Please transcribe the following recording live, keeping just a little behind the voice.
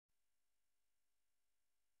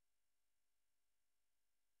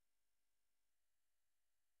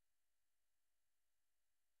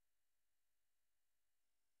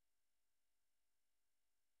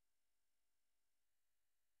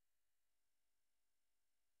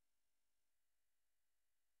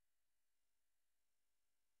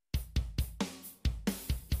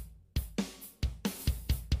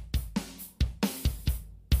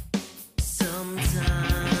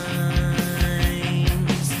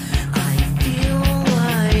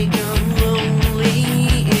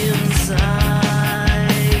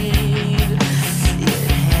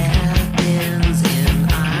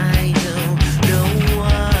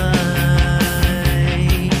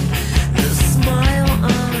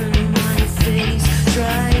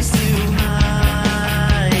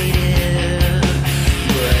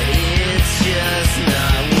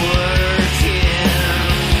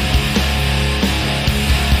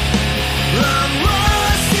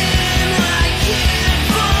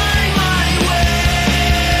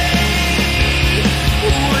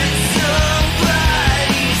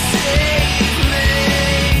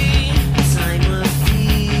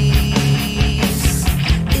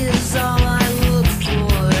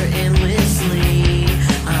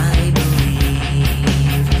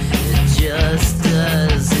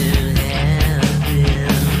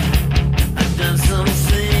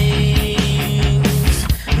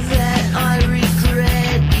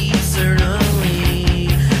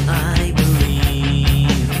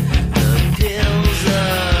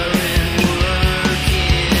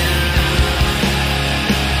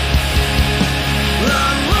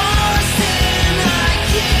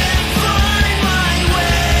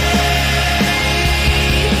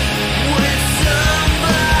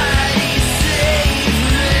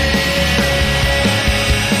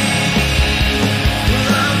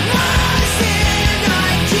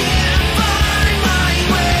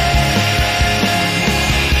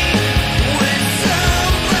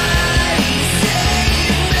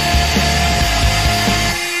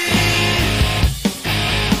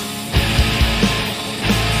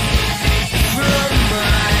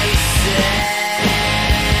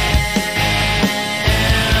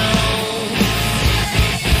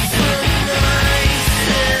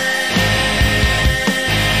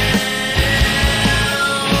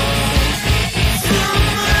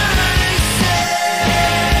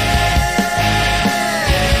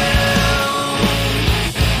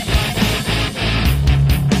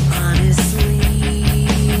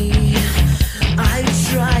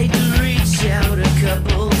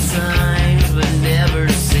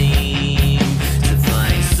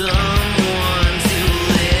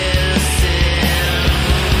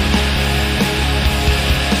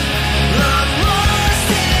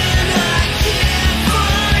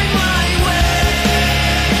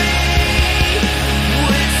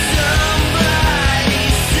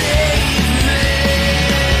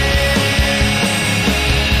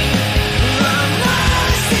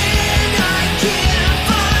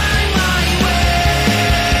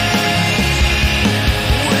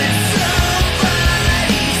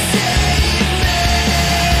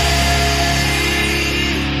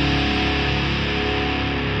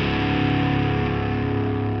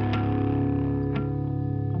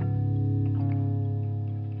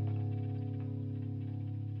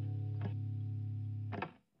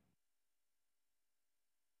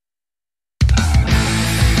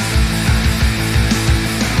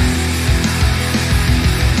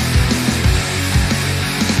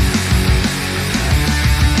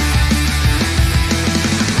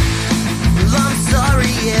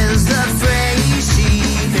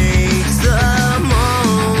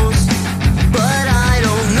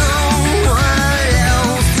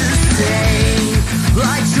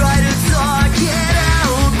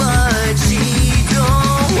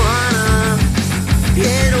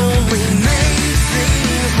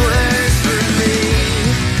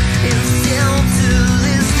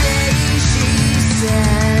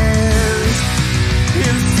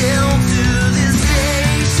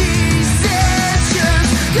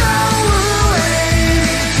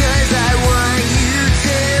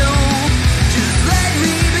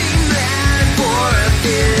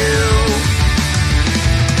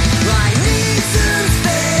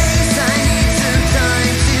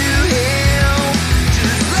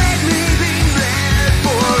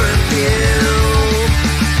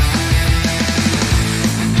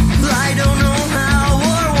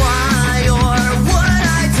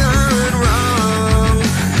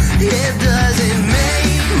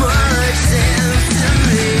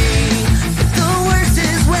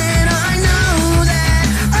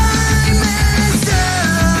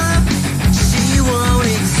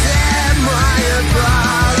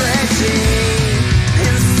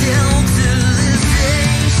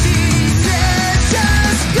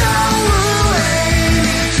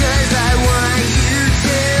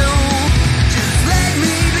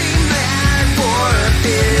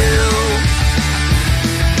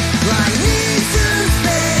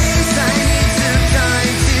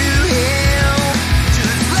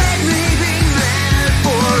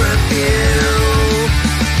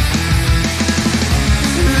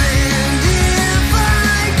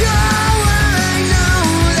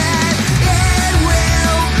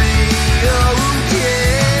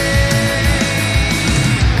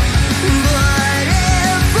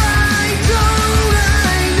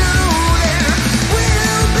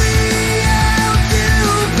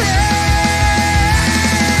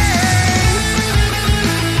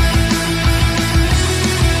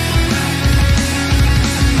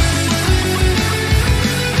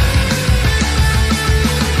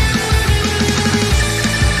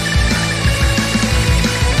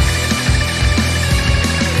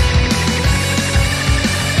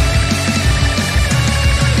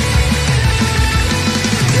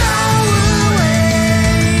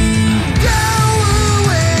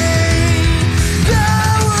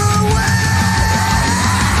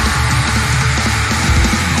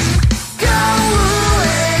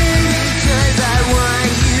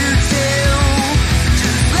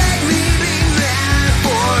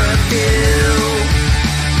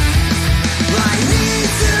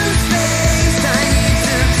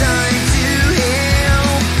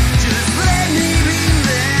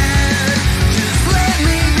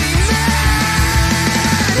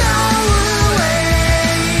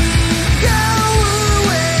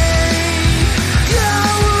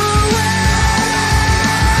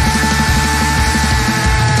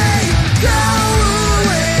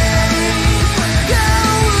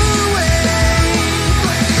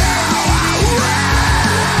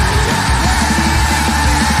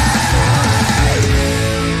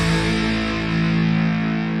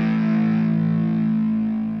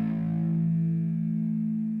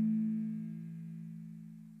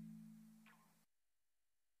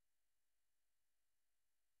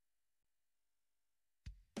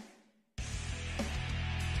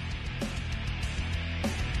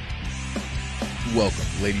Welcome,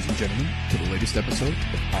 ladies and gentlemen, to the latest episode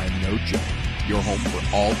of I'm No Joe, your home for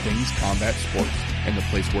all things combat sports, and the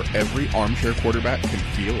place where every armchair quarterback can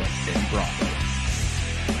feel like Eddie Bravo.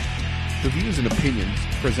 The views and opinions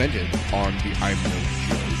presented on the I'm No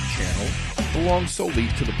Joe channel belong solely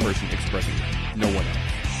to the person expressing them, no one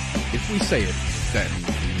else. If we say it, that means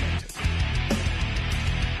we meant it.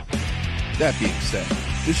 That being said,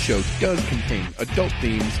 this show does contain adult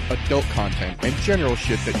themes, adult content, and general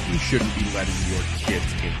shit that you shouldn't be letting your kids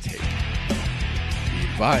intake. Be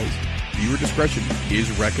advised, viewer discretion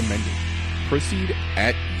is recommended. Proceed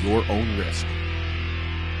at your own risk.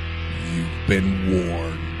 You've been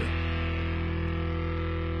warned.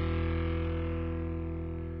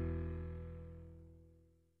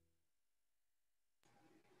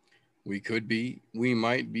 We could be, we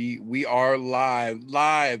might be, we are live.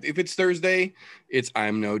 If it's Thursday, it's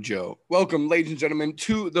I'm No Joe. Welcome, ladies and gentlemen,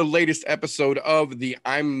 to the latest episode of the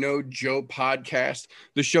I'm No Joe podcast,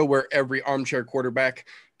 the show where every armchair quarterback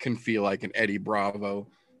can feel like an Eddie Bravo.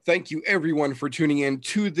 Thank you, everyone, for tuning in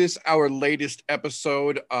to this, our latest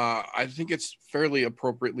episode. I think it's fairly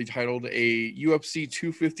appropriately titled a UFC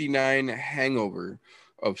 259 hangover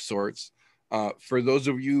of sorts. For those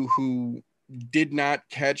of you who did not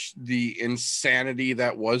catch the insanity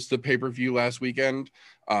that was the pay-per-view last weekend,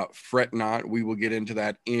 fret not. We will get into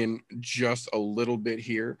that in just a little bit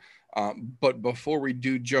here. But before we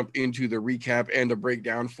do jump into the recap and a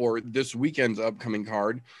breakdown for this weekend's upcoming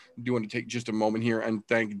card, I do want to take just a moment here and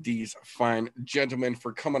thank these fine gentlemen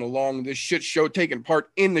for coming along this shit show, taking part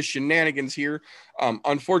in the shenanigans here.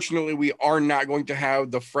 Unfortunately, we are not going to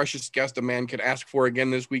have the freshest guest a man could ask for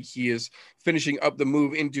again this week. He is finishing up the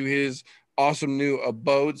move into his awesome new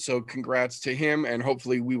abode, so congrats to him, and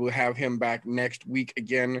hopefully we will have him back next week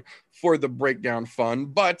again for the breakdown fun.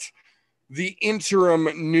 But the interim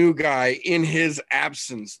new guy in his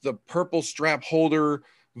absence, the purple strap holder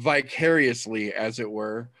vicariously, as it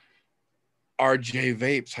were, RJ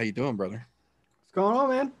Vapes. How you doing, brother? What's going on,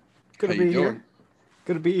 man? Good to be here.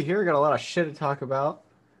 Good to be here. Got a lot of shit to talk about,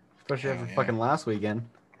 especially after fucking last weekend.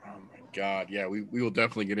 God, yeah, we will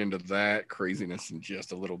definitely get into that craziness in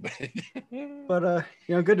just a little bit. But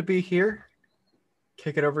good to be here.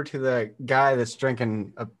 Kick it over to the guy that's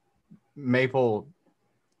drinking a maple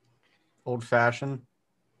old fashioned.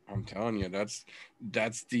 I'm telling you, that's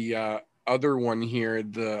the other one here,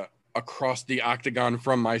 the across the octagon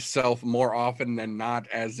from myself more often than not,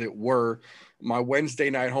 as it were. My Wednesday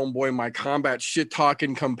night homeboy, my combat shit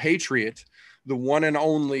talking compatriot, the one and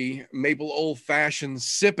only maple old fashioned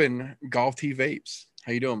sipping Golf Tea Vapes.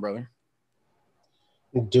 How you doing, brother?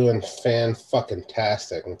 I'm doing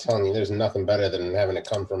fan-fucking-tastic. I'm telling you, there's nothing better than having it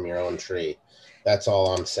come from your own tree. That's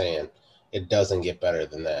all I'm saying. It doesn't get better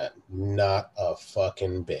than that. Not a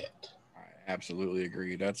fucking bit. I absolutely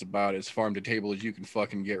agree. That's about as farm to table as you can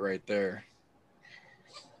fucking get right there.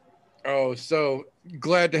 Oh, so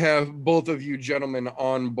glad to have both of you gentlemen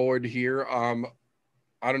on board here.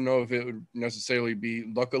 I don't know if it would necessarily be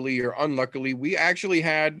luckily or unluckily. We actually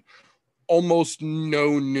had almost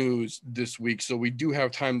no news this week, so we do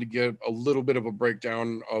have time to get a little bit of a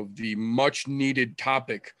breakdown of the much needed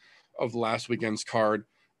topic of last weekend's card.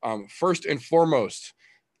 First and foremost,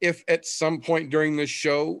 if at some point during this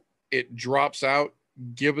show it drops out,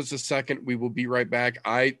 give us a second. We will be right back.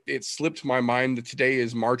 It slipped my mind that today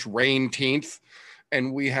is March 18th.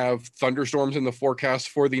 And we have thunderstorms in the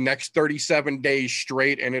forecast for the next 37 days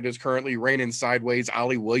straight, and it is currently raining sideways,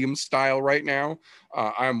 Ollie Williams style right now.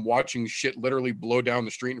 I'm watching shit literally blow down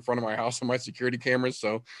the street in front of my house on my security cameras.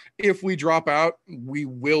 So if we drop out, we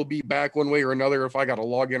will be back one way or another. If I got to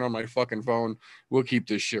log in on my fucking phone, we'll keep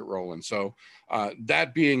this shit rolling. So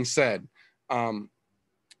that being said,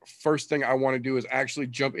 first thing I want to do is actually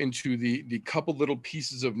jump into the couple little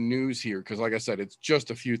pieces of news here, because like I said, it's just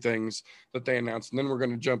a few things that they announced, and then we're going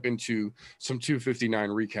to jump into some 259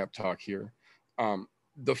 recap talk here.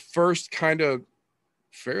 The first kind of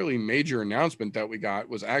fairly major announcement that we got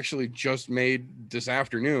was actually just made this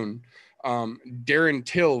afternoon. Darren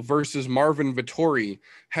Till versus Marvin Vettori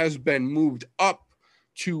has been moved up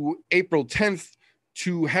to April 10th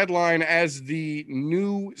to headline as the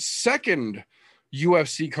new second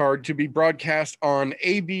UFC card to be broadcast on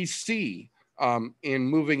ABC. In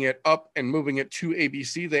moving it up and moving it to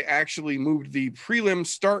ABC, they actually moved the prelim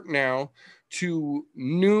start now to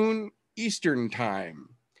noon Eastern time.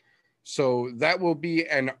 So that will be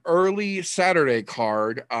an early Saturday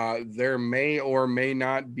card. There may or may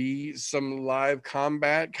not be some live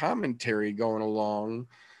combat commentary going along.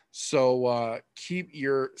 So keep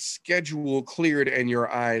your schedule cleared and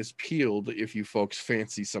your eyes peeled if you folks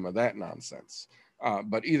fancy some of that nonsense.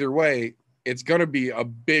 But either way, it's going to be a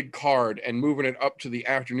big card, and moving it up to the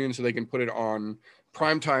afternoon so they can put it on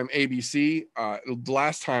primetime ABC. The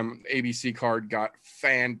last time ABC card got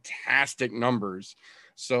fantastic numbers.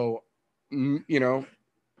 So, you know,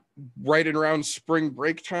 right around spring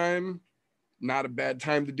break time, not a bad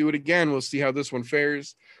time to do it again. We'll see how this one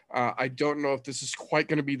fares. I don't know if this is quite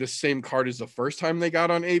going to be the same card as the first time they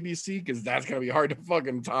got on ABC, because that's going to be hard to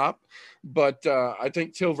fucking top. But I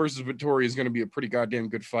think Till versus Vittori is going to be a pretty goddamn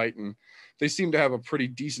good fight, and they seem to have a pretty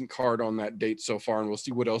decent card on that date so far, and we'll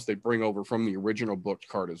see what else they bring over from the original booked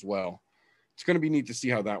card as well. It's going to be neat to see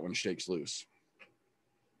how that one shakes loose.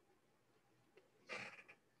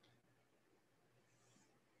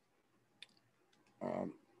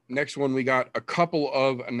 Next one, we got a couple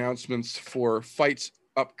of announcements for fights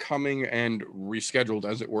upcoming and rescheduled,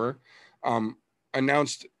 as it were.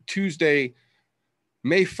 Announced Tuesday,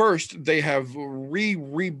 May 1st, they have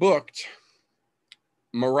rebooked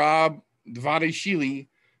Merab Dvalishvili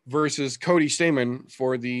versus Cody Stamann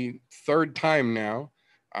for the third time now.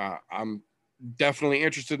 I'm definitely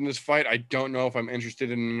interested in this fight. I don't know if I'm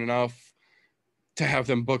interested in enough to have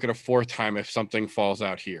them book it a fourth time if something falls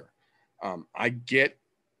out here. I get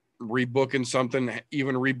rebooking something,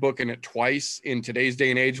 even rebooking it twice in today's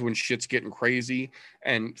day and age when shit's getting crazy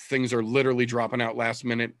and things are literally dropping out last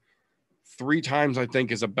minute. 3 times, I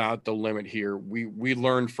think, is about the limit here. We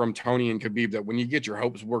learned from Tony and Khabib that when you get your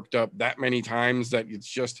hopes worked up that many times, that it's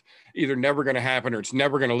just either never going to happen or it's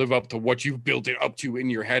never going to live up to what you've built it up to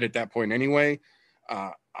in your head at that point anyway.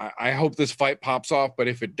 I hope this fight pops off, but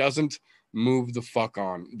if it doesn't, move the fuck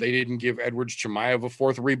on. They didn't give Edwards Chimaev a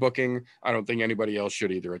fourth rebooking. I don't think anybody else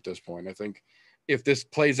should either at this point. I think if this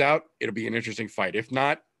plays out, it'll be an interesting fight. If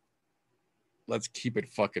not, let's keep it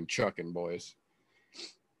fucking chucking, boys.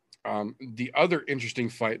 The other interesting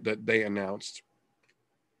fight that they announced,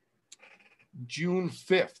 June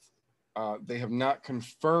 5th, they have not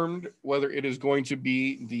confirmed whether it is going to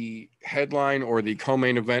be the headline or the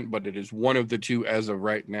co-main event, but it is one of the two as of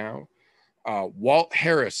right now. Walt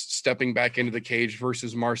Harris stepping back into the cage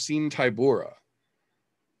versus Marcin Tybura.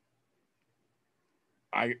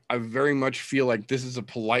 I very much feel like this is a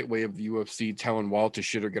polite way of the UFC telling Walt to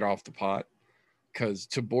shit or get off the pot, because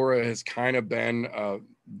Tybura has kind of been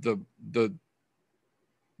the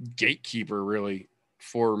gatekeeper, really,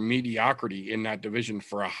 for mediocrity in that division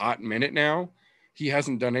for a hot minute now. He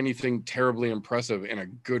hasn't done anything terribly impressive in a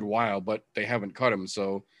good while, but they haven't cut him,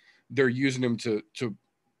 so they're using him to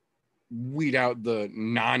weed out the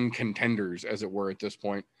non-contenders, as it were, at this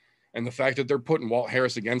point. And the fact that they're putting Walt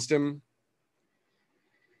Harris against him,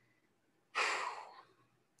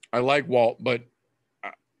 I like Walt, but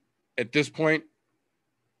at this point,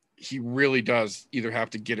 he really does either have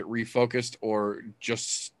to get it refocused or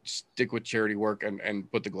just stick with charity work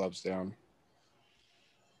and put the gloves down.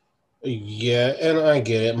 Yeah, and I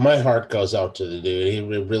get it. My heart goes out to the dude. He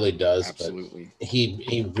really does. Absolutely. But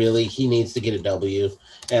he needs to get a W.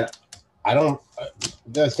 And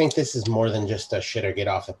I think this is more than just a shit or get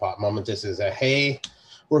off the pot moment. This is a, hey,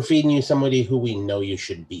 we're feeding you somebody who we know you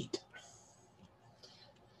should beat.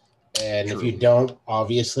 And True. If you don't,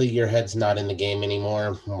 obviously your head's not in the game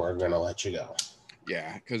anymore. We're going to let you go.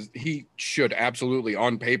 Yeah, because he should absolutely,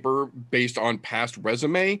 on paper, based on past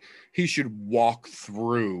resume, he should walk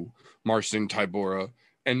through Marcin Tybura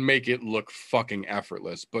and make it look fucking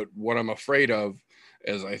effortless. But what I'm afraid of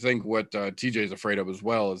is, I think what TJ is afraid of as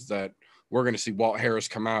well, is that we're going to see Walt Harris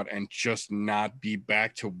come out and just not be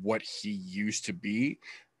back to what he used to be.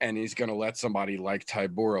 And he's going to let somebody like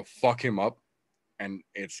Tybura fuck him up. And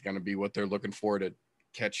it's going to be what they're looking for, to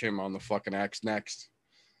catch him on the fucking axe next.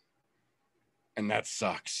 And that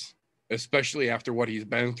sucks, especially after what he's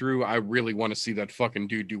been through. I really want to see that fucking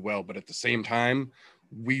dude do well. But at the same time,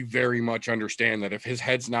 we very much understand that if his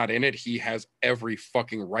head's not in it, he has every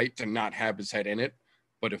fucking right to not have his head in it.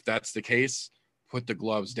 But if that's the case, put the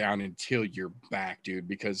gloves down until you're back, dude,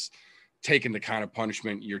 because taking the kind of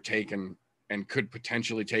punishment you're taking and could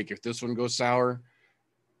potentially take if this one goes sour,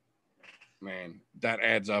 man, that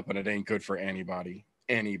adds up and it ain't good for anybody.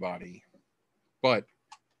 But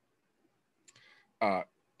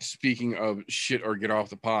speaking of shit or get off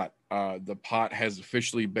the pot has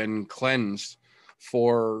officially been cleansed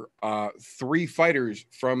for 3 fighters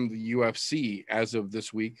from the UFC as of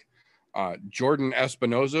this week. Jordan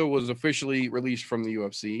Espinoza was officially released from the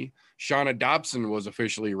UFC. Shauna Dobson was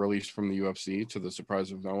officially released from the UFC, to the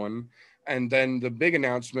surprise of no one. And then the big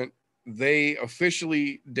announcement, they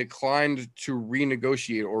officially declined to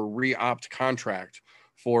renegotiate or re-opt contract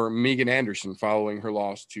for Megan Anderson following her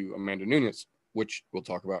loss to Amanda Nunes. which we'll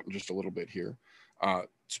talk about in just a little bit here.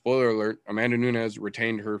 Spoiler alert, Amanda Nunes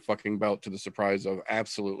retained her fucking belt to the surprise of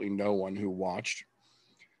absolutely no one who watched.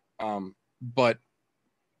 But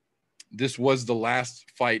this was the last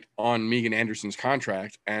fight on Megan Anderson's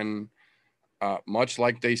contract, and much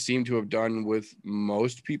like they seem to have done with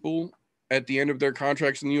most people at the end of their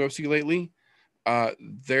contracts in the UFC lately,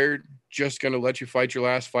 they're just going to let you fight your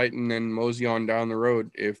last fight and then mosey on down the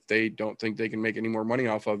road if they don't think they can make any more money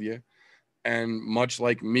off of you. And much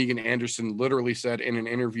like Megan Anderson literally said in an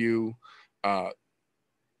interview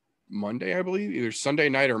Monday, I believe, either Sunday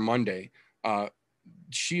night or Monday,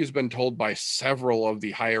 she has been told by several of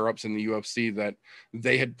the higher ups in the UFC that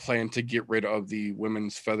they had planned to get rid of the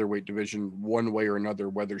women's featherweight division one way or another.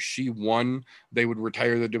 Whether she won, they would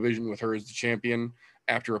retire the division with her as the champion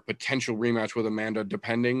after a potential rematch with Amanda,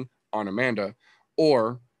 depending on Amanda,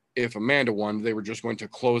 or if Amanda won, they were just going to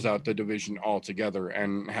close out the division altogether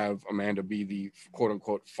and have Amanda be the quote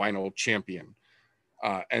unquote final champion.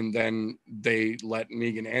 And then they let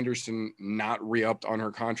Megan Anderson not re-upped on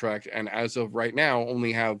her contract. And as of right now,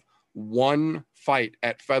 only have one fight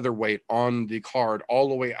at featherweight on the card all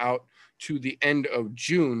the way out to the end of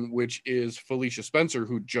June, which is Felicia Spencer,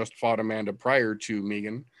 who just fought Amanda prior to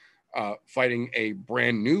Megan, fighting a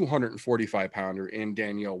brand new 145 pounder in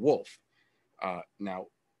Danielle Wolf. Now,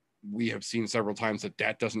 we have seen several times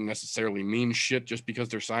that doesn't necessarily mean shit just because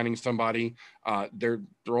they're signing somebody. They're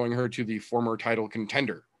throwing her to the former title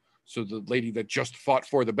contender. So the lady that just fought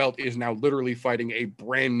for the belt is now literally fighting a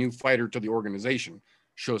brand new fighter to the organization.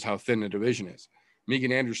 Shows how thin the division is.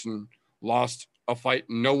 Megan Anderson lost a fight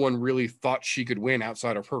no one really thought she could win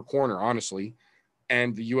outside of her corner, honestly.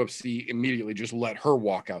 And the UFC immediately just let her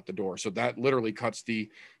walk out the door. So that literally cuts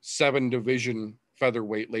the 7 division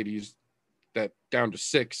featherweight ladies that down to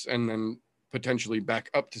 6, and then potentially back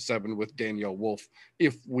up to 7 with Danielle Wolf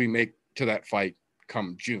if we make to that fight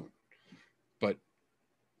come June. But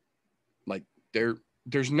like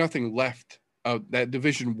there's nothing left. That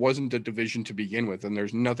division wasn't a division to begin with, and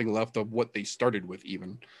there's nothing left of what they started with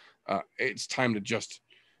even. It's time to just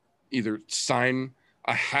either sign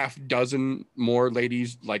a half dozen more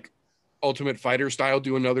ladies, like Ultimate Fighter style,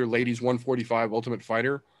 do another ladies 145 Ultimate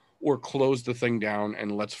Fighter, or close the thing down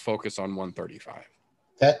and let's focus on 135.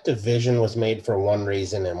 That division was made for one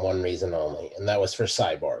reason and one reason only, and that was for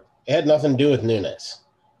Cyborg. It had nothing to do with Nunes.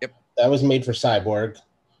 Yep. That was made for Cyborg,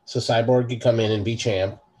 so Cyborg could come in and be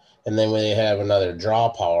champ, and then when they have another draw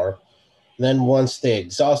power, then once they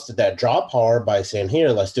exhausted that draw power by saying, here,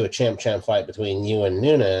 let's do a champ-champ fight between you and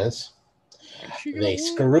Nunes, they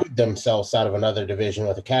screwed themselves out of another division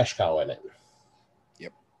with a cash cow in it.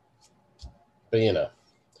 Yep. But, you know,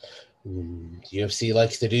 UFC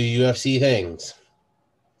likes to do UFC things.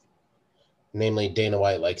 Namely, Dana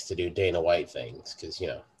White likes to do Dana White things because, you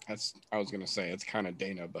know. I was going to say it's kind of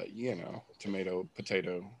Dana, but, you know, tomato,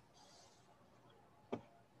 potato.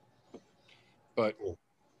 But.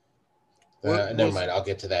 Never mind. I'll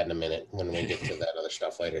get to that in a minute when we get to that other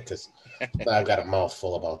stuff later because I've got a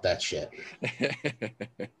mouthful about that shit.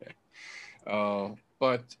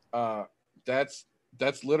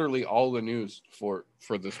 That's literally all the news for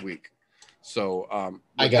this week. So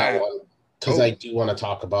I got one because I do want to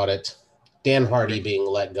talk about it. Dan Hardy being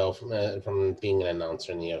let go from being an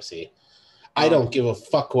announcer in the UFC. I don't give a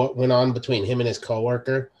fuck what went on between him and his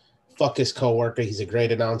coworker. Fuck his coworker. He's a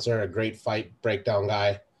great announcer, a great fight breakdown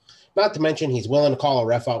guy. Not to mention he's willing to call a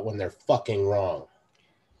ref out when they're fucking wrong.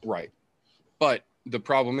 Right. But the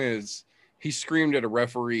problem is he screamed at a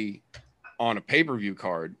referee on a pay-per-view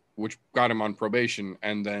card, which got him on probation.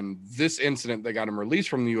 And then this incident that got him released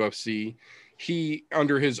from the UFC, he,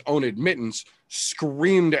 under his own admittance,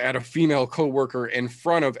 screamed at a female coworker in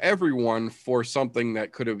front of everyone for something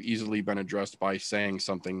that could have easily been addressed by saying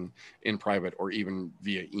something in private or even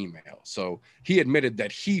via email. So he admitted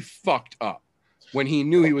that he fucked up when he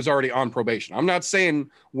knew he was already on probation. I'm not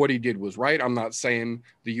saying what he did was right. I'm not saying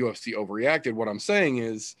the UFC overreacted. What I'm saying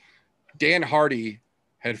is Dan Hardy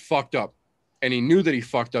had fucked up, and he knew that he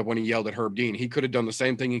fucked up when he yelled at Herb Dean. He could have done the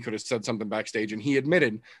same thing. He could have said something backstage, and he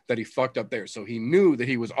admitted that he fucked up there. So he knew that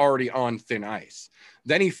he was already on thin ice.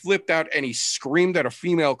 Then he flipped out and he screamed at a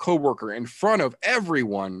female coworker in front of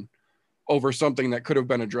everyone over something that could have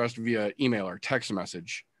been addressed via email or text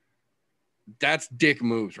message. That's dick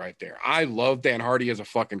moves right there. I love Dan Hardy as a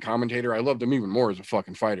fucking commentator. I loved him even more as a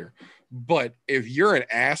fucking fighter. But if you're an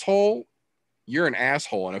asshole, you're an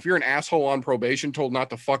asshole. And if you're an asshole on probation told not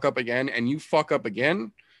to fuck up again and you fuck up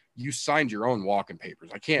again, you signed your own walking papers.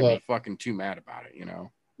 I can't be fucking too mad about it, you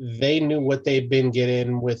know? They knew what they've been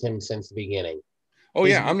getting with him since the beginning. Oh,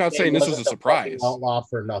 yeah. I'm not saying this was a surprise. Outlaw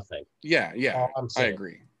for nothing. Yeah. I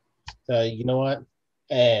agree. You know what?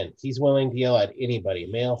 And he's willing to yell at anybody,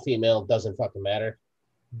 male, female, doesn't fucking matter.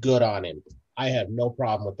 Good on him. I have no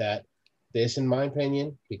problem with that. This, in my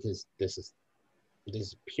opinion, because this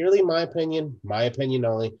is purely my opinion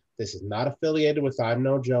only. This is not affiliated with I'm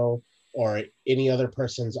No Joe or any other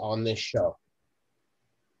persons on this show.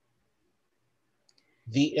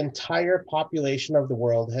 The entire population of the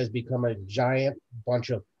world has become a giant bunch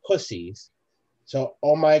of pussies. So,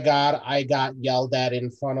 oh my God, I got yelled at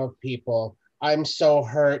in front of people. I'm so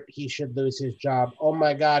hurt. He should lose his job. Oh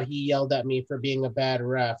my God, he yelled at me for being a bad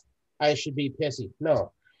ref. I should be pissy.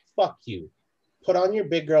 No, fuck you. Put on your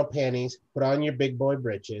big girl panties. Put on your big boy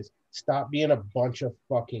britches. Stop being a bunch of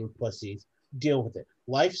fucking pussies. Deal with it.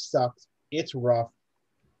 Life sucks. It's rough.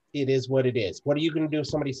 It is what it is. What are you going to do if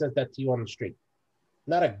somebody says that to you on the street?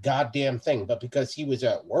 Not a goddamn thing, but because he was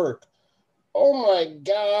at work. Oh my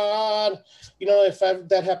God. You know, if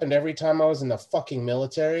that happened every time I was in the fucking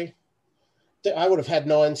military, I would have had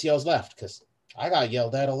no NCOs left because I got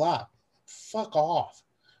yelled at a lot. Fuck off.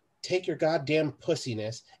 Take your goddamn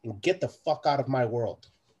pussiness and get the fuck out of my world.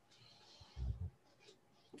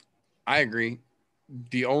 I agree.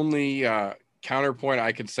 The only counterpoint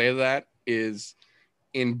I could say to that is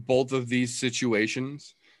in both of these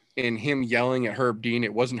situations, in him yelling at Herb Dean,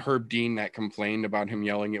 it wasn't Herb Dean that complained about him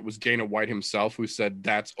yelling. It was Dana White himself who said,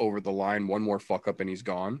 that's over the line. One more fuck up and he's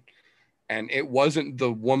gone. And it wasn't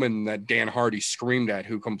the woman that Dan Hardy screamed at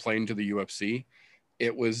who complained to the UFC.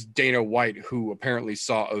 It was Dana White who apparently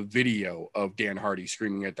saw a video of Dan Hardy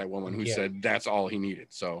screaming at that woman who said that's all he needed.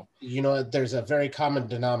 So, you know, there's a very common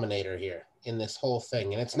denominator here in this whole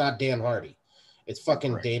thing, and it's not Dan Hardy. It's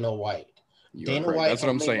fucking Dana White. Dana White that's what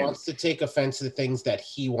I'm saying. Wants to take offense to things that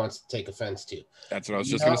he wants to take offense to. That's what I was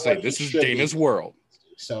just going to say. This is Dana's world.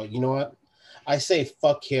 So, you know what? I say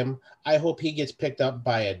fuck him. I hope he gets picked up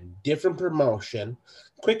by a different promotion,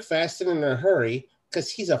 quick, fast, and in a hurry,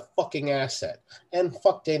 because he's a fucking asset. And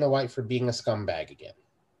fuck Dana White for being a scumbag again.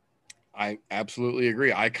 I absolutely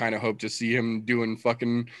agree. I kind of hope to see him doing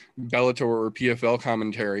fucking Bellator or PFL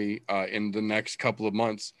commentary in the next couple of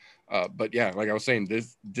months. But yeah, like I was saying,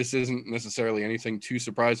 this isn't necessarily anything too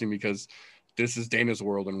surprising because this is Dana's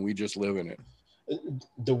world and we just live in it.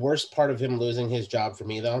 The worst part of him losing his job for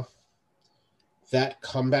me, though, that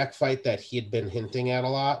comeback fight that he had been hinting at a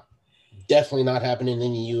lot, definitely not happening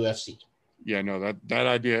in the UFC. Yeah, no, that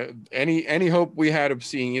idea, any hope we had of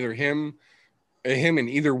seeing either him in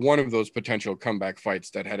either one of those potential comeback fights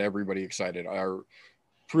that had everybody excited are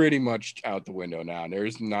pretty much out the window now.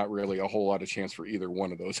 There's not really a whole lot of chance for either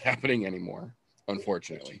one of those happening anymore,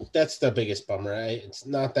 unfortunately. That's the biggest bummer. It's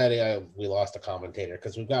not that we lost a commentator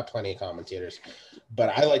because we've got plenty of commentators, but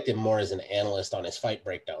I liked him more as an analyst on his fight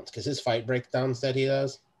breakdowns because his fight breakdowns that he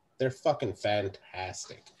does, they're fucking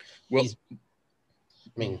fantastic. Well,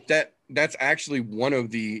 that's actually one of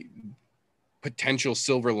the potential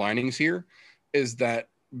silver linings here is that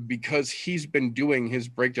because he's been doing his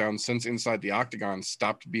breakdowns since Inside the Octagon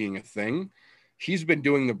stopped being a thing, he's been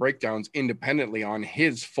doing the breakdowns independently on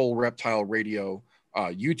his Full Reptile Radio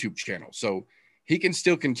YouTube channel. So he can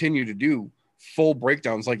still continue to do full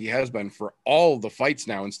breakdowns like he has been for all the fights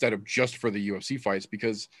now instead of just for the UFC fights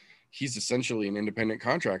because he's essentially an independent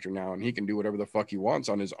contractor now and he can do whatever the fuck he wants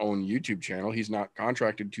on his own YouTube channel. He's not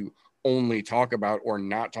contracted to only talk about or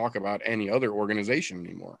not talk about any other organization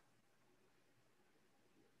anymore.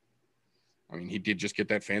 I mean, he did just get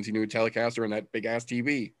that fancy new Telecaster and that big ass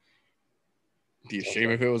TV. Be a shame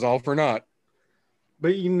if it was all for naught.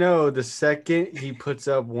 But you know, the second he puts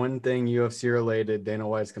up one thing UFC related, Dana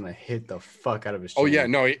White's gonna hit the fuck out of his channel. Oh yeah,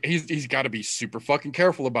 no, he's got to be super fucking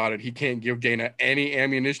careful about it. He can't give Dana any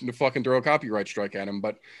ammunition to fucking throw a copyright strike at him.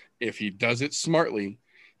 But if he does it smartly,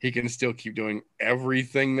 he can still keep doing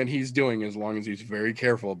everything that he's doing as long as he's very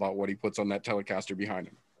careful about what he puts on that Telecaster behind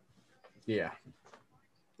him. Yeah.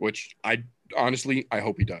 Which I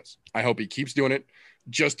hope he does. I hope he keeps doing it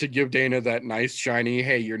just to give Dana that nice, shiny,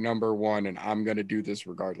 hey, you're number one, and I'm going to do this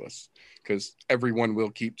regardless. Because everyone will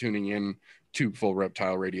keep tuning in to Full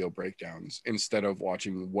Reptile Radio breakdowns instead of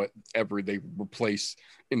watching whatever they replace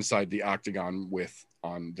Inside the Octagon with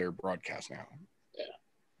on their broadcast now. Yeah.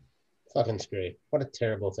 Fucking screwy. What a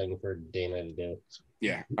terrible thing for Dana to do.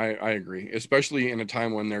 Yeah, I agree. Especially in a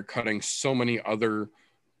time when they're cutting so many other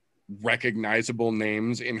recognizable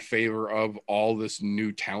names in favor of all this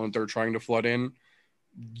new talent they're trying to flood in.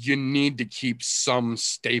 You need to keep some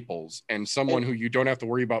staples and someone who you don't have to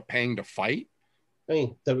worry about paying to fight. I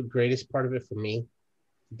mean, the greatest part of it for me,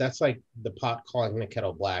 that's like the pot calling the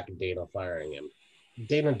kettle black and Dana firing him.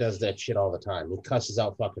 Dana does that shit all the time. He cusses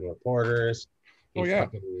out fucking reporters. He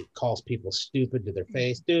fucking calls people stupid to their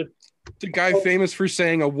face, dude. The guy famous for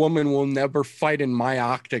saying a woman will never fight in my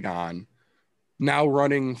octagon. Now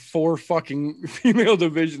running 4 fucking female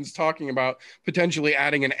divisions, talking about potentially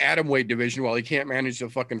adding an atomweight division while he can't manage the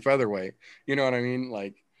fucking featherweight. You know what I mean?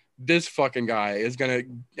 Like, this fucking guy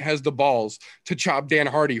has the balls to chop Dan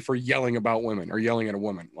Hardy for yelling about women or yelling at a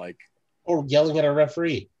woman. Like, or yelling at a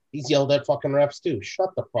referee. He's yelled at fucking refs too. Shut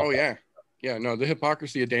the fuck up. Oh, yeah. Yeah, no, the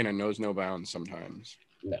hypocrisy of Dana knows no bounds sometimes.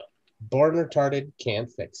 No. Born retarded,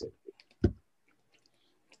 can't fix it.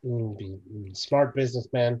 Smart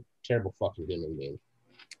businessman, terrible fucking human being.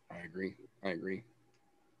 I agree.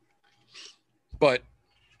 But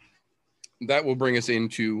that will bring us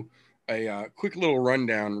into a quick little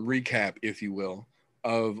rundown, recap, if you will,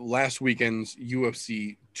 of last weekend's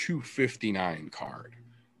UFC 259 card.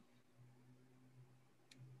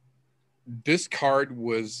 This card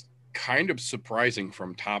was kind of surprising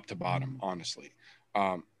from top to bottom, honestly.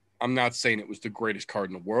 I'm not saying it was the greatest card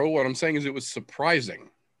in the world. What I'm saying is it was surprising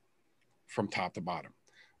from top to bottom.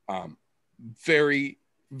 Very,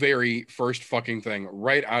 very first fucking thing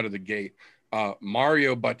right out of the gate.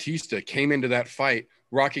 Mario Bautista came into that fight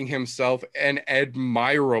rocking himself an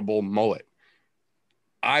admirable mullet.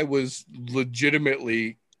 I was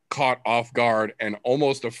legitimately caught off guard and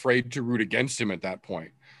almost afraid to root against him at that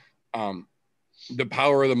point. The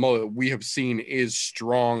power of the mullet we have seen is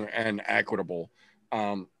strong and equitable.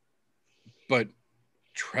 But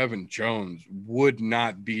Trevin Jones would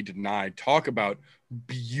not be denied. Talk about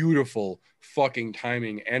beautiful fucking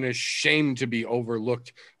timing and a shame to be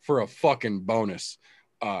overlooked for a fucking bonus.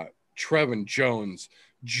 Trevin Jones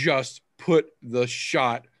just put the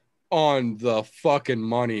shot on the fucking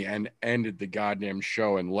money and ended the goddamn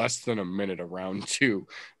show in less than a minute of round 2.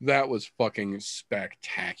 That was fucking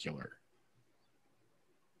spectacular.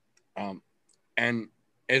 And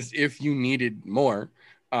as if you needed more,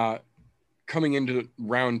 coming into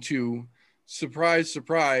round 2, surprise,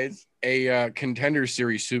 surprise, a Contender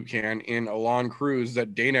Series soup can in Alon Cruz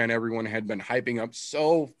that Dana and everyone had been hyping up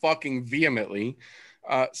so fucking vehemently,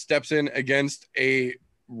 steps in against a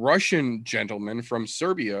Russian gentleman from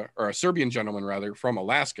Serbia, or a Serbian gentleman rather, from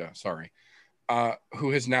Alaska,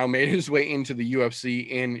 who has now made his way into the UFC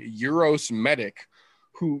in Uros Medic,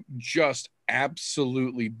 who just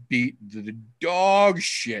absolutely beat the dog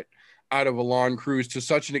shit out of Alon Cruz to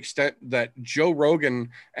such an extent that Joe Rogan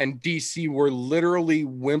and DC were literally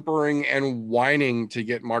whimpering and whining to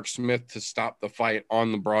get Mark Smith to stop the fight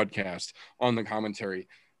on the broadcast, on the commentary.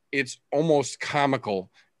 It's almost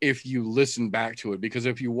comical if you listen back to it, because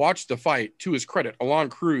if you watch the fight, to his credit, Alon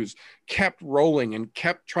Cruz kept rolling and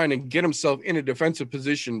kept trying to get himself in a defensive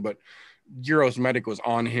position, but Uros Medic was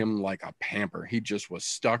on him like a pamper. He just was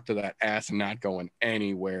stuck to that ass and not going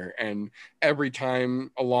anywhere. And every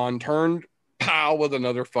time Alon turned, pow, with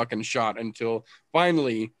another fucking shot until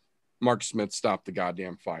finally Mark Smith stopped the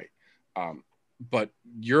goddamn fight. But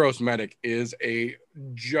Uros Medic is a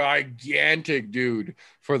gigantic dude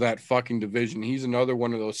for that fucking division. He's another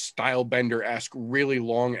one of those style bender-esque, really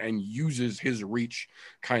long and uses his reach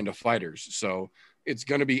kind of fighters. So it's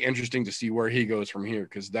going to be interesting to see where he goes from here,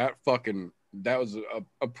 because that was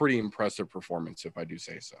a pretty impressive performance, if I do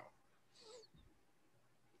say so.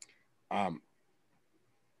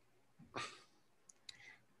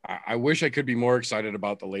 I wish I could be more excited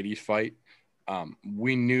about the ladies fight.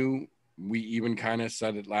 We even kind of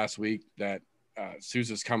said it last week that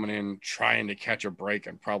Sousa's coming in trying to catch a break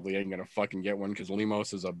and probably ain't going to fucking get one, because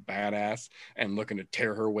Lemos is a badass and looking to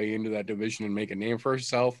tear her way into that division and make a name for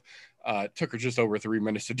herself. Took her just over 3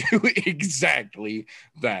 minutes to do exactly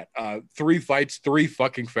that. 3 fights, 3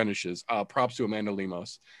 fucking finishes. Props to Amanda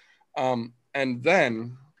Lemos. And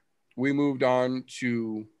then we moved on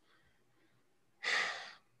to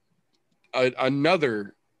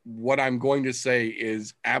another, what I'm going to say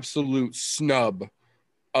is absolute snub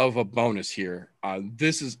of a bonus here.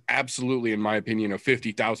 This is absolutely, in my opinion, a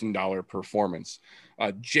 $50,000 performance.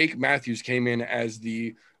 Jake Matthews came in as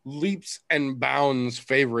the leaps and bounds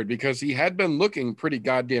favorite because he had been looking pretty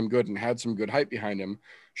goddamn good and had some good hype behind him.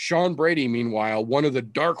 Sean Brady, meanwhile, one of the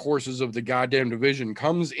dark horses of the goddamn division,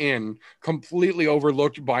 comes in completely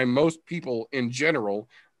overlooked by most people in general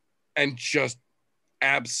and just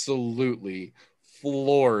absolutely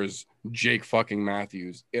floors Jake fucking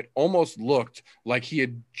Matthews. It almost looked like he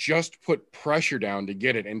had just put pressure down to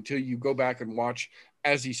get it, until you go back and watch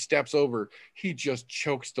as he steps over, he just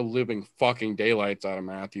chokes the living fucking daylights out of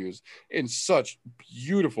Matthews in such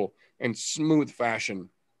beautiful and smooth fashion.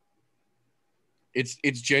 It's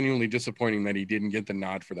genuinely disappointing that he didn't get the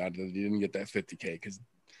nod for that he didn't get that $50K, because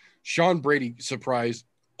Sean Brady surprised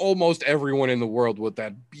almost everyone in the world with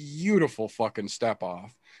that beautiful fucking step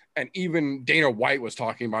off. And even Dana White was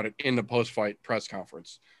talking about it in the post-fight press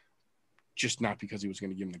conference, just not because he was going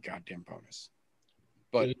to give him the goddamn bonus.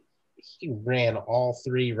 But he ran all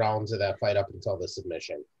 3 rounds of that fight up until the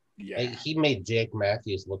submission. yeah, He made Jake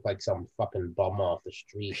Matthews look like some fucking bum off the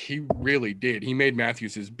street. he really did. He made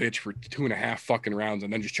Matthews his bitch for 2.5 fucking rounds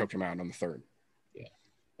and then just choked him out on the third. Yeah.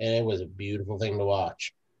 And it was a beautiful thing to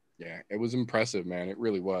watch. Yeah, it was impressive, man. It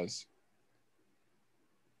really was.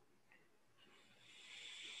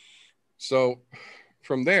 So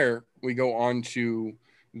from there, we go on to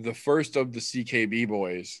the first of the CKB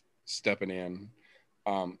boys stepping in.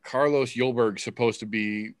 Carlos Yulberg, supposed to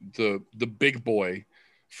be the big boy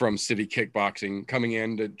from City Kickboxing, coming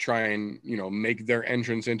in to try and, you know, make their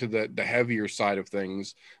entrance into the heavier side of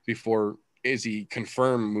things before Izzy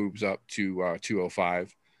confirmed moves up to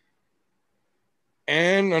 205.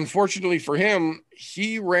 And unfortunately for him,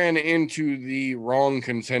 he ran into the wrong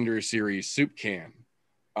Contender Series soup can.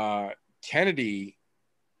 Kennedy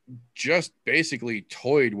just basically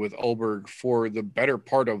toyed with Ulberg for the better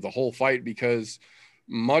part of the whole fight, because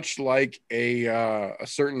much like a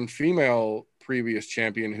certain female previous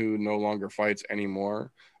champion who no longer fights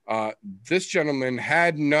anymore, this gentleman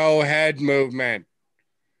had no head movement.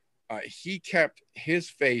 He kept his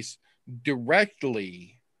face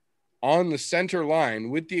directly on the center line,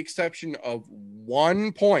 with the exception of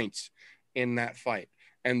 1 point in that fight.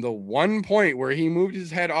 And the 1 point where he moved his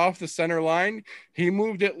head off the center line, he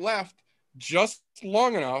moved it left just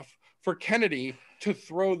long enough for Kennedy to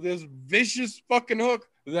throw this vicious fucking hook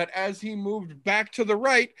that as he moved back to the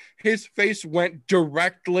right, his face went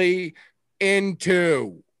directly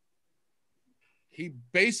into. He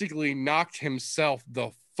basically knocked himself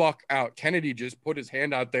the fuck out. Kennedy just put his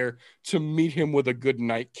hand out there to meet him with a good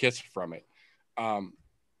night kiss from it.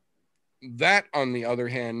 That, on the other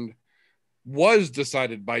hand, was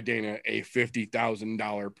decided by Dana a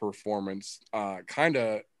 $50,000 performance, kind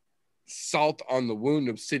of salt on the wound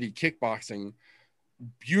of City Kickboxing.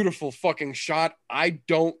 Beautiful fucking shot. I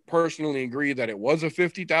don't personally agree that it was a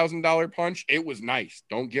 $50,000 punch. It was nice.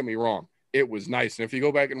 Don't get me wrong. It was nice. And if you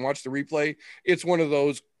go back and watch the replay, it's one of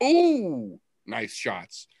those, ooh, nice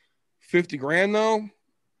shots. 50 grand though,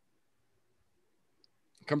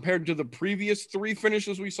 compared to the previous 3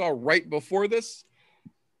 finishes we saw right before this,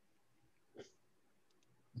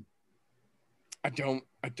 I don't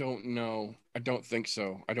know. I don't think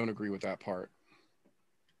so. I don't agree with that part.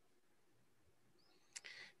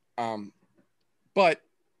 But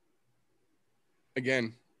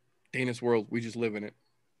again, Dana's world, we just live in it.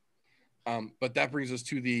 But that brings us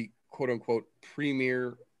to the quote unquote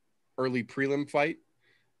premier early prelim fight.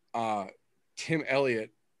 Tim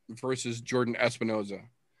Elliott versus Jordan Espinoza.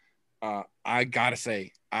 I gotta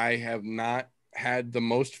say, I have not had the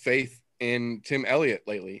most faith in Tim Elliott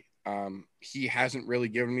lately. He hasn't really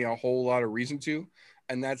given me a whole lot of reason to,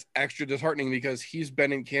 and that's extra disheartening because he's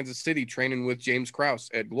been in Kansas City training with James Krause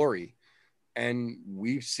at Glory, and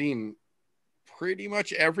we've seen pretty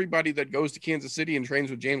much everybody that goes to Kansas City and trains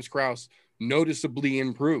with James Krause noticeably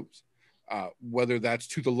improves, whether that's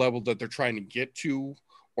to the level that they're trying to get to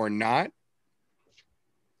or not,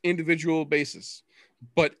 individual basis.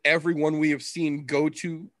 But everyone we have seen go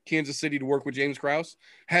to Kansas City to work with James Krause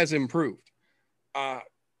has improved.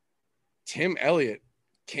 Tim Elliott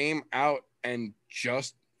came out and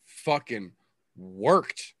just fucking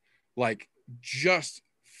worked. Like, just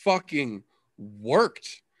fucking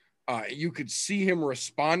worked. You could see him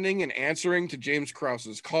responding and answering to James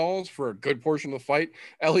Krause's calls for a good portion of the fight.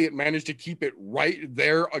 Elliott managed to keep it right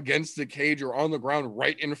there against the cage or on the ground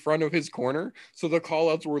right in front of his corner. So the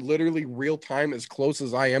call-outs were literally real time, as close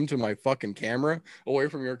as I am to my fucking camera away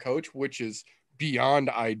from your coach, which is beyond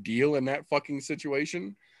ideal in that fucking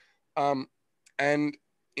situation. And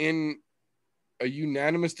in a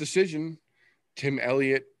unanimous decision, Tim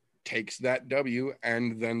Elliott takes that W,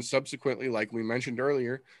 and then subsequently, like we mentioned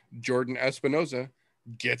earlier, Jordan Espinoza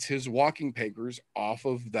gets his walking papers off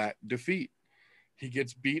of that defeat. He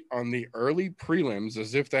gets beat on the early prelims,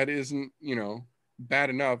 as if that isn't, you know, bad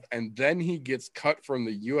enough, and then he gets cut from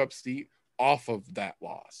the UFC off of that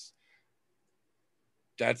loss.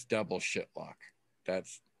 That's double shit luck. That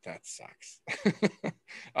sucks.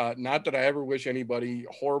 Not that I ever wish anybody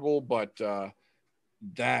horrible, but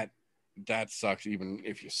that sucks, even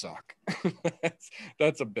if you suck.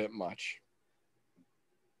 that's a bit much.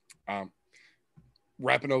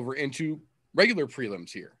 Wrapping over into regular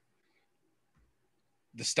prelims here.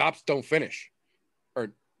 The stops don't finish,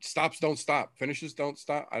 or stops don't stop. Finishes don't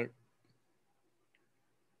stop.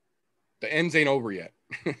 The ends ain't over yet.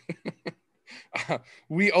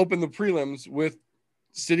 We open the prelims with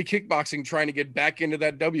City Kickboxing trying to get back into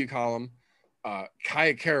that W column.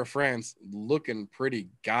 Kaya Kara France looking pretty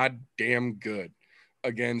goddamn good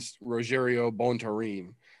against Rogerio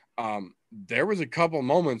Bontorin. There was a couple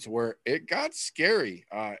moments where it got scary.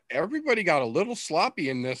 Everybody got a little sloppy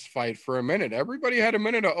in this fight for a minute. Everybody had a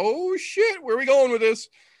minute of, oh shit, where are we going with this?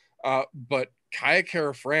 But Kaya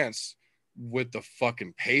Kara France with the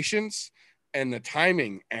fucking patience and the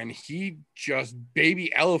timing, and he just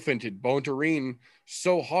baby elephanted Bontorin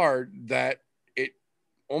so hard that it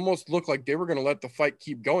almost looked like they were going to let the fight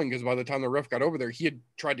keep going, because by the time the ref got over there, he had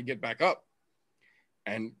tried to get back up.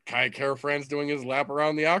 And Kaya Kara France doing his lap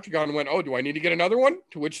around the octagon and went, oh, do I need to get another one?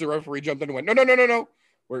 To which the referee jumped in and went, no.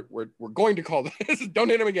 We're going to call this. Don't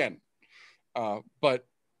hit him again. But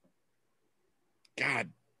God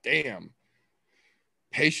damn.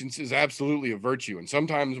 Patience is absolutely a virtue. And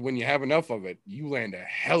sometimes when you have enough of it, you land a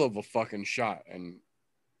hell of a fucking shot. And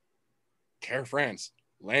Kara France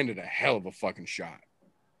landed a hell of a fucking shot.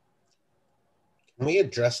 Can we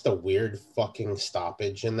address the weird fucking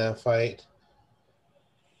stoppage in that fight?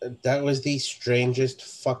 That was the strangest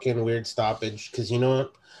fucking weird stoppage. Because you know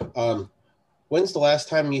what? When's the last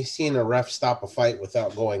time you've seen a ref stop a fight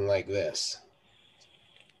without going like this?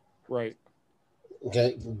 Right.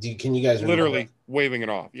 Okay. Can you guys literally remember? Waving it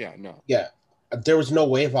off? Yeah, no. Yeah. There was no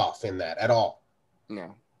wave off in that at all.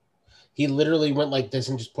 No. He literally went like this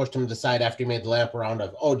and just pushed him to the side after he made the lap around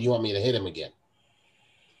of, oh, do you want me to hit him again?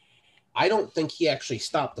 I don't think he actually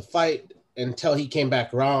stopped the fight until he came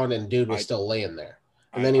back around and dude was still laying there.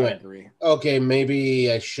 And then he went, okay,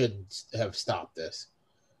 maybe I should have stopped this.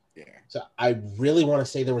 Yeah. So I really want to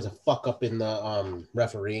say there was a fuck up in the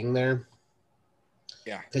refereeing there.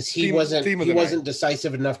 Yeah. Because he wasn't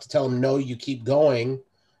decisive enough to tell him, no, you keep going,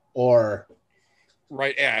 or...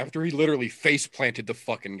 Right, yeah, after he literally face planted the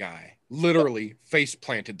fucking guy. Literally face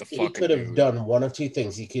planted the fucking He could have dude. done one of two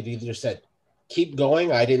things. He could either said, keep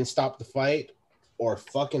going, I didn't stop the fight, or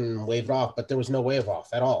fucking waved off, but there was no wave off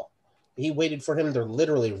at all. He waited for him to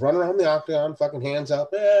literally run around the octagon, fucking hands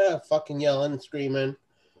up, fucking yelling, screaming.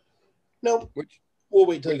 Nope. We'll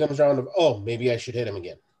wait till he comes around of, oh, maybe I should hit him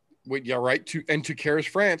again. Yeah, right. To Kara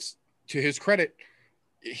France, to his credit,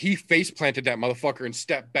 he face planted that motherfucker and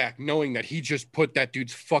stepped back, knowing that he just put that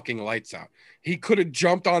dude's fucking lights out. He could have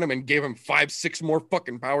jumped on him and gave him 5-6 more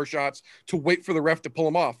fucking power shots to wait for the ref to pull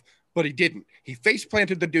him off, but he didn't. He face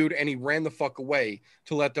planted the dude and he ran the fuck away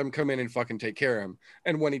to let them come in and fucking take care of him.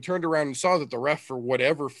 And when he turned around and saw that the ref, for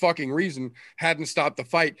whatever fucking reason, hadn't stopped the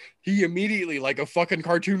fight, he immediately, like a fucking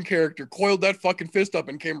cartoon character, coiled that fucking fist up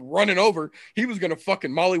and came running over. He was going to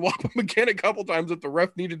fucking mollywop him again a couple times if the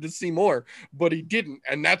ref needed to see more, but he didn't.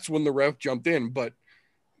 And that's when the ref jumped in. But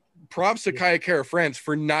props to Kaya Kara France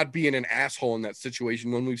for not being an asshole in that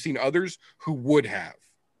situation when we've seen others who would have.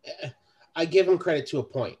 I give him credit to a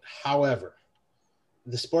point. However,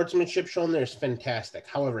 the sportsmanship shown there is fantastic.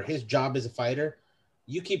 However, his job as a fighter,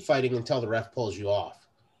 you keep fighting until the ref pulls you off.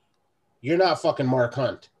 You're not fucking Mark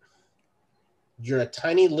Hunt. You're a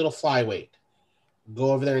tiny little flyweight.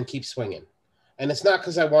 Go over there and keep swinging. And it's not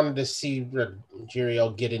because I wanted to see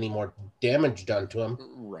Rogerio get any more damage done to him.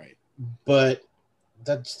 Right. But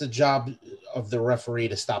that's the job of the referee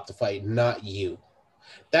to stop the fight, not you.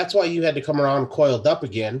 That's why you had to come around coiled up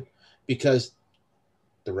again, because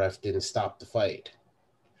the ref didn't stop the fight.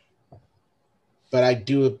 But I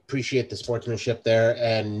do appreciate the sportsmanship there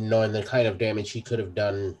and knowing the kind of damage he could have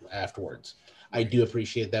done afterwards. I do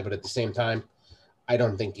appreciate that, but at the same time, I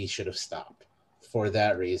don't think he should have stopped for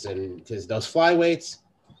that reason, because those flyweights,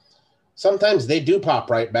 sometimes they do pop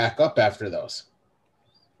right back up after those.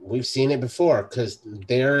 We've seen it before, because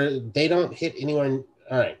they don't hit anywhere.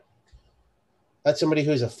 All right. Let somebody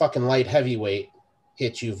who's a fucking light heavyweight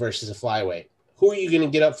hit you versus a flyweight. Who are you going to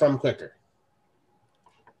get up from quicker?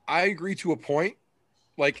 I agree to a point.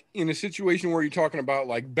 Like in a situation where you're talking about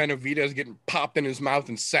like Benavidez getting popped in his mouth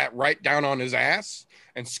and sat right down on his ass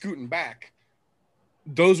and scooting back,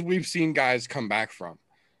 those we've seen guys come back from.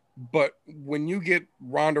 But when you get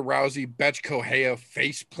Ronda Rousey, Betch Correia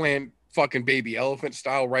face plant fucking baby elephant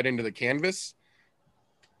style right into the canvas,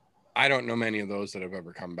 I don't know many of those that have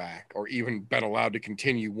ever come back or even been allowed to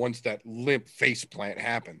continue once that limp face plant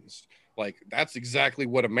happens. Like, that's exactly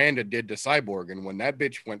what Amanda did to Cyborg. And when that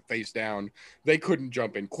bitch went face down, they couldn't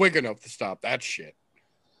jump in quick enough to stop that shit.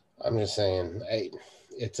 I'm just saying,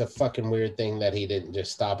 it's a fucking weird thing that he didn't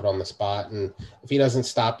just stop it on the spot. And if he doesn't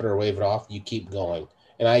stop it or wave it off, you keep going.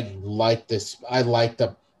 And I like this. I like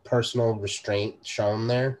the personal restraint shown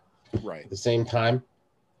there. Right. At the same time,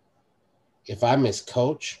 if I'm his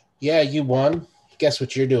coach, yeah, you won. Guess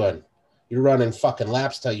what you're doing? You're running fucking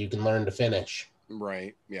laps till you can learn to finish.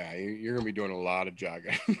 Right. Yeah, you're gonna be doing a lot of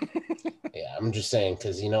jogging. Yeah, I'm just saying,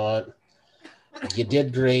 because you know what? You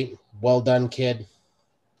did great. Well done, kid.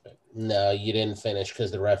 No, you didn't finish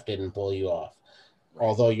because the ref didn't pull you off. Right.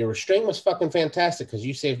 Although your restraint was fucking fantastic because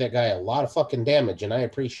you saved that guy a lot of fucking damage, and I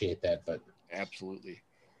appreciate that. But Absolutely.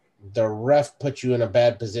 the ref put you in a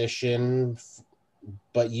bad position,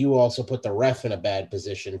 but you also put the ref in a bad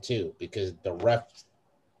position too because the ref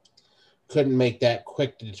couldn't make that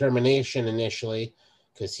quick determination initially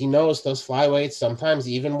because he knows those flyweights sometimes,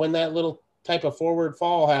 even when that little type of forward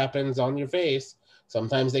fall happens on your face,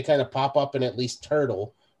 sometimes they kind of pop up and at least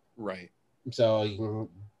turtle. Right. So you can,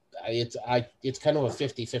 it's kind of a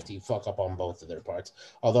 50-50 fuck up on both of their parts.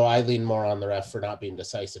 Although I lean more on the ref for not being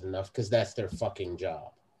decisive enough because that's their fucking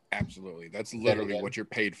job. Absolutely. That's literally what you're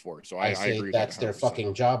paid for. So I say agree. that's their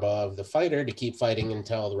fucking job of the fighter to keep fighting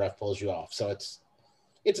until the ref pulls you off. So it's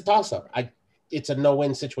a toss up. It's a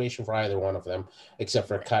no-win situation for either one of them, except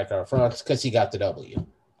for Kai Kara France because he got the W.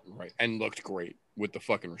 Right. And looked great with the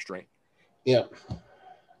fucking restraint. Yep.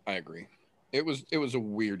 I agree. It was a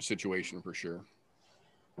weird situation for sure.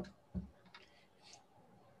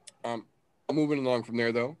 Moving along from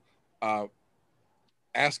there though,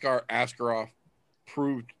 Askar Askarov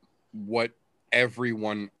proved what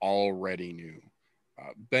everyone already knew.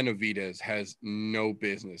 Benavidez has no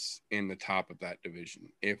business in the top of that division.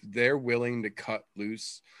 If they're willing to cut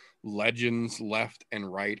loose legends left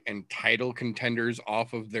and right and title contenders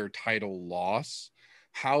off of their title loss,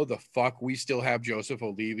 how the fuck we still have Joseph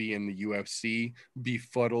Olivi in the UFC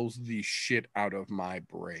befuddles the shit out of my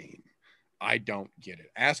brain. I don't get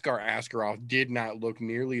it. Askar Askarov did not look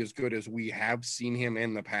nearly as good as we have seen him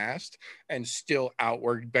in the past and still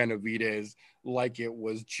outworked Benavidez like it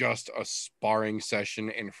was just a sparring session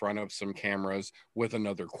in front of some cameras with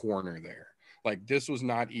another corner there. Like, this was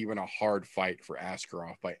not even a hard fight for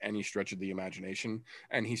Askarov by any stretch of the imagination,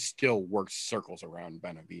 and he still worked circles around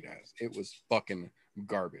Benavidez. It was fucking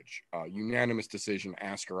garbage. Unanimous decision,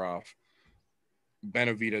 Askarov.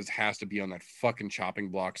 Benavidez has to be on that fucking chopping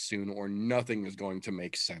block soon, or nothing is going to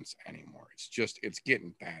make sense anymore. It's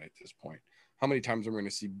getting bad at this point. How many times am I going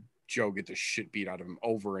to see Joe get the shit beat out of him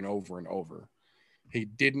over and over and over? He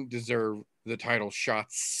didn't deserve the title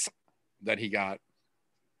shots that he got.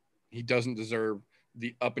 He doesn't deserve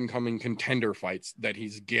the up and coming contender fights that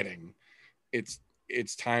he's getting. It's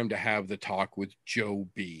time to have the talk with Joe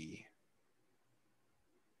B.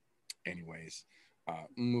 Anyways,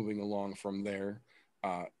 moving along from there,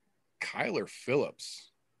 Kyler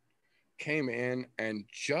Phillips came in and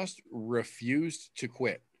just refused to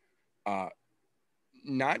quit.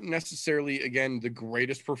 Not necessarily, again, the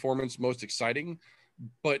greatest performance, most exciting,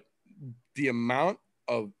 but the amount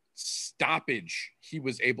of stoppage he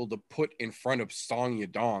was able to put in front of Song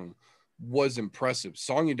Yadong was impressive.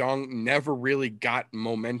 Song Yadong never really got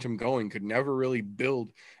momentum going, could never really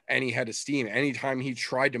build any head of steam. Anytime he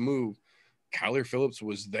tried to move, Kyler Phillips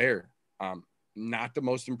was there. Not the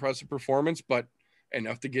most impressive performance, but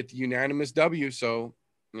enough to get the unanimous W. So,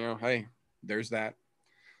 hey, there's that.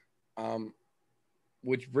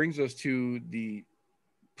 Which brings us to the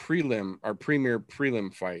prelim, our premier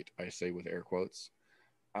prelim fight, I say with air quotes.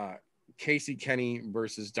 Casey Kenny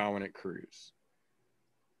versus Dominic Cruz.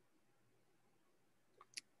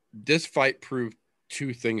 This fight proved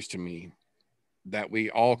two things to me that we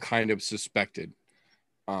all kind of suspected.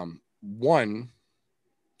 One,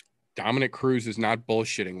 Dominic Cruz is not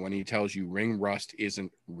bullshitting when he tells you ring rust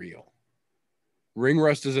isn't real. Ring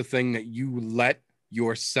rust is a thing that you let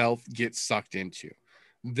yourself get sucked into.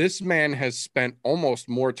 This man has spent almost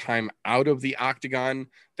more time out of the octagon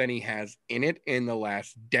than he has in it in the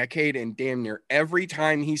last decade, and damn near every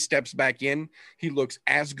time he steps back in, he looks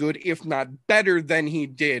as good, if not better, than he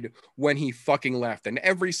did when he fucking left. And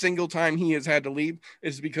every single time he has had to leave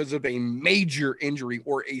is because of a major injury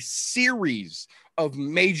or a series of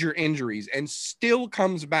major injuries, and still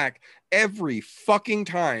comes back every fucking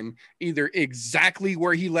time either exactly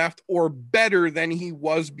where he left or better than he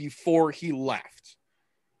was before he left.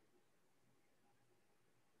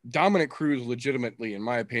 Dominic Cruz legitimately, in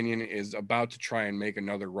my opinion, is about to try and make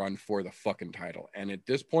another run for the fucking title. And at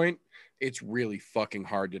this point, it's really fucking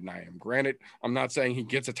hard to deny him. Granted, I'm not saying he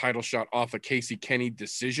gets a title shot off a Casey Kenny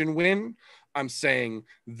decision win. I'm saying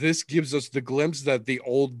this gives us the glimpse that the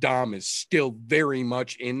old Dom is still very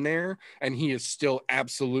much in there, and he is still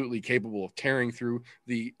absolutely capable of tearing through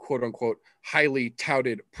the quote unquote highly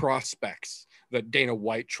touted prospects that Dana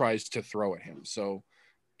White tries to throw at him. So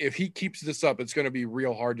if he keeps this up, it's going to be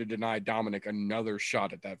real hard to deny Dominic another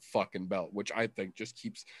shot at that fucking belt, which I think just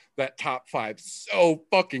keeps that top five so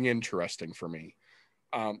fucking interesting for me.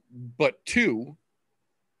 But two,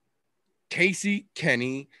 Casey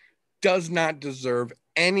Kenny does not deserve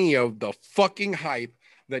any of the fucking hype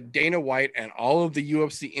that Dana White and all of the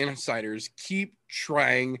UFC insiders keep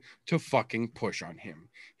trying to fucking push on him.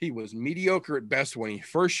 He was mediocre at best when he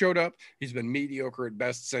first showed up. He's been mediocre at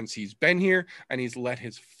best since he's been here, and he's let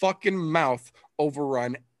his fucking mouth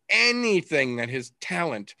overrun anything that his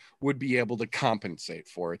talent would be able to compensate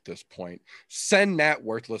for at this point. Send that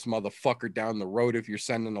worthless motherfucker down the road if you're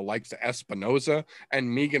sending the likes of Espinoza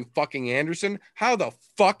and Megan fucking Anderson. How the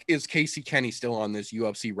fuck is Casey Kenny still on this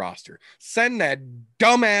UFC roster? Send that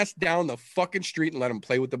dumbass down the fucking street and let him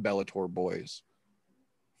play with the Bellator boys.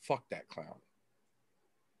 Fuck that clown.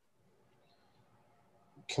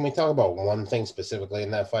 Can we talk about one thing specifically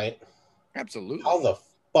in that fight? Absolutely. How the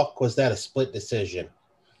fuck was that a split decision?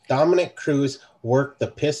 Dominic Cruz worked the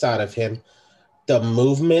piss out of him. The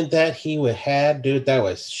movement that he had, dude, that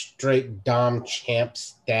was straight Dom champ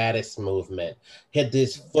status movement.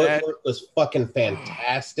 His footwork was fucking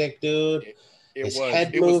fantastic, dude. His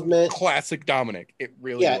head movement, was classic Dominic. It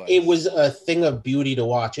really was. It was a thing of beauty to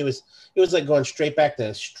watch. It was like going straight back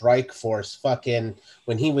to Strike Force, fucking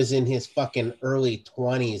when he was in his fucking early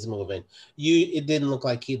 20s moving. It didn't look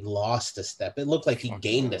like he'd lost a step. It looked like he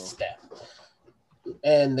gained a step.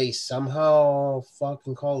 And they somehow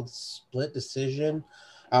fucking called split decision.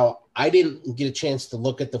 I didn't get a chance to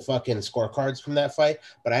look at the fucking scorecards from that fight,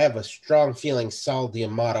 but I have a strong feeling Sal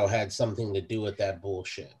D'Amato had something to do with that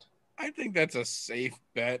bullshit. I think that's a safe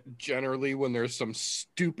bet generally when there's some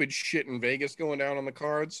stupid shit in Vegas going down on the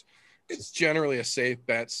cards. It's generally a safe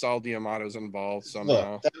bet. Sal D'Amato's involved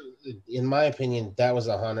somehow. Look, in my opinion, that was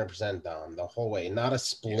 100% Dom the whole way, not a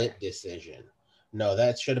split decision. No,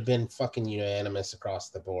 that should have been fucking unanimous across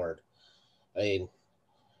the board. I mean,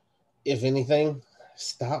 if anything,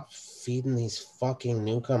 stop feeding these fucking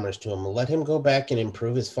newcomers to him. Let him go back and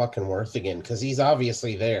improve his fucking worth again, because he's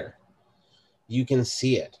obviously there. You can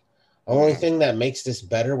see it. The only thing that makes this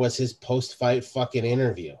better was his post-fight fucking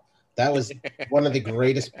interview. That was one of the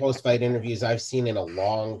greatest post-fight interviews I've seen in a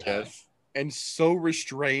long time. Yes. And so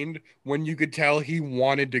restrained when you could tell he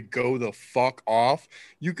wanted to go the fuck off.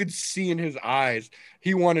 You could see in his eyes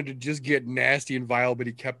he wanted to just get nasty and vile, but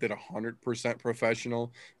he kept it 100%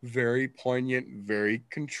 professional, very poignant, very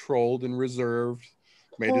controlled and reserved.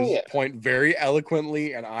 Made his point very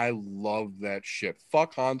eloquently, and I love that shit.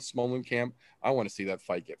 Fuck Hans Smolenkamp. I want to see that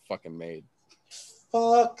fight get fucking made.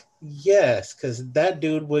 Fuck yes, because that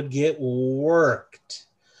dude would get worked.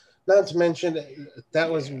 Not to mention, that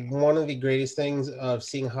was one of the greatest things of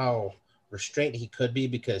seeing how restrained he could be,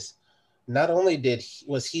 because not only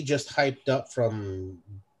was he just hyped up from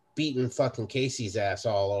beating fucking Casey's ass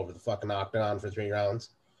all over the fucking octagon for 3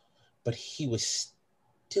 rounds, but he was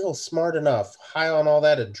still smart enough, high on all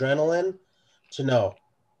that adrenaline, to know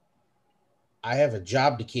I have a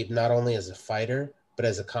job to keep not only as a fighter, but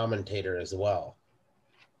as a commentator as well.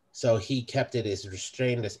 So he kept it as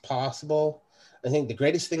restrained as possible. I think the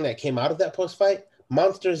greatest thing that came out of that post-fight,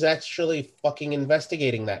 Monster's actually fucking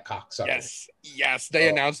investigating that cocksucker. Yes. They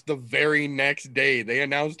announced the very next day. They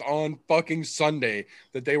announced on fucking Sunday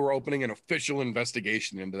that they were opening an official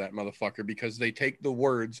investigation into that motherfucker, because they take the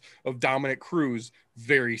words of Dominic Cruz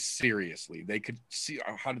very seriously. They could see,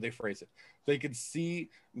 how did they phrase it? They could see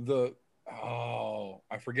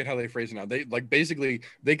I forget how they phrase it now. They basically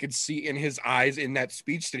they could see in his eyes in that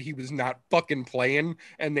speech that he was not fucking playing,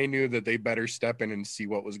 and they knew that they better step in and see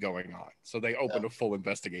what was going on. So they opened a full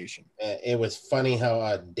investigation. It was funny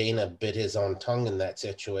how Dana bit his own tongue in that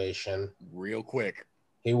situation. Real quick.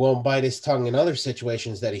 He won't bite his tongue in other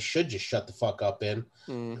situations that he should just shut the fuck up in.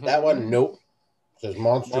 Mm-hmm. That one, nope. Because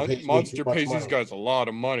Monster pays these guys a lot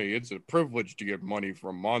of money. It's a privilege to get money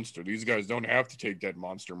from Monster. These guys don't have to take that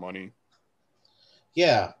Monster money.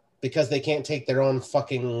 Yeah, because they can't take their own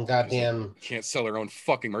fucking goddamn... Can't sell their own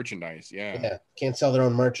fucking merchandise, Yeah, can't sell their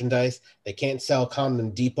own merchandise. They can't sell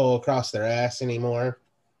Condom Depot across their ass anymore.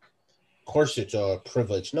 Of course it's a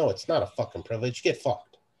privilege. No, it's not a fucking privilege. Get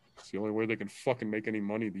fucked. It's the only way they can fucking make any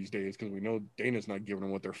money these days, because we know Dana's not giving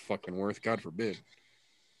them what they're fucking worth. God forbid.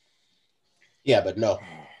 Yeah, but no.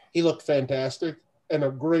 He looked fantastic, and a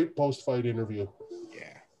great post-fight interview.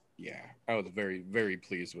 Yeah. I was very, very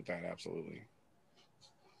pleased with that, absolutely.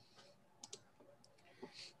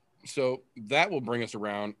 So that will bring us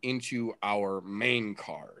around into our main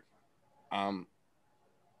card.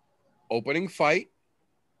 Opening fight,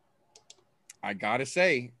 I gotta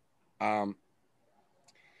say, as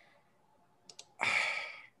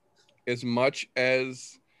much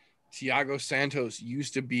as Thiago Santos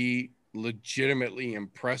used to be legitimately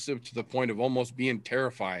impressive to the point of almost being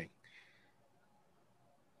terrifying,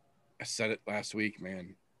 I said it last week,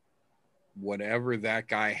 man. Whatever that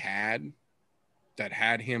guy had that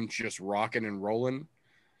had him just rocking and rolling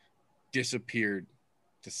disappeared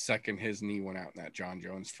the second his knee went out in that John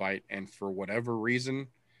Jones fight. And for whatever reason,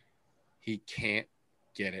 he can't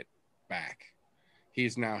get it back.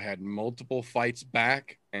 He's now had multiple fights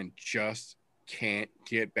back and just can't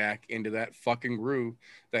get back into that fucking groove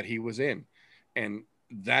that he was in. And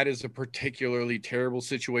that is a particularly terrible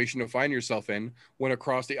situation to find yourself in when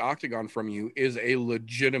across the octagon from you is a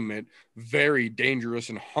legitimate, very dangerous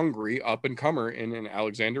and hungry up-and-comer in an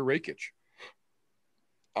Alexander Rakic.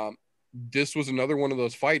 This was another one of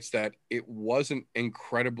those fights that it wasn't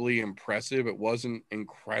incredibly impressive. It wasn't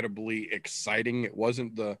incredibly exciting. It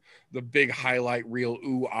wasn't the big highlight reel,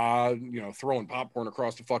 ooh, ah, throwing popcorn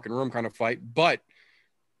across the fucking room kind of fight. But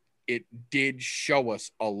it did show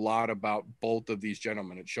us a lot about both of these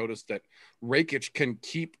gentlemen. It showed us that Rakic can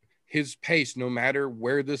keep his pace no matter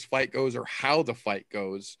where this fight goes or how the fight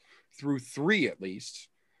goes, through 3 at least.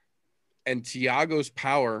 And Thiago's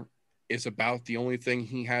power is about the only thing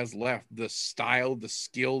he has left. The style, the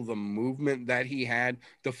skill, the movement that he had,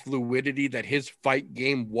 the fluidity that his fight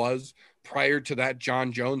game was prior to that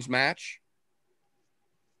John Jones match.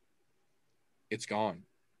 It's gone.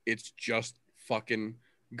 It's just fucking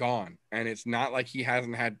gone. And it's not like he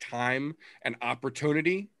hasn't had time and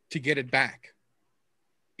opportunity to get it back.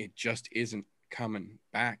 It just isn't coming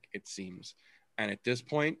back, it seems. And at this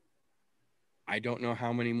point, I don't know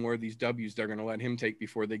how many more of these W's they're going to let him take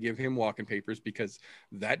before they give him walking papers, because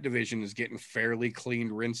that division is getting fairly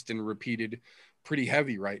cleaned, rinsed, and repeated pretty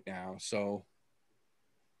heavy right now. So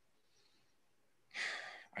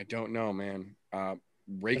I don't know, man.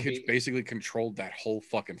 Rakic basically controlled that whole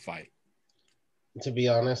fucking fight. To be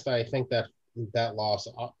honest, I think that loss,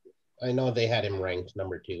 I know they had him ranked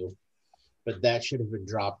number 2, but that should have been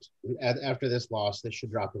dropped. After this loss, they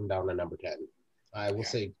should drop him down to number 10. I will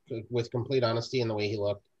say, with complete honesty, and the way he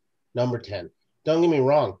looked, number 10. Don't get me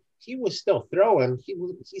wrong. He was still throwing. He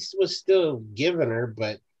was still giving her,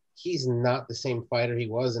 but he's not the same fighter he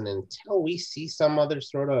was. And until we see some other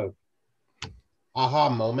sort of aha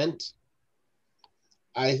moment,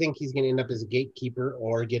 I think he's going to end up as a gatekeeper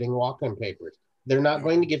or getting walk-in papers. They're not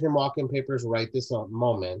going to give him walk-in papers right this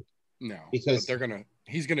moment. No, because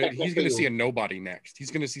he's gonna see a nobody next. He's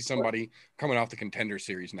gonna see somebody coming off the Contender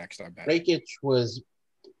Series next, I bet. Rakic was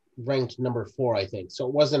ranked number 4, I think. So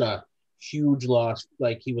it wasn't a huge loss.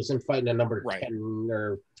 Like, he wasn't fighting a number 10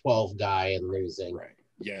 or 12 guy and losing. Right.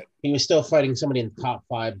 Yeah. He was still fighting somebody in the top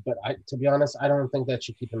 5. But to be honest, I don't think that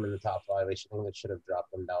should keep him in the top 5. I think that should have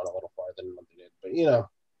dropped him down a little farther than what they did. But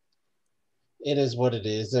it is what it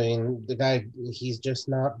is. I mean, the guy, he's just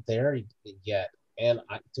not there yet. And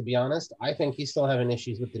to be honest, I think he's still having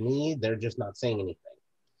issues with the knee. They're just not saying anything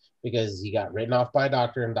because he got written off by a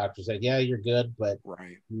doctor, and doctor said, yeah, you're good. But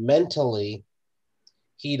mentally,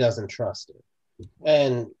 he doesn't trust it.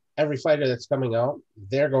 And every fighter that's coming out,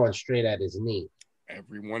 they're going straight at his knee.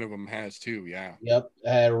 Every one of them has too, yeah. Yep,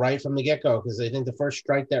 right from the get-go, because I think the first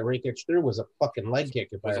strike that Rakic threw was a fucking leg kick.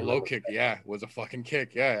 It was a low kick, yeah. It was a fucking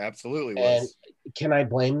kick, yeah, absolutely was. And can I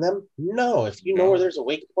blame them? No. If you know where there's a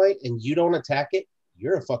weak point and you don't attack it,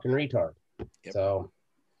 you're a fucking retard. Yep. So,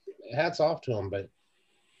 hats off to him, but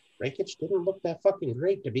Rakic didn't look that fucking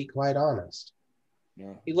great, to be quite honest.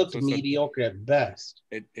 Yeah. He looked mediocre at best.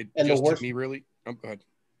 It and just the worst, me really... Oh, go ahead.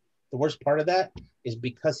 The worst part of that is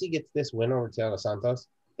because he gets this win over Thiago Santos,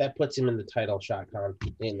 that puts him in the title shot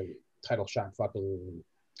fucking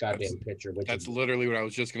goddamn picture. That's literally what I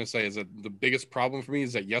was just going to say, is that the biggest problem for me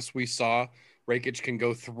is that, yes, we saw Rakic can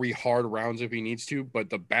go 3 hard rounds if he needs to, but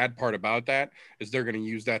the bad part about that is they're going to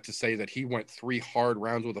use that to say that he went 3 hard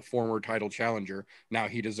rounds with a former title challenger. Now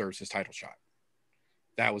he deserves his title shot.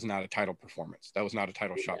 That was not a title performance. That was not a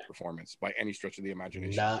title shot performance by any stretch of the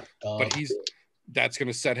imagination. But that's going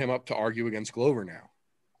to set him up to argue against Glover now.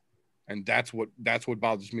 And that's what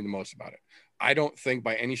bothers me the most about it. I don't think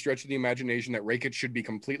by any stretch of the imagination that Rakic should be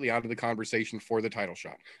completely out of the conversation for the title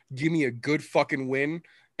shot. Give me a good fucking win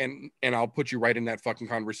and I'll put you right in that fucking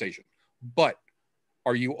conversation. But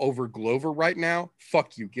are you over Glover right now?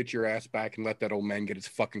 Fuck you. Get your ass back and let that old man get his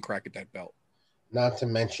fucking crack at that belt. Not to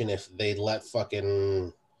mention, if they let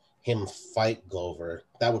fucking him fight Glover,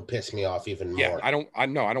 that would piss me off even more. Yeah, I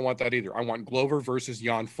don't want that either. I want Glover versus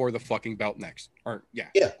Jan for the fucking belt next.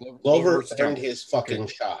 Glover earned his fucking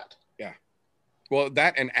shot. Yeah. Well,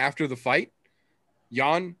 that, and after the fight,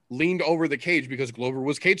 Jan leaned over the cage because Glover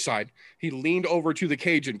was cage side. He leaned over to the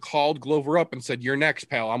cage and called Glover up and said, "You're next,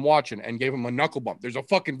 pal. I'm watching," and gave him a knuckle bump. There's a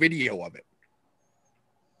fucking video of it.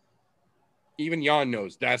 Even Jan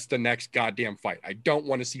knows that's the next goddamn fight. I don't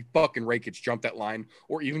want to see fucking Rakic jump that line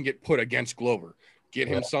or even get put against Glover. Get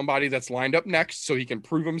him somebody that's lined up next so he can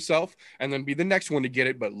prove himself and then be the next one to get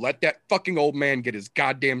it. But let that fucking old man get his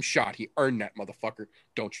goddamn shot. He earned that, motherfucker.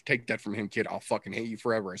 Don't you take that from him, kid. I'll fucking hate you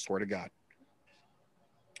forever. I swear to God.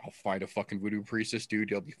 I'll find a fucking voodoo priestess, dude.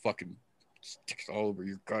 He'll be fucking sticks all over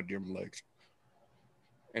your goddamn legs.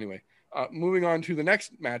 Anyway, moving on to the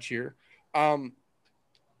next match here.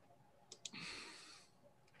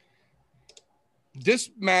 This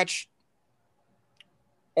match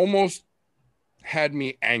almost had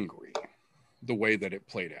me angry the way that it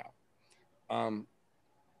played out.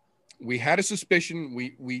 We had a suspicion.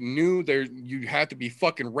 We knew there you had to be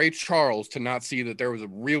fucking Ray Charles to not see that there was a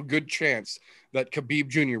real good chance that Khabib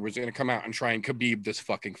Jr. was going to come out and try and Khabib this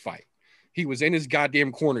fucking fight. He was in his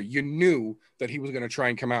goddamn corner. You knew that he was going to try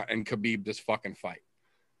and come out and Khabib this fucking fight.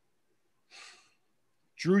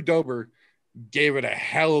 Drew Dober gave it a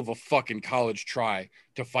hell of a fucking college try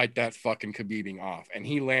to fight that fucking Khabibing off. And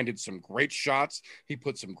he landed some great shots. He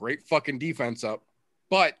put some great fucking defense up.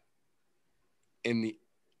 But in the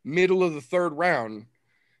middle of the third round,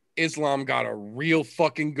 Islam got a real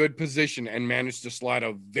fucking good position and managed to slide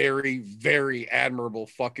a very, very admirable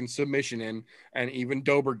fucking submission in. And even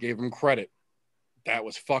Dober gave him credit. That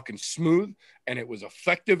was fucking smooth and it was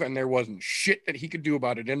effective and there wasn't shit that he could do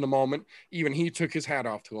about it in the moment. Even he took his hat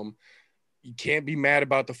off to him. You can't be mad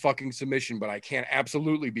about the fucking submission, but I can't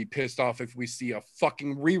absolutely be pissed off if we see a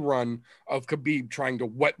fucking rerun of Khabib trying to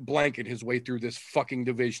wet blanket his way through this fucking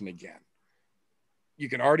division again. You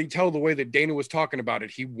can already tell the way that Dana was talking about it.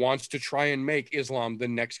 He wants to try and make Islam the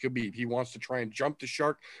next Khabib. He wants to try and jump the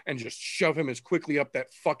shark and just shove him as quickly up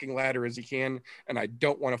that fucking ladder as he can. And I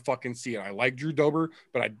don't want to fucking see it. I like Drew Dober,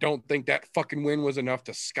 but I don't think that fucking win was enough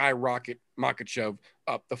to skyrocket Makhachev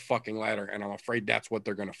up the fucking ladder. And I'm afraid that's what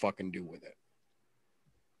they're going to fucking do with it.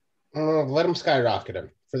 Let him skyrocket him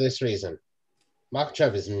for this reason.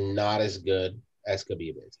 Makhachev is not as good as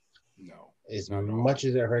Khabib is. No. As much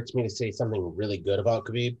as it hurts me to say something really good about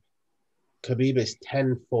Khabib, Khabib is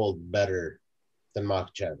tenfold better than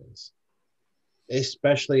Makhachev is,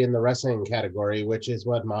 especially in the wrestling category, which is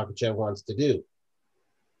what Makhachev wants to do.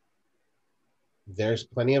 There's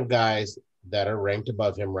plenty of guys that are ranked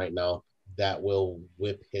above him right now that will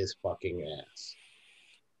whip his fucking ass.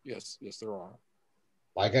 Yes, there are.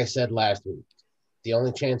 Like I said last week, the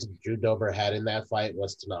only chance Drew Dober had in that fight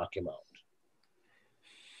was to knock him out.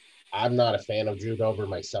 I'm not a fan of Drew Dober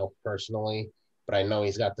myself personally, but I know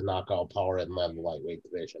he's got the knockout power in the lightweight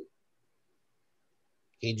division.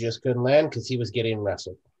 He just couldn't land because he was getting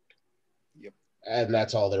wrestled. Yep. And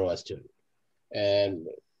that's all there was to it. And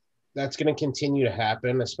that's going to continue to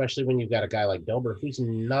happen, especially when you've got a guy like Dober who's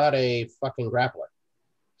not a fucking grappler.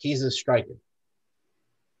 He's a striker.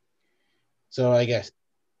 So I guess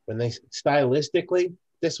when they stylistically,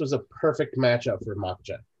 this was a perfect matchup for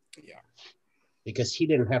Makhachev. Yeah. Because he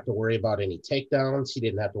didn't have to worry about any takedowns. He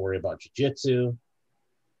didn't have to worry about jiu-jitsu.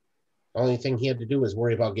 The only thing he had to do was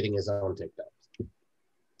worry about getting his own takedowns.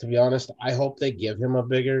 To be honest, I hope they give him a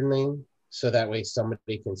bigger name so that way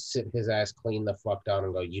somebody can sit his ass clean the fuck down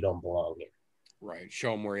and go, you don't belong here. Right.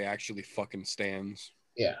 Show him where he actually fucking stands.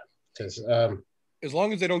 Yeah. Because as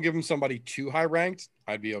long as they don't give him somebody too high ranked,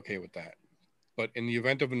 I'd be okay with that. But in the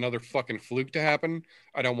event of another fucking fluke to happen,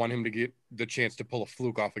 I don't want him to get the chance to pull a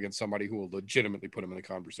fluke off against somebody who will legitimately put him in the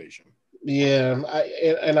conversation. Yeah,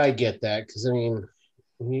 I get that because I mean,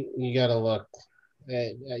 you got to look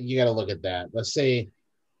at that.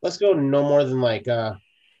 Let's go no more than like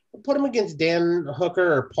put him against Dan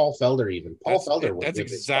Hooker or Paul Felder even. That's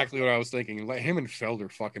exactly what I was thinking. Let him and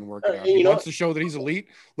Felder fucking work it out. He wants to show that he's elite.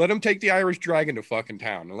 Let him take the Irish Dragon to fucking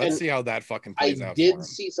town. And let's see how that fucking plays out. I did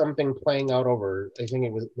see something playing out over, I think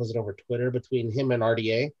it was it over Twitter between him and RDA?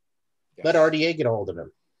 Yes. Let RDA get a hold of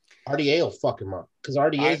him. RDA will fuck him up because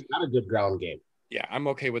RDA's got a good ground game. Yeah, I'm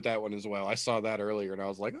okay with that one as well. I saw that earlier and I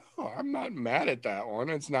was like, oh, I'm not mad at that one.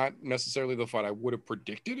 It's not necessarily the fight I would have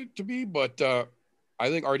predicted it to be, but I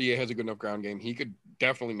think RDA has a good enough ground game. He could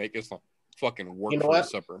definitely make Islam fucking work for his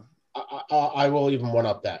supper. I will even one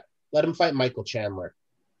up that. Let him fight Michael Chandler.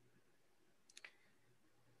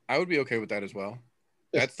 I would be okay with that as well.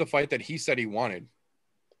 That's the fight that he said he wanted.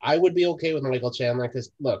 I would be okay with Michael Chandler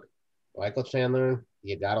because, look, Michael Chandler,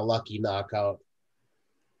 you got a lucky knockout.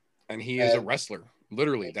 And he is a wrestler.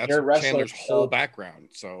 Literally, that's Chandler's whole background.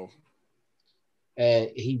 So, and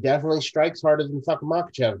he definitely strikes harder than fucking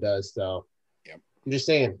Makhachev does. So, yep. I'm just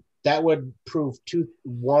saying that would prove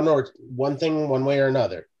one thing one way or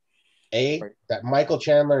another. That Michael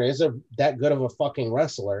Chandler is that good of a fucking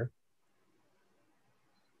wrestler,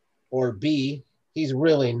 or B, he's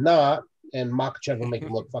really not, and Makhachev will make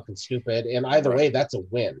him look fucking stupid. And either way, that's a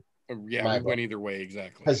win. Yeah, we win either way,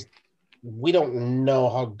 exactly. Because we don't know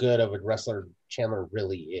how good of a wrestler Chandler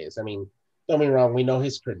really is. I mean, don't get me wrong, we know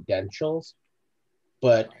his credentials,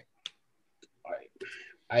 but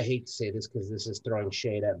I hate to say this because this is throwing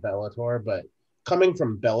shade at Bellator, but coming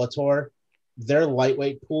from Bellator, their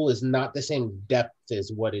lightweight pool is not the same depth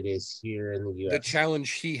as what it is here in the UFC. The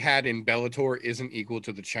challenge he had in Bellator isn't equal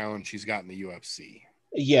to the challenge he's got in the UFC.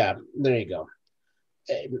 Yeah, there you go.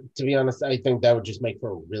 To be honest, I think that would just make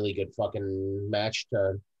for a really good fucking match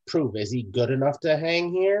to prove, is he good enough to hang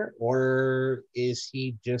here, or is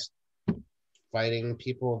he just fighting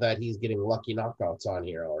people that he's getting lucky knockouts on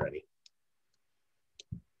here already?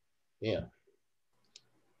 Yeah.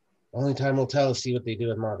 Only time will tell. See what they do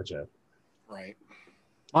with Makhachev. Right.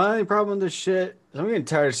 My only problem with this shit is I'm getting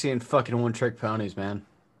tired of seeing fucking one-trick ponies, man.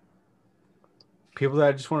 People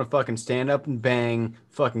that just want to fucking stand up and bang,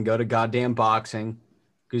 fucking go to goddamn boxing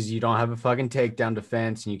because you don't have a fucking takedown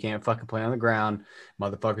defense and you can't fucking play on the ground.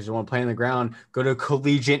 Motherfuckers who want to play on the ground, go to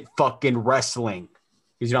collegiate fucking wrestling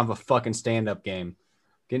because you don't have a fucking stand-up game.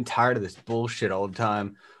 Getting tired of this bullshit all the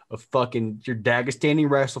time of fucking your Dagestani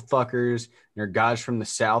wrestle fuckers, your guys from the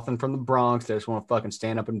South and from the Bronx that just want to fucking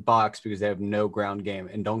stand up and box because they have no ground game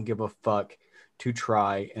and don't give a fuck to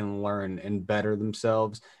try and learn and better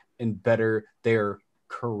themselves and better their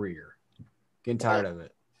career. Getting tired of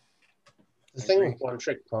it. The thing with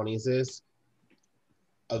one-trick ponies is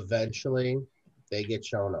eventually they get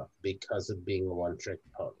shown up because of being a one-trick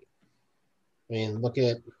pony. I mean, look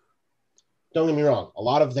at, don't get me wrong, a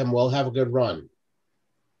lot of them will have a good run,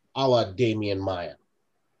 a la Damian Maya.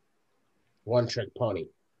 One-trick pony.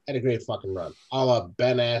 Had a great fucking run. A la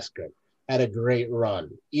Ben Askren. Had a great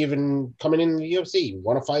run. Even coming into the UFC,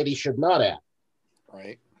 won a fight he should not have.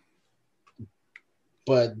 Right.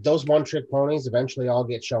 But those one-trick ponies eventually all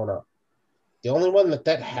get shown up. The only one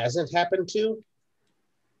that hasn't happened to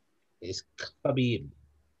is Khabib.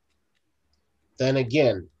 Then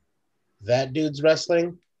again, that dude's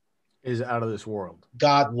wrestling Is out of this world.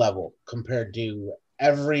 God level compared to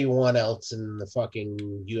everyone else in the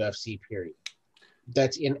fucking UFC period.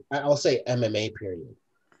 That's in, I'll say MMA period.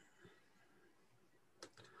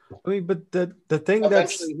 I mean, but the thing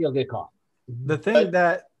Eventually he'll get caught. The thing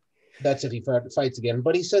but that's if he fights again.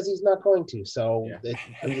 But he says he's not going to. So Yeah.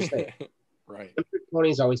 I'm just saying. Right.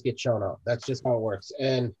 Ponies always get shown up. That's just how it works.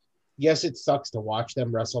 And yes, it sucks to watch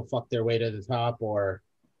them wrestle, fuck their way to the top or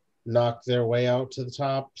knock their way out to the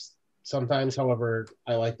top. Sometimes, however,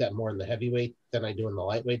 I like that more in the heavyweight than I do in the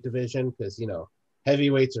lightweight division because, you know,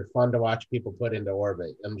 heavyweights are fun to watch people put into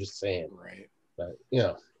orbit. I'm just saying. Right. But, you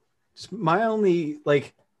know. Just my only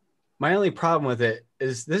problem with it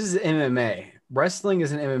is this is MMA. Wrestling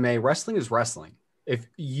isn't MMA. Wrestling is wrestling. If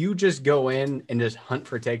you just go in and just hunt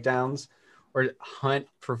for takedowns or hunt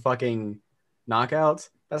for fucking knockouts,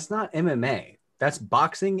 that's not MMA. That's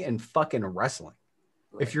boxing and fucking wrestling.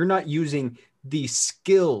 Right. If you're not using the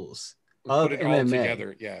skills of put it MMA all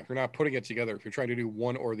together, yeah. If you're not putting it together, if you're trying to do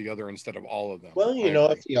one or the other instead of all of them. Well, you know,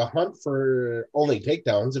 if you hunt for only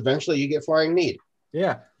takedowns, eventually you get flying knee.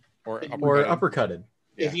 Yeah. Or uppercutted.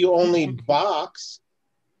 Yeah. If you only box,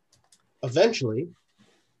 eventually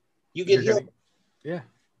you get hit. Yeah.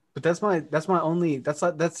 But that's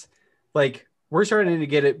like we're starting to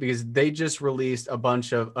get it because they just released a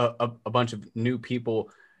bunch of new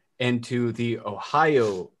people into the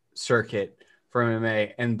Ohio circuit for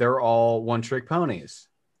MMA, and they're all one-trick ponies.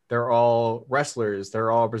 They're all wrestlers.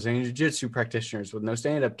 They're all Brazilian Jiu-Jitsu practitioners with no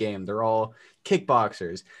stand-up game. They're all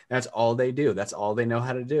kickboxers. That's all they do. That's all they know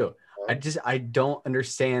how to do. I don't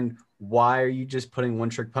understand why are you just putting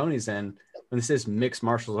one-trick ponies in when this is mixed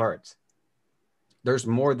martial arts. There's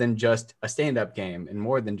more than just a stand-up game and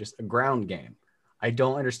more than just a ground game. I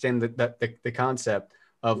don't understand the concept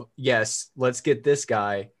of, yes, let's get this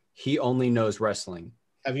guy. He only knows wrestling.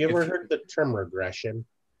 Have you ever heard the term regression?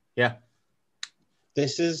 Yeah.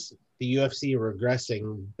 This is the UFC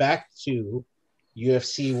regressing back to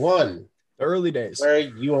UFC 1. The early days. Where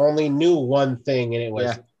you only knew one thing and it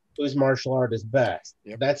was whose martial art is best.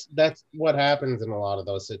 Yep. That's what happens in a lot of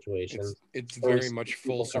those situations. It's very much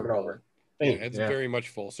full circle. Yeah, it's Yeah. very much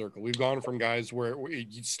full circle. We've gone from guys where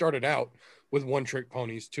you started out with one-trick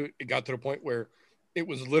ponies to it got to the point where it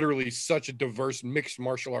was literally such a diverse mixed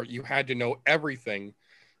martial art. You had to know everything.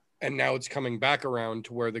 And now it's coming back around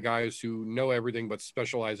to where the guys who know everything but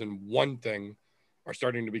specialize in one thing are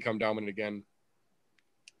starting to become dominant again.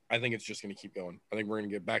 I think it's just going to keep going. I think we're going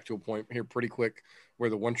to get back to a point here pretty quick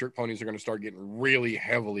where the one-trick ponies are going to start getting really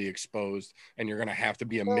heavily exposed, and you're going to have to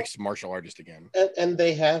be a mixed martial artist again. And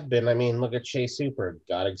they have been. I mean, look at Chase Super.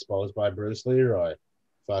 Got exposed by Bruce Leroy.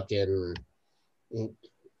 Fucking,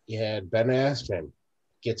 you had Ben Askren.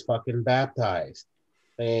 Gets fucking baptized.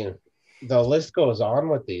 I mean, the list goes on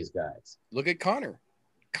with these guys. Look at Conor.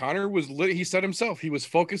 Conor was he said himself, he was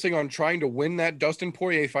focusing on trying to win that Dustin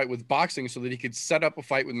Poirier fight with boxing so that he could set up a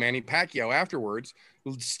fight with Manny Pacquiao afterwards,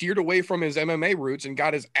 steered away from his MMA roots and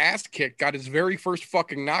got his ass kicked, got his very first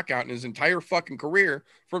fucking knockout in his entire fucking career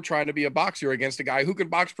from trying to be a boxer against a guy who can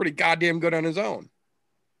box pretty goddamn good on his own.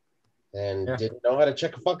 And didn't know how to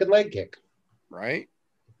check a fucking leg kick. Right?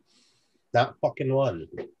 Not fucking one.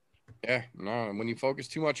 Yeah, no. And when you focus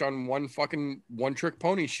too much on one trick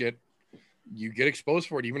pony shit, you get exposed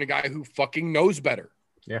for it. Even a guy who fucking knows better.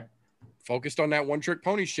 Yeah. Focused on that one trick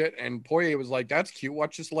pony shit. And Poirier was like, that's cute.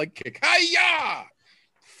 Watch this leg kick. Hi-ya!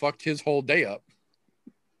 Fucked his whole day up.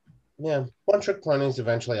 Yeah. One trick ponies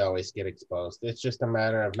eventually always get exposed. It's just a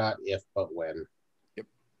matter of not if, but when. Yep.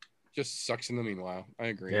 Just sucks in the meanwhile. I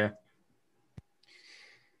agree. Yeah.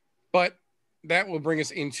 But that will bring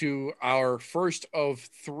us into our first of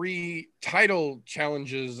 3 title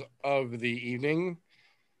challenges of the evening.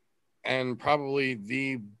 And probably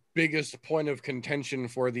the biggest point of contention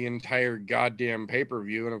for the entire goddamn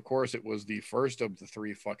pay-per-view. And of course, it was the first of the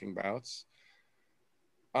 3 fucking bouts.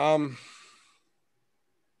 So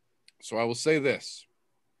I will say this.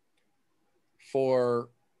 For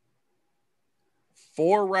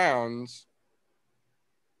 4 rounds,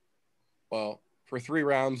 well, for 3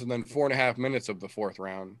 rounds and then 4.5 minutes of the 4th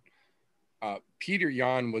round, Peter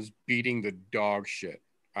Yan was beating the dog shit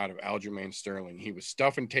out of Aljamain Sterling. He was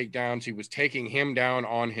stuffing takedowns. He was taking him down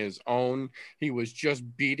on his own. He was just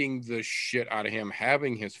beating the shit out of him,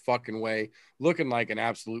 having his fucking way, looking like an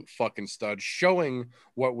absolute fucking stud, showing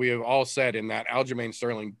what we have all said in that Aljamain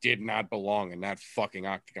Sterling did not belong in that fucking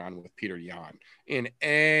octagon with Peter Yan in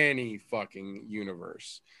any fucking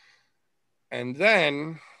universe. And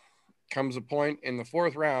then comes a point in the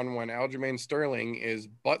 4th round when Aljamain Sterling is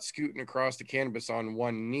butt scooting across the canvas on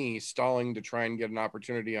one knee, stalling to try and get an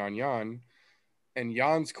opportunity on Yan. And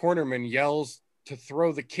Yan's cornerman yells to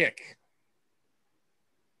throw the kick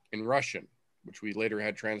in Russian, which we later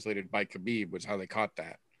had translated by Khabib, was how they caught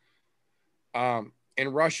that. In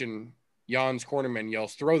Russian, Yan's cornerman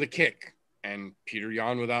yells, throw the kick. And Peter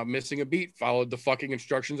Yan, without missing a beat, followed the fucking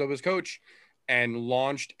instructions of his coach and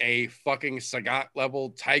launched a fucking Sagat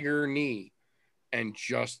level tiger knee and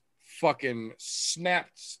just fucking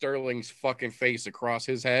snapped Sterling's fucking face across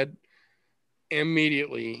his head.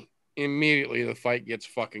 Immediately the fight gets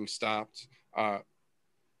fucking stopped.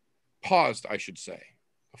 Paused, I should say.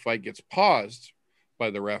 The fight gets paused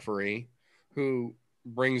by the referee, who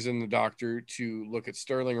brings in the doctor to look at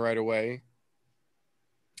Sterling right away.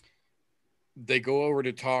 They go over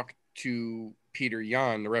to talk to Peter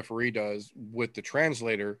Yan, the referee does, with the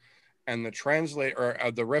translator, and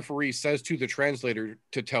the referee says to the translator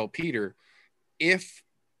to tell Peter, if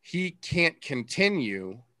he can't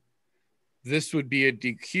continue, this would be a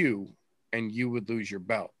DQ and you would lose your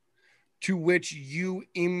belt. To which you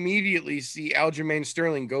immediately see Aljamain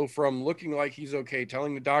Sterling go from looking like he's okay,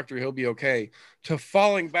 telling the doctor he'll be okay, to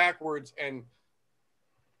falling backwards and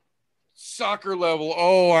soccer level.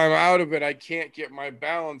 Oh, I'm out of it. I can't get my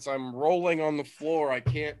balance. I'm rolling on the floor. I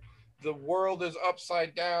can't. The world is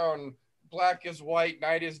upside down. Black is white.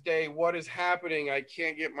 Night is day. What is happening? I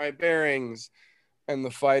can't get my bearings. And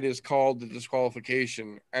the fight is called the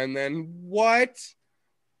disqualification. And then what?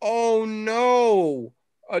 Oh no,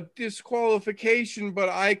 a disqualification, but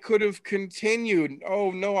I could have continued.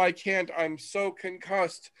 Oh no, I can't. I'm so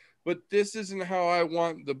concussed, but this isn't how I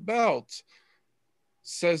want the belt,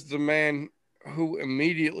 says the man who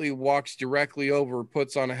immediately walks directly over,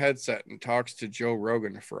 puts on a headset, and talks to Joe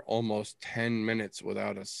Rogan for almost 10 minutes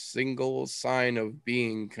without a single sign of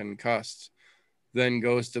being concussed, then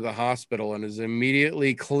goes to the hospital and is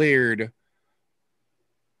immediately cleared,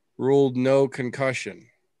 ruled no concussion.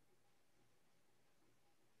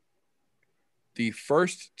 The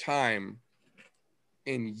first time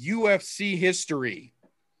in UFC history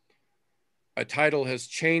a title has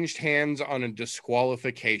changed hands on a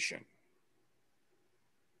disqualification.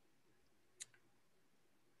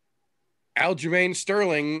 Aljamain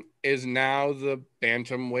Sterling is now the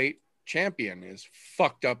bantamweight champion, as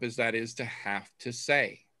fucked up as that is to have to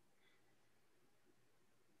say.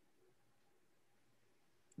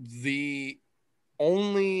 The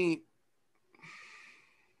only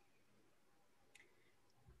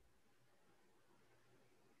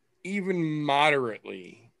even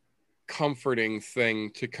moderately comforting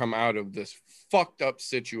thing to come out of this fucked up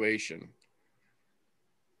situation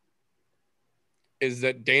is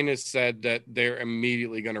that Dana said that they're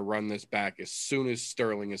immediately going to run this back as soon as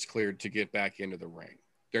Sterling is cleared to get back into the ring.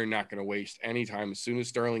 They're not going to waste any time. As soon as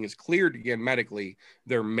Sterling is cleared again medically,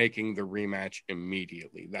 they're making the rematch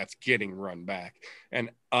immediately. That's getting run back.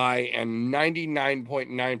 And I and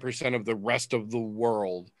 99.9% of the rest of the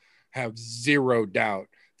world have zero doubt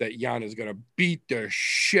that Jan is going to beat the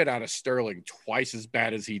shit out of Sterling twice as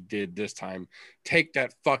bad as he did this time, take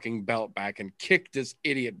that fucking belt back, and kick this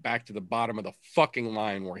idiot back to the bottom of the fucking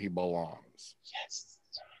line where he belongs. Yes.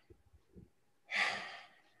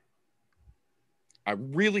 I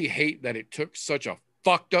really hate that it took such a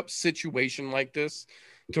fucked up situation like this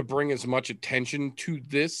to bring as much attention to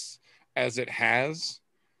this as it has.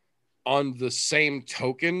 On the same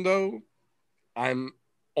token, though, I'm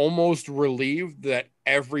almost relieved that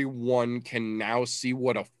everyone can now see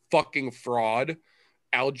what a fucking fraud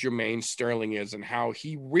Aljamain Sterling is and how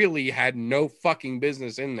he really had no fucking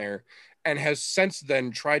business in there, and has since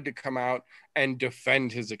then tried to come out and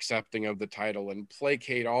defend his accepting of the title and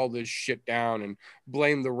placate all this shit down and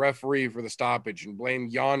blame the referee for the stoppage and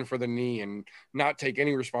blame Jan for the knee and not take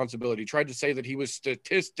any responsibility. Tried to say that he was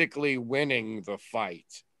statistically winning the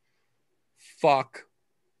fight. Fuck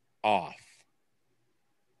off.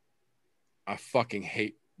 I fucking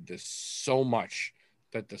hate this so much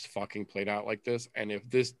that this fucking played out like this. And if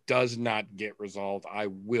this does not get resolved, I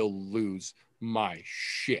will lose my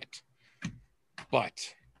shit.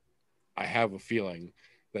 But I have a feeling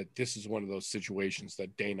that this is one of those situations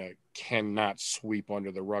that Dana cannot sweep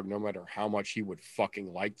under the rug, no matter how much he would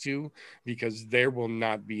fucking like to, because there will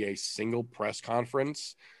not be a single press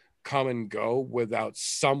conference come and go without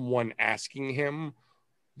someone asking him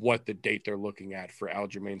what the date they're looking at for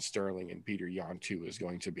Aljamain Sterling and Peter Yan 2 is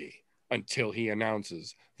going to be, until he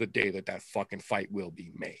announces the day that that fucking fight will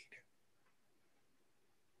be made.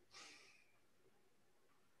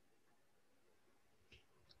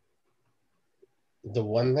 The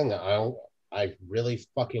one thing I really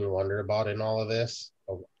fucking wonder about in all of this,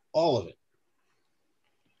 of all of it,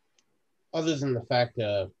 other than the fact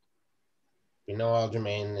that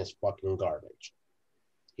Aljamain is fucking garbage.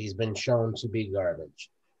 He's been shown to be garbage.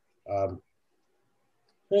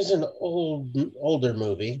 There's an older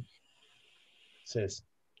movie. It says,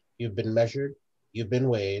 "You've been measured, you've been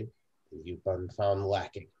weighed, you've been found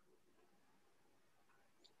lacking."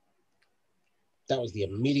 That was the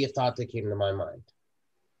immediate thought that came to my mind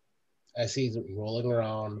as he's rolling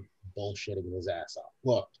around bullshitting his ass off.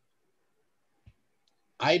 Look,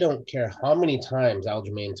 I don't care how many times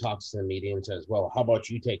Aljamain talks to the media and says, "Well, how about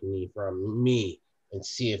you take a knee from me and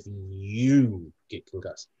see if you get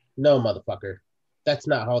concussed?" No, motherfucker. That's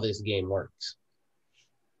not how this game works.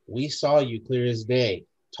 We saw you clear as day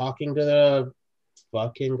talking to the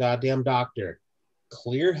fucking goddamn doctor,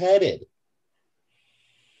 clear-headed.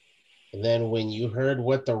 And then when you heard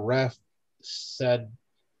what the ref said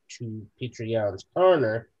to Petr Yan's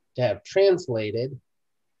corner to have translated,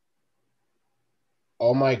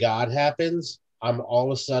 oh my God happens.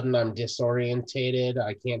 All of a sudden I'm disorientated.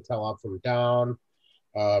 I can't tell up from down.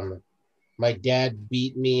 My dad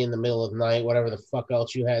beat me in the middle of the night, whatever the fuck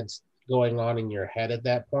else you had going on in your head at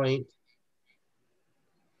that point.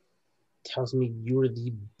 Tells me you were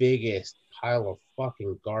the biggest pile of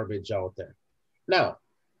fucking garbage out there. Now,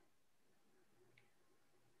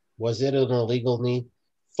 was it an illegal knee?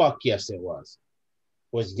 Fuck yes, it was.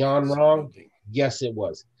 Was Jan wrong? Yes, it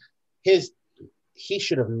was. He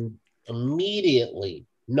should have immediately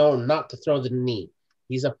known not to throw the knee.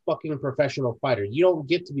 He's a fucking professional fighter. You don't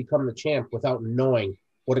get to become the champ without knowing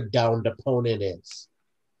what a downed opponent is.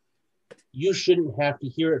 You shouldn't have to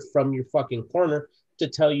hear it from your fucking corner to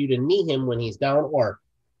tell you to knee him when he's down or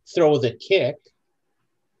throw the kick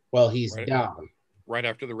while he's down. Right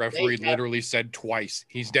after the referee literally said twice,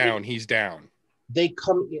 he's down, he's down. They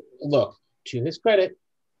come in, look, to his credit,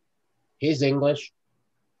 his English,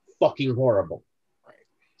 fucking horrible. Right.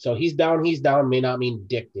 So he's down may not mean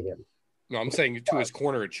dick to him. No, I'm saying to his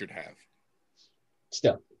corner it should have.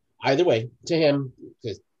 Still, either way, to him,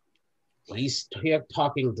 because he's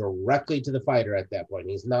talking directly to the fighter at that point.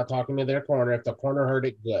 He's not talking to their corner. If the corner heard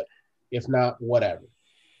it, good. If not, whatever.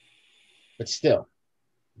 But still,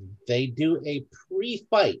 they do a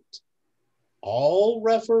pre-fight. All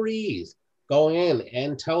referees go in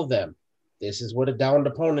and tell them, this is what a downed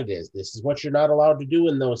opponent is. This is what you're not allowed to do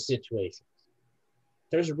in those situations.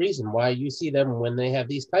 There's a reason why you see them when they have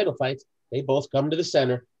these title fights. They both come to the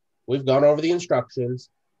center. We've gone over the instructions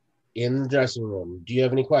in the dressing room. Do you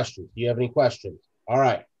have any questions? Do you have any questions? All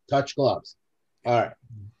right. Touch gloves. All right.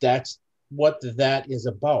 That's what that is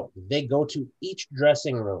about. They go to each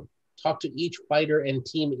dressing room, talk to each fighter and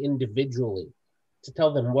team individually to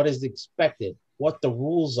tell them what is expected, what the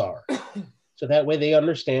rules are. So that way they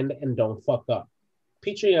understand and don't fuck up.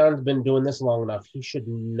 Patreon's been doing this long enough. He should have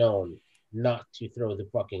known not to throw the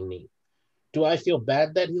fucking knee. Do I feel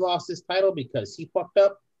bad that he lost his title because he fucked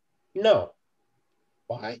up? No.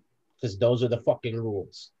 Why? Because those are the fucking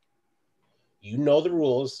rules. You know the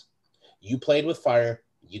rules. You played with fire.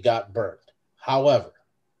 You got burned. However,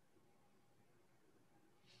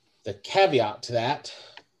 the caveat to that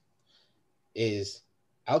is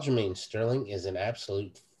Aljamain Sterling is an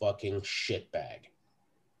absolute fucking shitbag.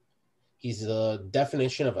 He's the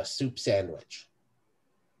definition of a soup sandwich.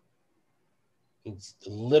 He's a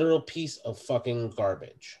literal piece of fucking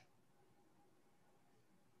garbage.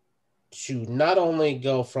 To not only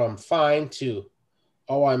go from fine to,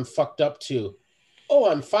 oh, I'm fucked up to,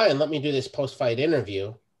 oh, I'm fine, let me do this post-fight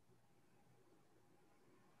interview,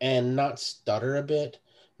 and not stutter a bit,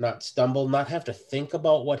 not stumble, not have to think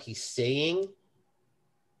about what he's saying.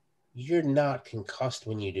 You're not concussed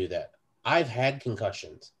when you do that. I've had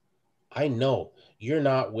concussions. I know you're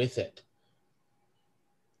not with it.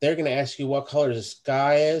 They're going to ask you what color the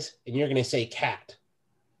sky is, and you're going to say cat.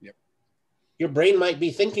 Yep. Your brain might be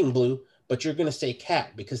thinking blue, but you're going to say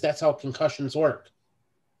cat because that's how concussions work.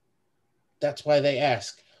 That's why they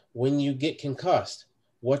ask, when you get concussed,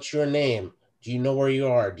 what's your name? Do you know where you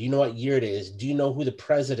are? Do you know what year it is? Do you know who the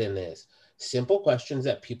president is? Simple questions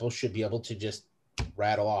that people should be able to just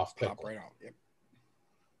rattle off quickly. Pop right out. Yep.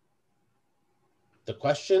 The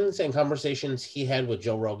questions and conversations he had with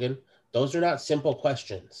Joe Rogan, those are not simple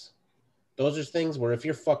questions. Those are things where if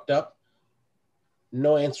you're fucked up,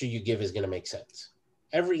 no answer you give is going to make sense.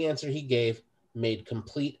 Every answer he gave made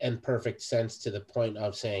complete and perfect sense to the point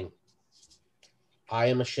of saying, I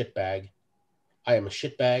am a shitbag. I am a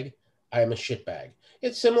shitbag. I am a shitbag.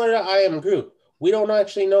 It's similar to I am Groot. We don't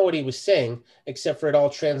actually know what he was saying, except for it all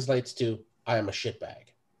translates to I am a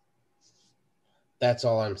shitbag. That's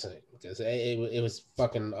all I'm saying. Because it was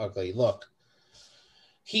fucking ugly. Look,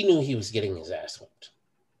 he knew he was getting his ass whipped.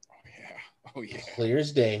 Oh, yeah. Clear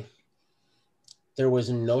as day. There was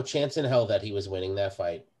no chance in hell that he was winning that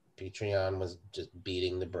fight. Patreon was just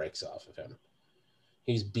beating the brakes off of him.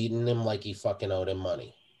 He was beating him like he fucking owed him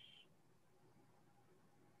money.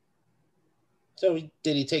 So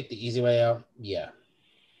did he take the easy way out? Yeah.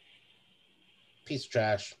 Piece of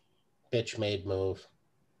trash. Bitch made move.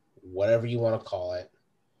 Whatever you want to call it.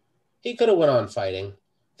 He could have went on fighting.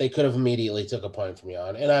 They could have immediately took a point from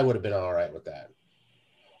Jan, and I would have been all right with that.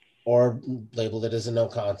 Or labeled it as a no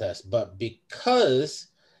contest. But because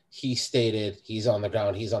he stated he's on the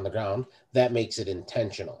ground, that makes it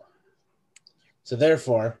intentional. So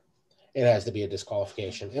therefore, it has to be a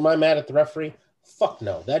disqualification. Am I mad at the referee? Fuck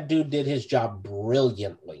no. That dude did his job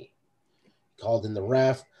brilliantly. Called in the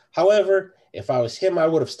ref. However, if I was him, I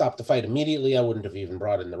would have stopped the fight immediately. I wouldn't have even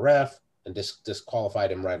brought in the ref and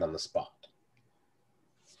disqualified him right on the spot.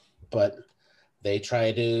 But they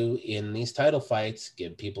try to, in these title fights,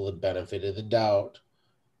 give people the benefit of the doubt.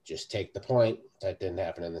 Just take the point. That didn't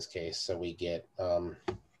happen in this case. So we get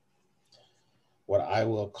what I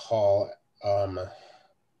will call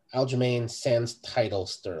Aljamain sans title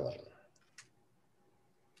Sterling.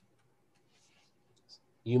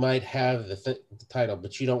 You might have the title,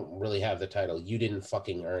 but you don't really have the title. You didn't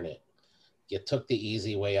fucking earn it. You took the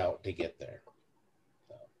easy way out to get there.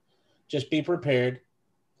 So just be prepared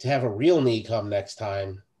to have a real knee come next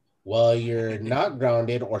time while you're not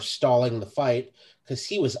grounded or stalling the fight, because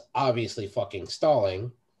he was obviously fucking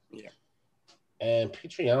stalling. Yeah. And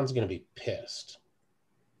Patreon's going to be pissed.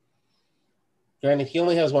 Granted, he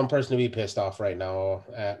only has one person to be pissed off right now,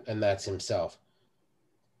 and that's himself.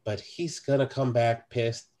 But he's going to come back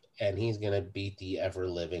pissed, and he's going to beat the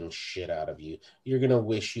ever-living shit out of you. You're going to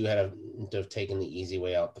wish you had to have taken the easy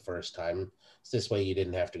way out the first time. So this way you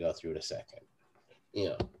didn't have to go through it a second. You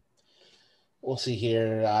know, we'll see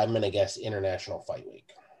here. I'm going to guess International Fight Week.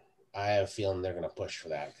 I have a feeling they're going to push for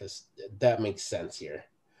that because that makes sense here.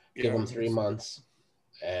 Yeah, give them 3 months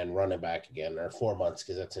and run it back again, or 4 months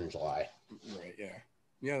because that's in July. Right, yeah.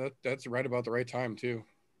 Yeah, that's right about the right time, too.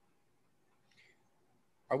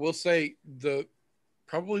 I will say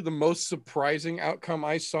probably the most surprising outcome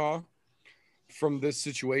I saw from this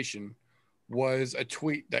situation was a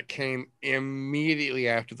tweet that came immediately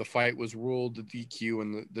after the fight was ruled the DQ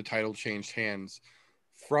and the title changed hands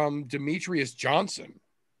from Demetrius Johnson.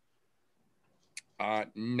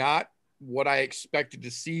 Not what I expected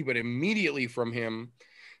to see, but immediately from him,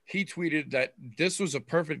 he tweeted that this was a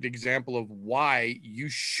perfect example of why you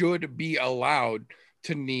should be allowed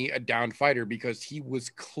to knee a down fighter, because he was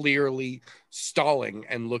clearly stalling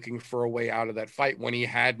and looking for a way out of that fight when he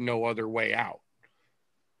had no other way out.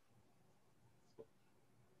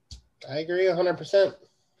 I agree 100%.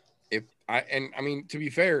 I mean, to be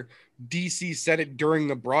fair, DC said it during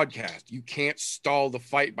the broadcast. You can't stall the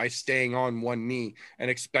fight by staying on one knee and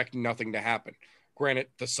expect nothing to happen. Granted,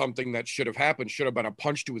 something that should have happened should have been a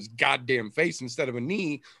punch to his goddamn face instead of a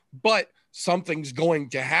knee, but something's going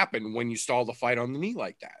to happen when you stall the fight on the knee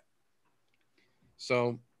like that.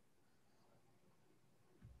 So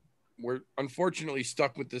we're unfortunately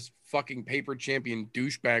stuck with this fucking paper champion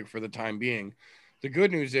douchebag for the time being. The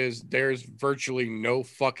good news is there's virtually no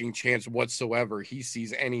fucking chance whatsoever he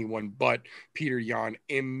sees anyone but Peter Yan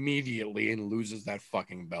immediately and loses that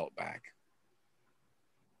fucking belt back.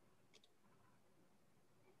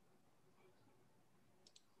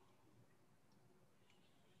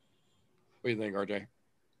 What do you think, RJ?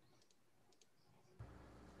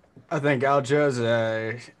 I think Aljo's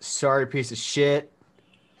a sorry piece of shit.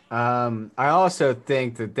 I also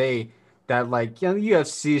think that the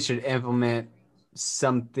UFC should implement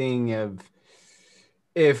something of,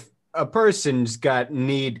 if a person's got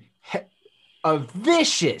a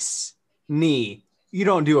vicious knee, you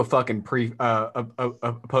don't do a fucking a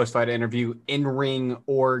post-fight interview in ring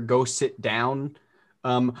or go sit down.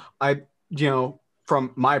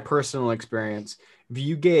 From my personal experience, if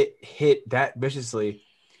you get hit that viciously,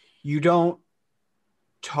 you don't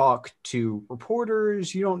talk to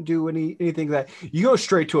reporters. You don't do anything that. You go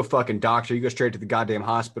straight to a fucking doctor. You go straight to the goddamn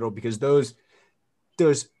hospital, because those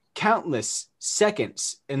countless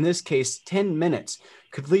seconds, in this case 10 minutes,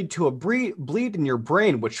 could lead to a bleed in your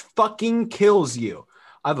brain, which fucking kills you.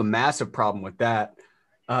 I have a massive problem with that.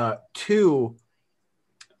 Two,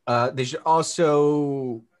 they should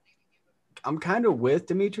also, I'm kind of with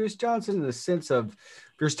Demetrius Johnson in the sense of, if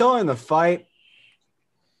you're still in the fight,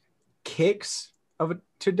 kicks of a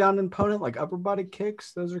two-down opponent, like upper body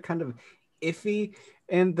kicks, those are kind of iffy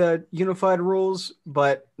in the unified rules,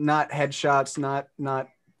 but not headshots, not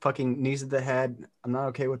fucking knees to the head. I'm not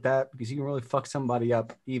okay with that, because you can really fuck somebody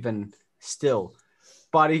up even still.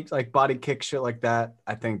 Body kick shit like that,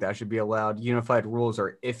 I think that should be allowed. Unified rules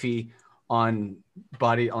are iffy on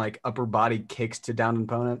upper body kicks to down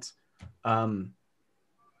opponents. I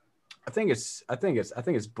think it's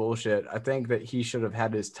bullshit. I think that he should have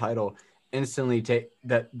had his title instantly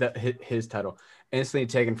his title instantly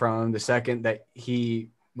taken from him the second that he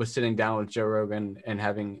was sitting down with Joe Rogan and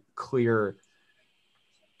having clear,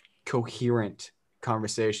 coherent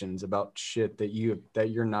conversations about shit that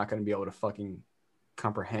you're not going to be able to fucking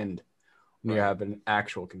comprehend when you have an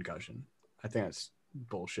actual concussion. I think that's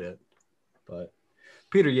bullshit. But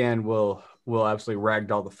Peter Yan will absolutely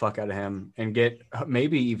ragdoll the fuck out of him and get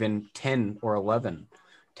maybe even 10 or 11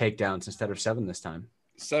 takedowns instead of 7 this time.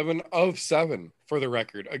 7 of 7 for the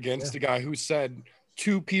record, against a guy who said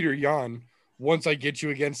to Peter Yan, once I get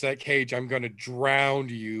you against that cage, I'm going to drown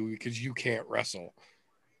you because you can't wrestle.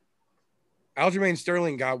 Aljamain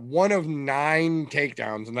Sterling got 1 of 9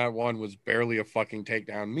 takedowns, and that one was barely a fucking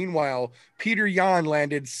takedown. Meanwhile, Peter Yan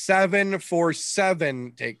landed 7 for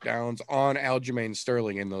 7 takedowns on Aljamain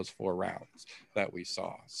Sterling in those 4 rounds that we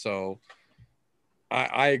saw. So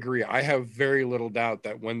I agree. I have very little doubt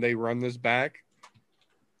that when they run this back,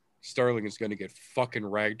 Sterling is going to get fucking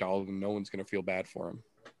ragdolled and no one's going to feel bad for him.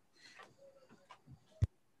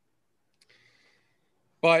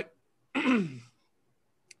 But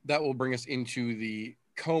that will bring us into the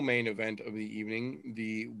co-main event of the evening,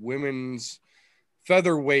 the women's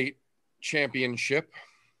featherweight championship.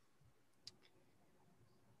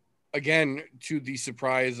 Again, to the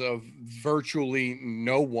surprise of virtually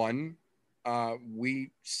no one,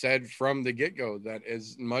 we said from the get-go that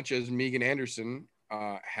as much as Megan Anderson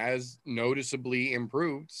has noticeably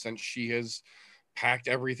improved since she has packed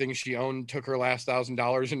everything she owned, took her last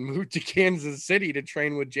 $1,000 and moved to Kansas City to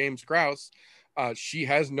train with James Krause, she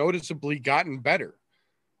has noticeably gotten better.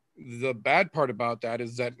 The bad part about that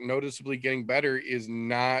is that noticeably getting better is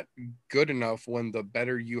not good enough when the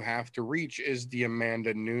better you have to reach is the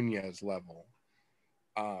Amanda Nunes level.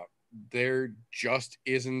 There just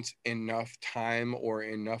isn't enough time or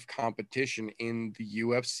enough competition in the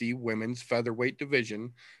UFC women's featherweight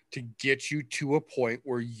division to get you to a point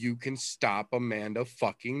where you can stop Amanda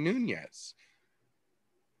fucking Nunes.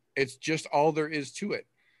 It's just all there is to it.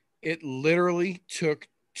 It literally took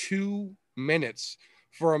 2 minutes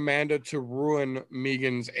for Amanda to ruin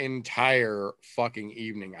Megan's entire fucking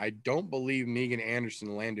evening. I don't believe Megan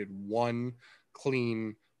Anderson landed 1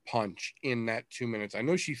 clean punch in that 2 minutes. I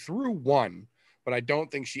know she threw 1, but I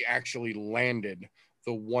don't think she actually landed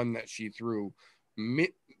the one that she threw.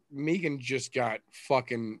 Megan just got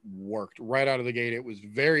fucking worked right out of the gate. It was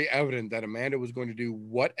very evident that Amanda was going to do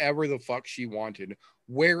whatever the fuck she wanted,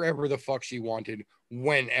 wherever the fuck she wanted,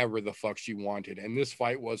 whenever the fuck she wanted. And this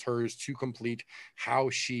fight was hers to complete how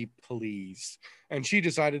she pleased. And she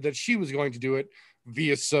decided that she was going to do it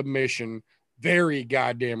via submission very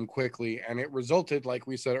goddamn quickly. And it resulted, like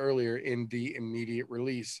we said earlier, in the immediate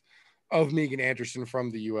release of Megan Anderson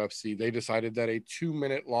from the UFC. They decided that a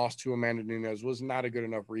 2-minute loss to Amanda Nunes was not a good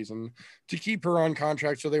enough reason to keep her on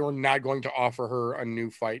contract, so they were not going to offer her a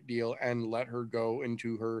new fight deal and let her go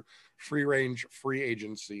into her free-range free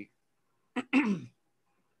agency.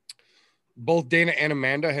 Both Dana and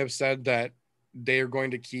Amanda have said that they are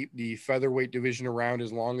going to keep the featherweight division around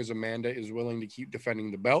as long as Amanda is willing to keep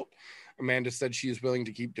defending the belt. Amanda said she is willing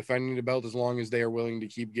to keep defending the belt as long as they are willing to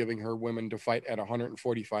keep giving her women to fight at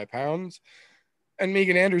 145 pounds. And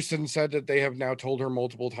Megan Anderson said that they have now told her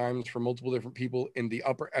multiple times from multiple different people in the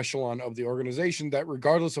upper echelon of the organization that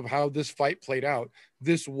regardless of how this fight played out,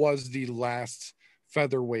 this was the last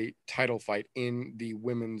featherweight title fight in the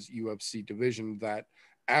women's UFC division, that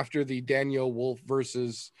after the Danielle Wolf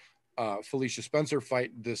versus Felicia Spencer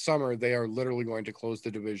fight this summer, they are literally going to close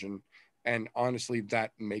the division. And honestly,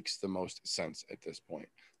 that makes the most sense at this point.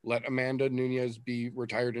 Let Amanda Nunes be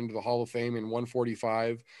retired into the Hall of Fame in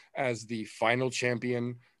 145 as the final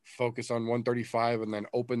champion, focus on 135, and then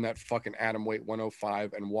open that fucking atomweight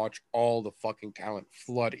 105 and watch all the fucking talent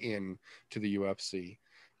flood in to the UFC.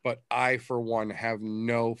 But I, for one, have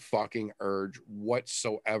no fucking urge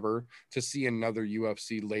whatsoever to see another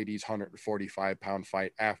UFC ladies 145-pound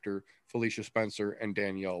fight after Felicia Spencer and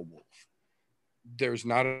Danielle Wolf. There's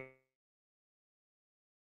not a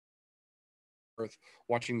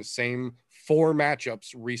watching the same 4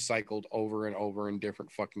 matchups recycled over and over in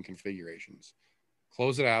different fucking configurations.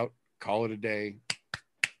 Close it out, call it a day.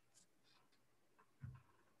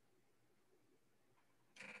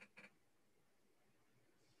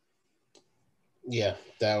 Yeah,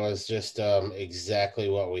 that was just exactly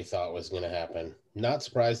what we thought was going to happen. Not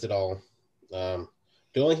surprised at all. The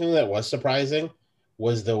only thing that was surprising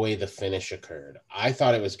was the way the finish occurred. I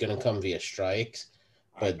thought it was going to come via strikes,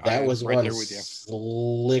 but that was right one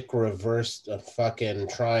slick reverse fucking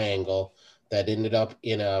triangle that ended up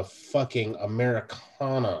in a fucking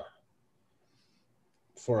Americana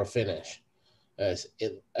for a finish. As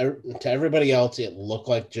it, to everybody else, it looked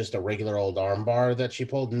like just a regular old arm bar that she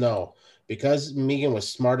pulled. No, because Megan was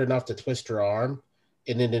smart enough to twist her arm,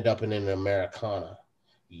 it ended up in an Americana.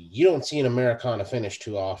 You don't see an Americana finish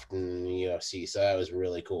too often in the UFC, so that was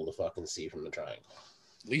really cool to fucking see from the triangle.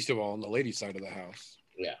 Least of all on the ladies' side of the house.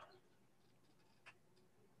 Yeah.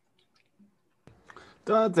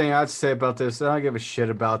 The other thing I'd say about this, I don't give a shit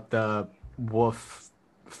about the Wolf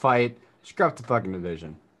fight. Scrap the fucking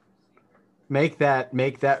division. Make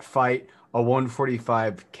that fight a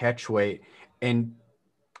 145 catch weight and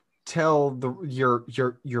tell your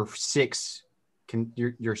six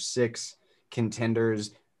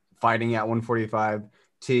contenders fighting at 145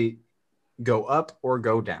 to go up or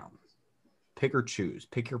go down. Pick or choose.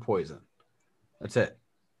 Pick your poison. That's it.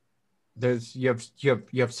 You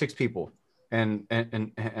have 6 people in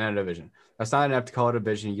a division. That's not enough to call it a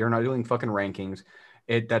division. You're not doing fucking rankings.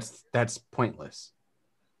 That's pointless.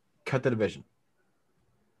 Cut the division.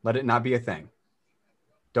 Let it not be a thing.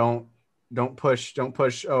 Don't push.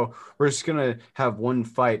 Oh, we're just gonna have one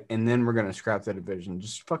fight and then we're gonna scrap the division.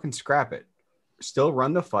 Just fucking scrap it. Still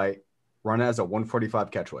run the fight. Run it as a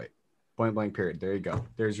 145 catchweight. Point blank. Period. There you go.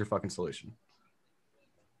 There's your fucking solution.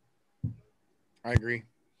 I agree.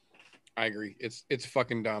 It's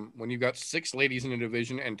fucking dumb when you've got 6 ladies in a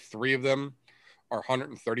division and 3 of them are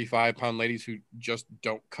 135-pound ladies who just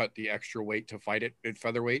don't cut the extra weight to fight it at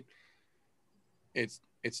featherweight. It's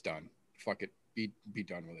done. Fuck it. Be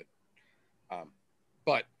done with it.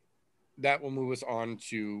 But that will move us on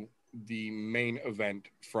to the main event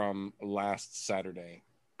from last Saturday.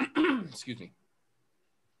 Excuse me.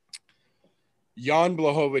 Jan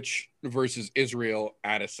Blachowicz versus Israel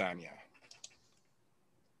Adesanya.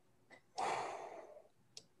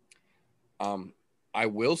 I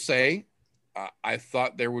will say, I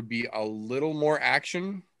thought there would be a little more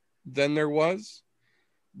action than there was,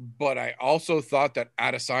 but I also thought that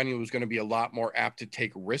Adesanya was going to be a lot more apt to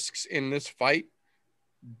take risks in this fight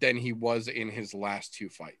than he was in his last 2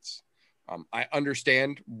 fights. I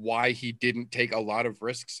understand why he didn't take a lot of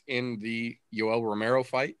risks in the Yoel Romero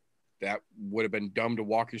fight. That would have been dumb to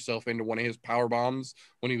walk yourself into one of his power bombs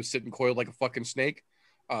when he was sitting coiled like a fucking snake.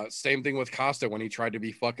 Same thing with Costa when he tried to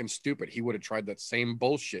be fucking stupid. He would have tried that same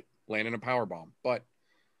bullshit, landing a power bomb. But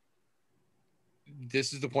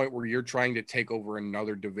this is the point where you're trying to take over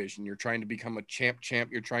another division. You're trying to become a champ.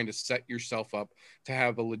 You're trying to set yourself up to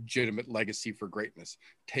have a legitimate legacy for greatness.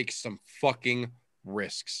 Take some fucking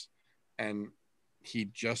risks. And he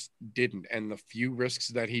just didn't. And the few risks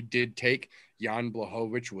that he did take, Jan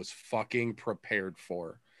Blachowicz was fucking prepared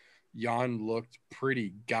for. Jan looked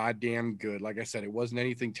pretty goddamn good. Like I said, it wasn't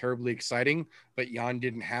anything terribly exciting, but Jan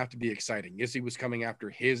didn't have to be exciting. Izzy was coming after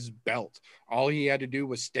his belt. All he had to do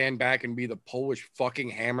was stand back and be the Polish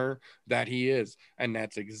fucking hammer that he is. And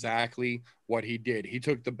that's exactly what he did. He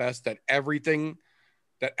took the best at everything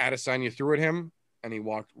that Adesanya threw at him, and he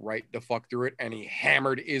walked right the fuck through it, and he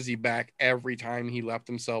hammered Izzy back every time he left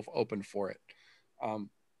himself open for it.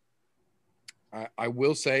 I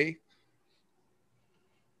will say,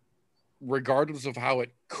 regardless of how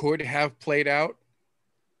it could have played out,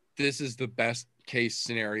 this is the best case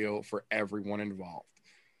scenario for everyone involved.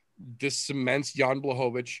 This cements Jan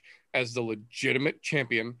Blachowicz as the legitimate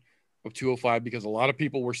champion of 205 because a lot of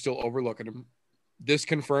people were still overlooking him. This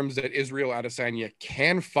confirms that Israel Adesanya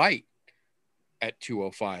can fight at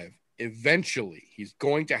 205. Eventually, he's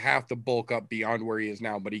going to have to bulk up beyond where he is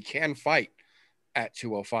now, but he can fight at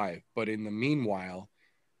 205. But in the meanwhile,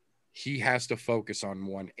 he has to focus on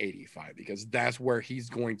 185 because that's where he's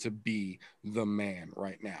going to be the man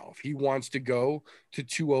right now. If he wants to go to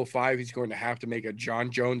 205, he's going to have to make a John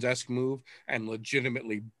Jones-esque move and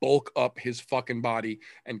legitimately bulk up his fucking body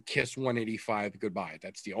and kiss 185 goodbye.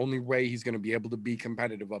 That's the only way he's going to be able to be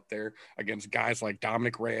competitive up there against guys like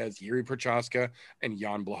Dominic Reyes, Jiří Procházka, and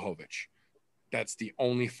Jan Blachowicz. That's the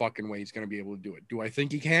only fucking way he's going to be able to do it. Do I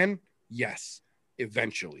think he can? Yes,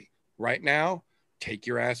 eventually. Right now, take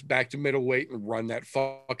your ass back to middleweight and run that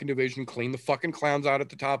fucking division, clean the fucking clowns out at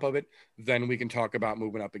the top of it. Then we can talk about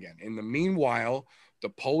moving up again. In the meanwhile, the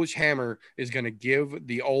Polish Hammer is going to give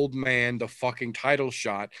the old man the fucking title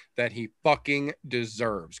shot that he fucking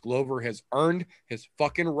deserves. Glover has earned his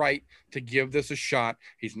fucking right to give this a shot.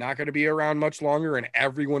 He's not going to be around much longer, and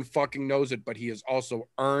everyone fucking knows it, but he has also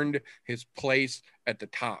earned his place at the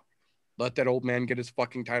top. Let that old man get his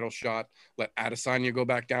fucking title shot. Let Adesanya go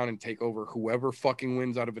back down and take over whoever fucking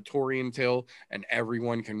wins out of Vettori and Till, and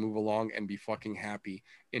everyone can move along and be fucking happy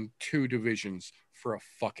in two divisions for a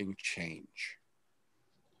fucking change.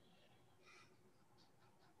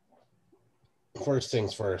 First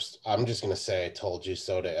things first, I'm just going to say I told you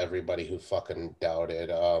so to everybody who fucking doubted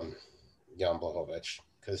Jan Blachowicz,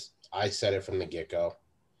 because I said it from the get-go.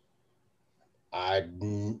 I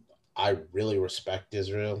really respect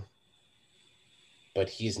Israel, but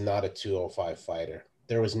he's not a 205 fighter.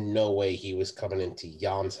 There was no way he was coming into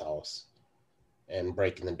Jan's house and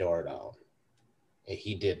breaking the door down.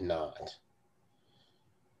 He did not.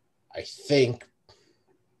 I think,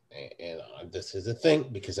 and this is a thing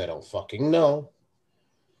because I don't fucking know,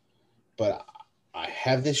 but I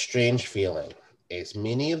have this strange feeling. As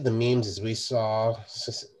many of the memes as we saw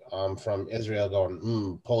from Israel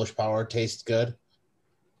going, Polish power tastes good,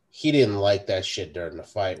 he didn't like that shit during the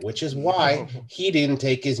fight, which is why he didn't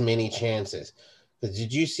take as many chances. But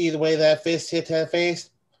did you see the way that fist hit that face?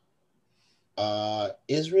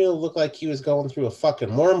 Israel looked like he was going through a fucking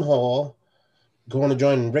wormhole, going to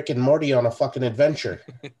join Rick and Morty on a fucking adventure.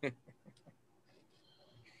 I'm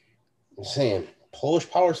saying, Polish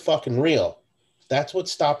power is fucking real. That's what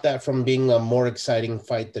stopped that from being a more exciting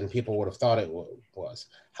fight than people would have thought it was.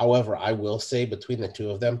 However, I will say between the two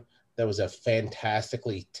of them, that was a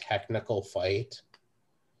fantastically technical fight,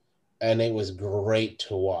 and it was great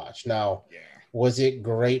to watch. Now, was it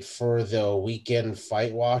great for the weekend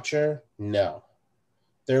fight watcher? No.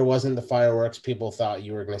 There wasn't the fireworks people thought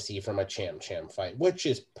you were going to see from a champ fight, which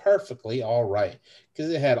is perfectly all right, because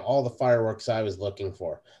it had all the fireworks I was looking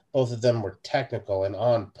for. Both of them were technical and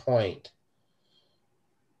on point.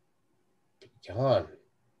 John,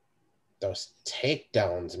 those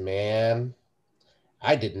takedowns, man.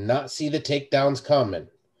 I did not see the takedowns coming.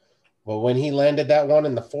 But when he landed that one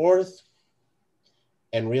in the fourth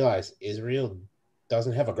and realized Israel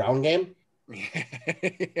doesn't have a ground game,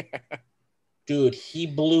 dude, he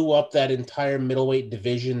blew up that entire middleweight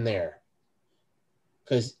division there.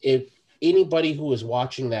 Because if anybody who was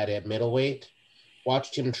watching that at middleweight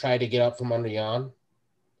watched him try to get up from under Jan,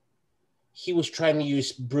 he was trying to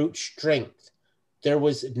use brute strength. There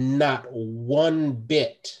was not one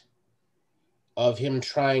bit of him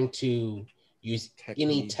trying to use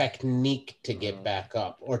any technique to get back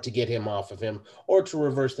up or to get him off of him or to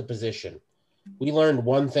reverse the position. We learned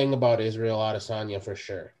one thing about Israel Adesanya for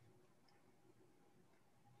sure.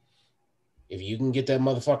 If you can get that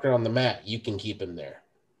motherfucker on the mat, you can keep him there.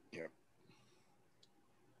 Yep.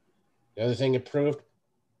 The other thing it proved,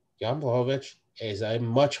 Jan Blachowicz is a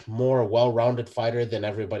much more well-rounded fighter than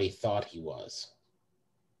everybody thought he was.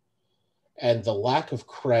 And the lack of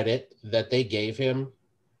credit that they gave him,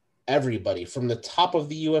 everybody, from the top of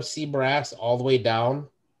the UFC brass all the way down,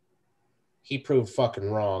 he proved fucking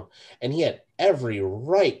wrong. And he had every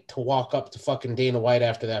right to walk up to fucking Dana White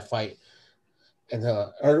after that fight. And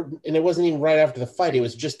it wasn't even right after the fight. It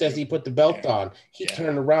was just as he put the belt on. He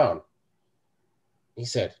turned around. He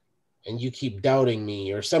said, "And you keep doubting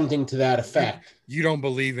me," or something to that effect. You don't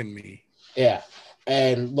believe in me. Yeah.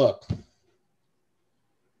 And look,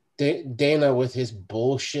 Dana with his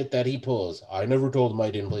bullshit that he pulls. I never told him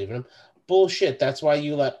I didn't believe in him. Bullshit. That's why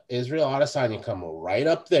you let Israel Adesanya come right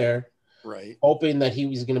up there. Right. Hoping that he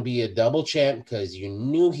was going to be a double champ because you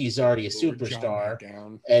knew he's already a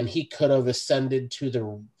superstar. And he could have ascended to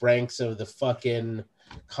the ranks of the fucking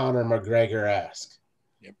Conor McGregor-esque.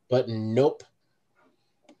 Yep. But nope.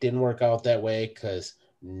 Didn't work out that way because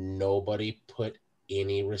nobody put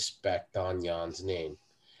any respect on Jan's name.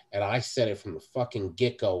 And I said it from the fucking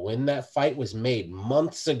get-go. When that fight was made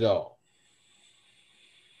months ago,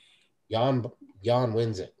 Jan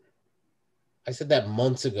wins it. I said that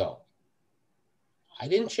months ago. I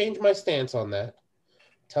didn't change my stance on that.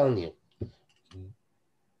 I'm telling you.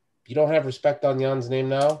 You don't have respect on Jan's name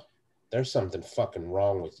now? There's something fucking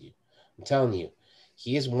wrong with you. I'm telling you.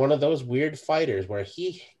 He is one of those weird fighters where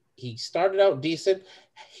he started out decent,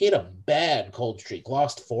 hit a bad cold streak,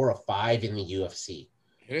 lost 4 or 5 in the UFC.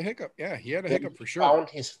 Hit a hiccup. Yeah, he had a hiccup for sure. Found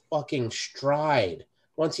his fucking stride.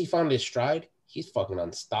 Once he found his stride, he's fucking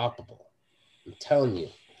unstoppable. I'm telling you.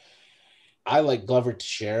 I like Glover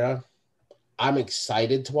Teixeira. I'm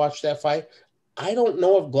excited to watch that fight. I don't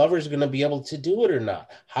know if Glover's going to be able to do it or not.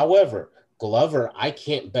 However, Glover, I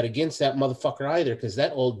can't bet against that motherfucker either because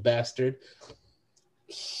that old bastard,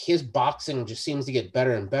 his boxing just seems to get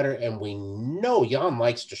better and better, and we know Jan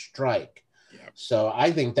likes to strike. Yep. So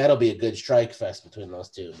I think that'll be a good strike fest between those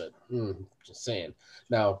two, but just saying.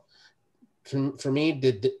 Now, for me,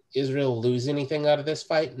 did Israel lose anything out of this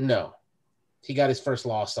fight? No. He got his first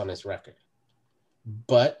loss on his record.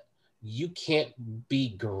 But you can't be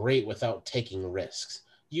great without taking risks.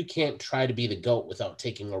 You can't try to be the GOAT without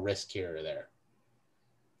taking a risk here or there.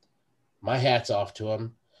 My hat's off to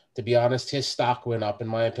him. To be honest, his stock went up, in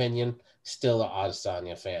my opinion. Still an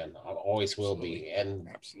Adesanya fan. I always will be. And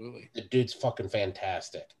absolutely, the dude's fucking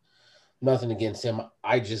fantastic. Nothing against him.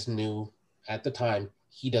 I just knew at the time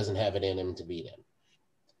he doesn't have it in him to beat him.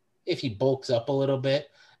 If he bulks up a little bit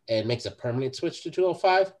and makes a permanent switch to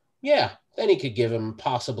 205, yeah, then he could give him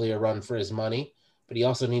possibly a run for his money. But he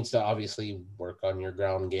also needs to obviously work on your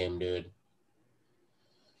ground game, dude.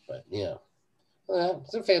 But, yeah.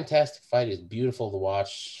 It's a fantastic fight. It's beautiful to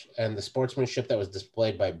watch. And the sportsmanship that was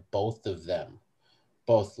displayed by both of them,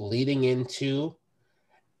 both leading into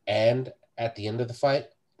and at the end of the fight,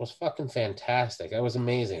 was fucking fantastic. That was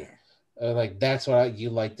amazing. That's what you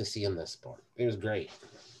like to see in this sport. It was great.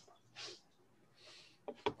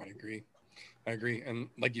 I agree. And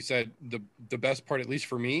like you said, the best part, at least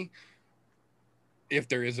for me, if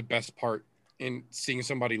there is a best part in seeing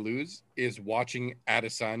somebody lose, is watching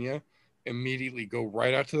Adesanya immediately go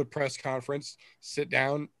right out to the press conference, sit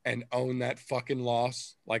down, and own that fucking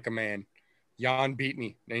loss like a man. Jan beat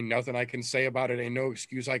me. Ain't nothing I can say about it. Ain't no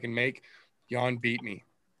excuse I can make. Jan beat me.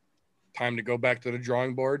 Time to go back to the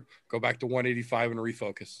drawing board, go back to 185 and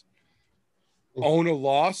refocus. Own a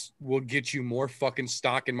loss will get you more fucking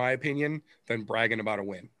stock, in my opinion, than bragging about a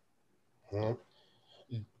win.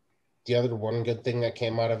 The other one good thing that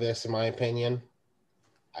came out of this, in my opinion,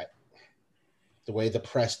 the way the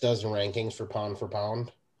press does rankings for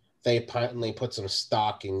pound, they apparently put some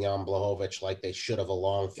stock in Jan Blachowicz like they should have a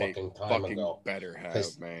long fucking time ago. Better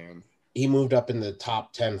have, man. He moved up in the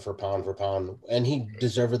top 10 for pound, and he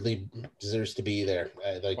deserves to be there.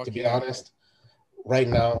 To be honest, right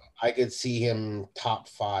now, I could see him top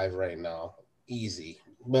 5 right now. Easy.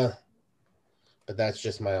 But that's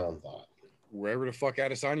just my own thought. Wherever the fuck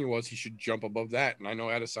Adesanya was, he should jump above that. And I know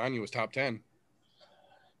Adesanya was top 10.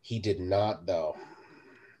 He did not, though.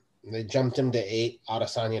 They jumped him to 8.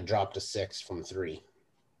 Adesanya dropped to 6 from 3.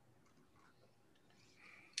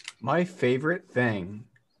 My favorite thing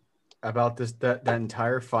about that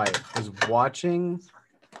entire fight was watching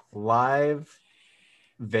live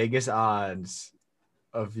Vegas odds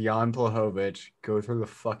of Jan Blachowicz go through the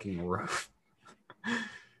fucking roof.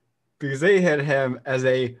 Because they hit him as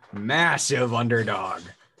a massive underdog.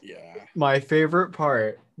 Yeah. My favorite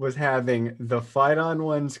part was having the fight on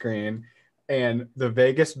one screen and the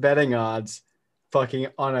Vegas betting odds fucking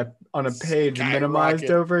on a page minimized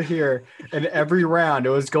over here. And every round it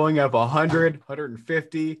was going up 100,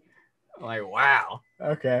 150. I'm like, wow.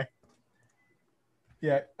 Okay.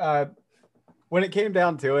 Yeah. When it came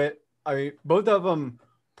down to it, I mean, both of them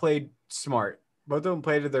played smart. Both of them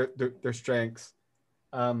played to their strengths.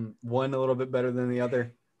 One a little bit better than the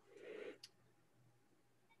other.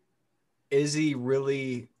 Izzy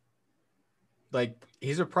really, like,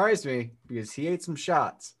 he surprised me because he ate some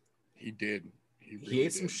shots. He did. He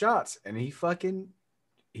ate some shots, and he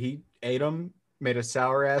ate them, made a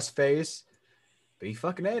sour ass face, but he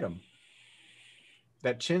fucking ate them.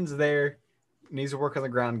 That chin's there. Needs to work on the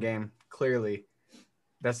ground game. Clearly,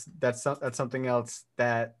 that's something else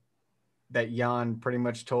that Jan pretty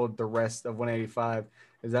much told the rest of 185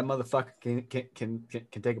 is that motherfucker can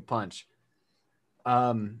take a punch.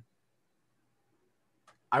 I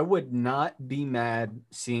would not be mad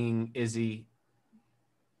seeing Izzy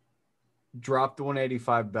drop the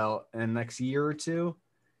 185 belt in the next year or two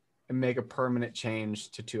and make a permanent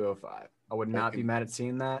change to 205. I would not be mad at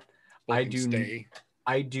seeing that. I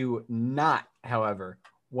do not, however,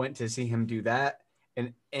 want to see him do that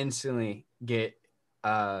and instantly get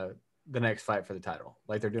the next fight for the title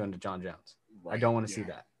like they're doing to John Jones. Right, I don't want to see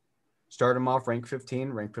that. Start him off rank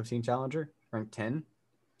 15 challenger, rank 10,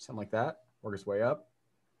 something like that. Work his way up.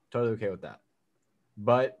 Totally okay with that.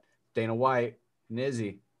 But Dana White and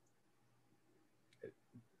Izzy,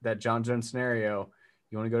 that John Jones scenario,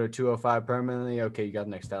 you want to go to 205 permanently? Okay, you got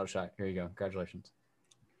the next title shot. Here you go. Congratulations.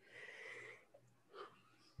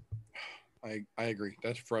 I agree.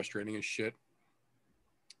 That's frustrating as shit.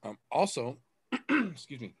 Also,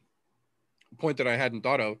 excuse me, a point that I hadn't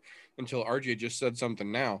thought of until RJ just said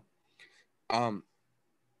something now.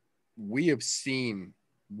 We have seen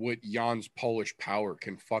what Jan's Polish power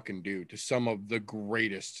can fucking do to some of the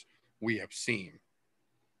greatest we have seen.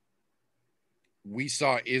 We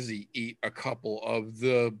saw Izzy eat a couple of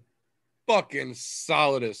the fucking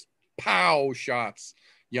solidest pow shots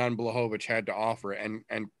Jan Blachowicz had to offer, and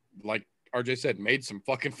like RJ said, made some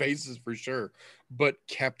fucking faces for sure, but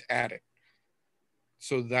kept at it.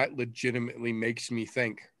 So that legitimately makes me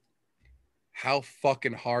think, how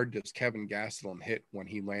fucking hard does Kevin Gastelum hit when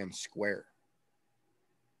he lands square?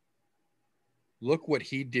 Look what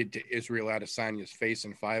he did to Israel Adesanya's face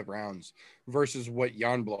in 5 rounds versus what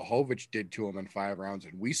Jan Blachowicz did to him in 5 rounds.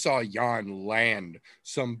 And we saw Jan land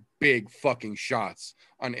some big fucking shots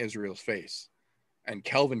on Israel's face. And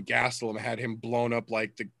Kelvin Gastelum had him blown up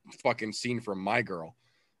like the fucking scene from My Girl.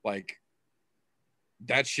 Like,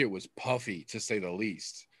 that shit was puffy, to say the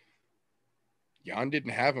least. Jan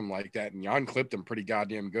didn't have him like that, and Jan clipped him pretty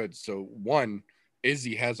goddamn good. So, one,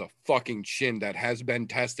 Izzy has a fucking chin that has been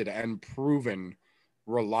tested and proven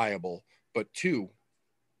reliable. But 2,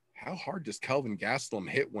 how hard does Kelvin Gastelum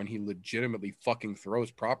hit when he legitimately fucking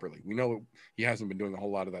throws properly? We know he hasn't been doing a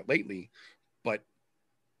whole lot of that lately, but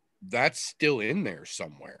that's still in there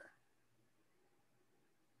somewhere.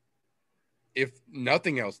 If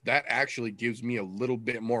nothing else, that actually gives me a little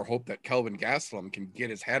bit more hope that Kelvin Gastelum can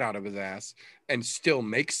get his head out of his ass and still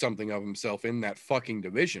make something of himself in that fucking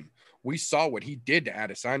division. We saw what he did to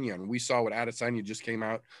Adesanya, and we saw what Adesanya just came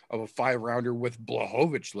out of a 5-rounder with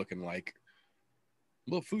Blachowicz looking like.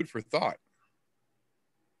 A little food for thought.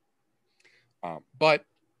 But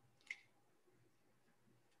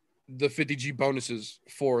the 50G bonuses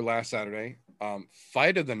for last Saturday,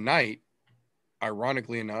 fight of the night,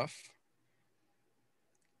 ironically enough,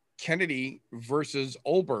 Kennedy versus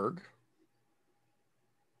Olberg.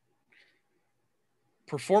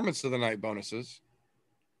 Performance of the night bonuses,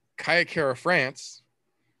 Kaya Kara France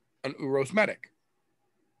and Uros Medic.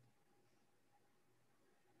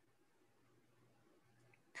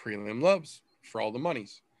 Prelim loves for all the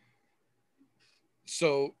monies.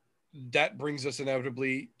 So that brings us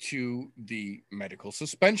inevitably to the medical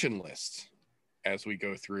suspension list as we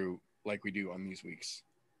go through like we do on these weeks.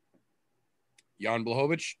 Jan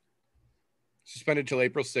Blachowicz suspended till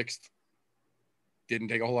April 6th. Didn't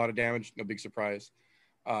take a whole lot of damage. No big surprise.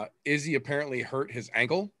 Izzy apparently hurt his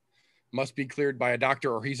ankle. Must be cleared by a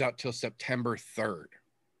doctor or he's out till September 3rd.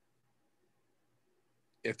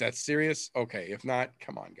 If that's serious, okay. If not,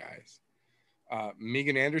 come on, guys.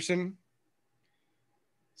 Megan Anderson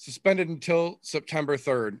suspended until September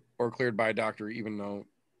 3rd or cleared by a doctor, even though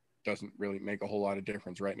it doesn't really make a whole lot of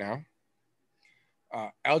difference right now.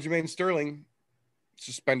 Aljamain Sterling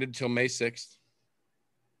suspended till May 6th,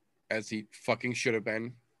 as he fucking should have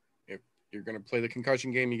been. If you're going to play the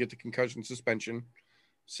concussion game, you get the concussion suspension.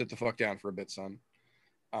 Sit the fuck down for a bit, son.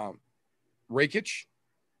 Rakic,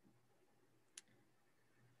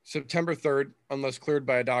 September 3rd, unless cleared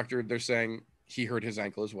by a doctor, they're saying he hurt his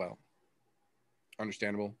ankle as well.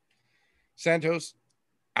 Understandable. Santos,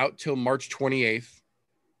 out till March 28th.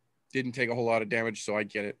 Didn't take a whole lot of damage, so I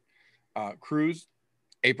get it. Cruz,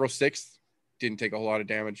 April 6th. didn't take a whole lot of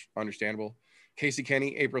damage. Understandable. Casey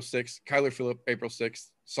Kenny, April 6th. Kyler Phillip, April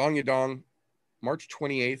 6th. Song Yadong, March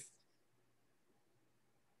 28th.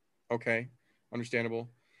 Okay, understandable.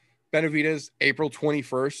 Benavidez, April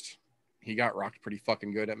 21st. He got rocked pretty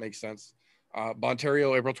fucking good. That makes sense.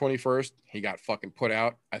 Bontario, April 21st. He got fucking put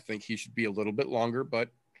out. I think he should be a little bit longer, but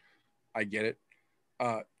I get it.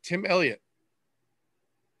 Tim Elliott,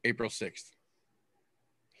 April 6th.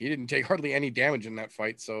 He didn't take hardly any damage in that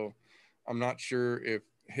fight, so I'm not sure if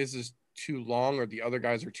his is too long or the other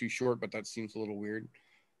guys are too short, but that seems a little weird.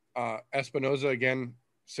 Espinoza, again,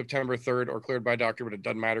 September 3rd, or cleared by doctor, but it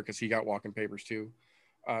doesn't matter because he got walking papers too.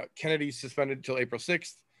 Kennedy suspended until April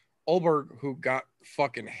 6th. Olberg, who got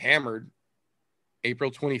fucking hammered, April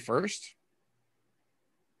 21st.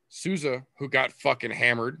 Souza, who got fucking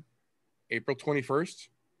hammered, April 21st.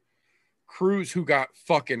 Cruz, who got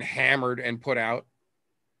fucking hammered and put out,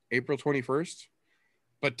 April 21st.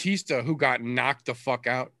 Batista, who got knocked the fuck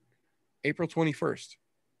out, April 21st.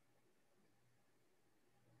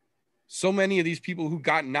 So many of these people who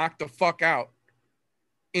got knocked the fuck out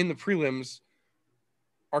in the prelims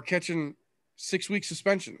are catching 6-week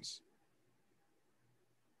suspensions.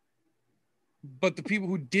 But the people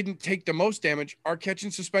who didn't take the most damage are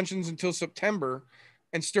catching suspensions until September,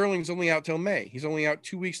 and Sterling's only out till May. He's only out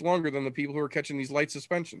 2 weeks longer than the people who are catching these light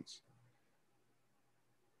suspensions.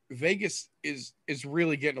 Vegas is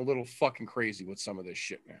really getting a little fucking crazy with some of this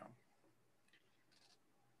shit now.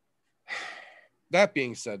 That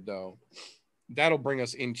being said, though, that'll bring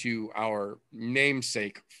us into our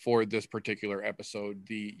namesake for this particular episode,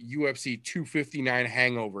 the UFC 259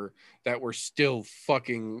 hangover that we're still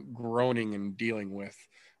fucking groaning and dealing with.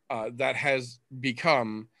 That has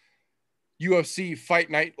become UFC Fight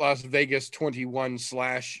Night Las Vegas 21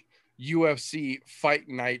 / UFC Fight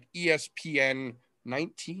Night ESPN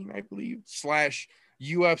 19, I believe, /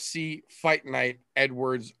 UFC Fight Night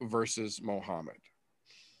Edwards versus Muhammad.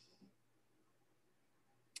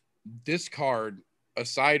 This card,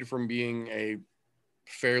 aside from being a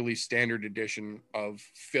fairly standard edition of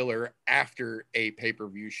filler after a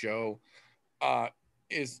pay-per-view show,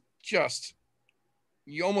 is just,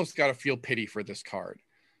 you almost got to feel pity for this card.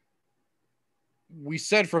 We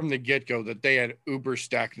said from the get-go that they had uber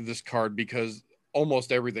stacked this card because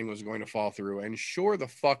almost everything was going to fall through. And sure the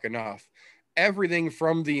fuck enough, everything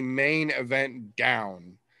from the main event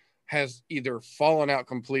down has either fallen out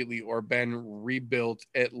completely or been rebuilt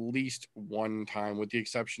at least one time, with the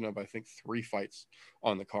exception of, I think, 3 fights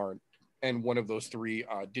on the card. And one of those 3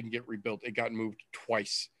 didn't get rebuilt. It got moved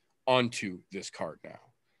twice onto this card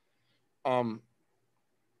now.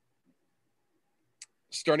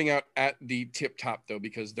 Starting out at the tip top, though,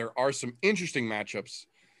 because there are some interesting matchups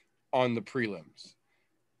on the prelims.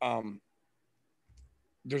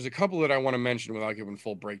 There's a couple that I want to mention without giving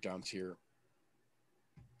full breakdowns here.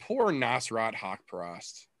 Poor Nasrat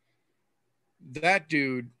Haqparast. That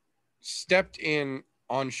dude stepped in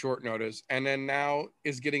on short notice and then now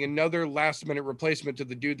is getting another last minute replacement to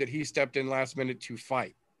the dude that he stepped in last minute to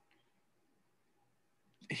fight.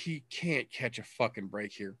 He can't catch a fucking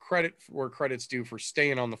break here. Credit where credit's due for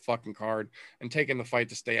staying on the fucking card and taking the fight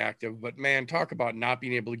to stay active. But man, talk about not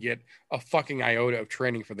being able to get a fucking iota of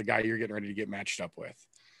training for the guy you're getting ready to get matched up with.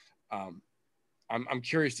 I'm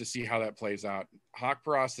curious to see how that plays out.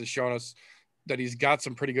 Haqparast has shown us that he's got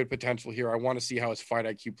some pretty good potential here. I want to see how his fight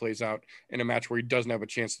IQ plays out in a match where he doesn't have a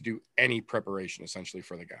chance to do any preparation essentially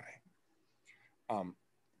for the guy.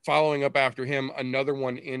 Following up after him, another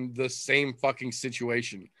one in the same fucking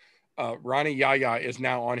situation. Ronnie Yahya is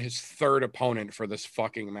now on his 3rd opponent for this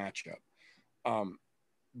fucking matchup.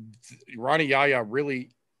 Ronnie Yahya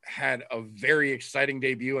really had a very exciting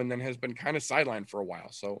debut and then has been kind of sidelined for a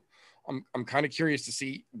while. So I'm kind of curious to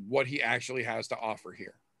see what he actually has to offer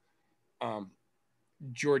here.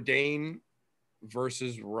 Jourdain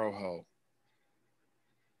versus Rojo.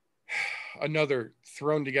 Another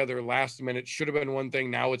thrown together last minute, should have been one thing,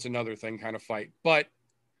 now it's another thing kind of fight. But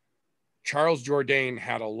Charles Jourdain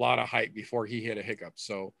had a lot of hype before he hit a hiccup.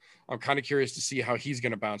 So I'm kind of curious to see how he's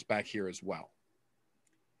going to bounce back here as well.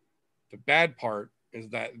 The bad part is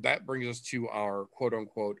that brings us to our quote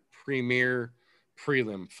unquote premier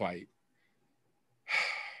prelim fight.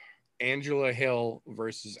 Angela Hill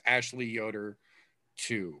versus Ashley Yoder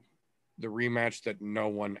 2, the rematch that no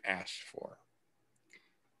one asked for.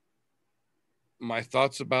 My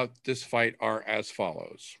thoughts about this fight are as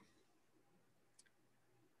follows.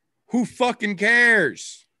 Who fucking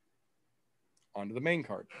cares? On to the main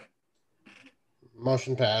card.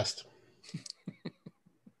 Motion passed.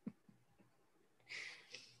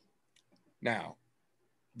 Now,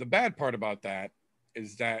 the bad part about that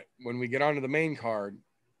is that when we get onto the main card,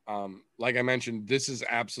 Like I mentioned, this is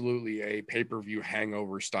absolutely a pay-per-view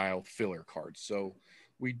hangover style filler card. So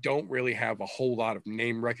we don't really have a whole lot of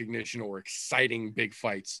name recognition or exciting big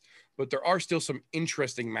fights, but there are still some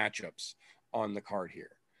interesting matchups on the card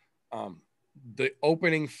here. The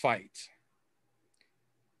opening fight,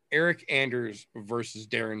 Eric Anders versus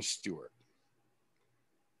Darren Stewart.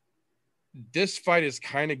 This fight is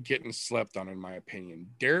kind of getting slept on, in my opinion.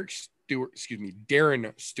 Darren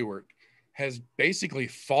Stewart has basically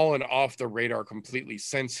fallen off the radar completely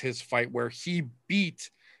since his fight where he beat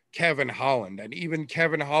Kevin Holland. And even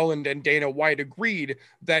Kevin Holland and Dana White agreed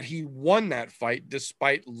that he won that fight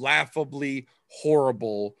despite laughably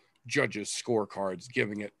horrible judges' scorecards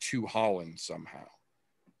giving it to Holland somehow.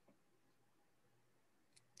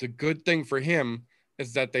 The good thing for him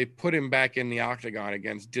is that they put him back in the octagon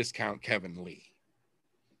against discount Kevin Lee.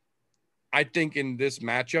 I think in this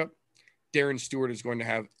matchup, Darren Stewart is going to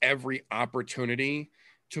have every opportunity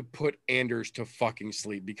to put Anders to fucking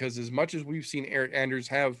sleep, because as much as we've seen Eric Anders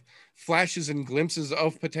have flashes and glimpses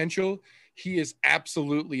of potential, he is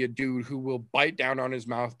absolutely a dude who will bite down on his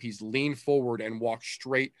mouthpiece, lean forward, and walk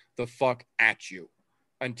straight the fuck at you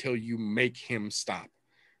until you make him stop.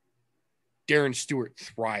 Darren Stewart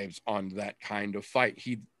thrives on that kind of fight.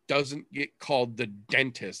 He doesn't get called the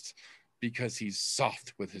dentist because he's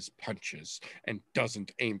soft with his punches and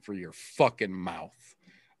doesn't aim for your fucking mouth.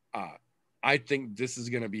 I think this is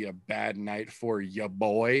going to be a bad night for ya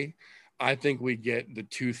boy. I think we get the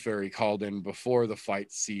Tooth Fairy called in before the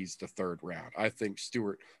fight sees the third round. I think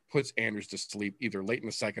Stewart puts Anders to sleep either late in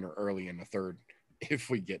the second or early in the third, if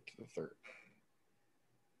we get to the third.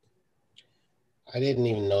 I didn't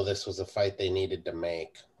even know this was a fight they needed to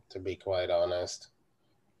make, to be quite honest.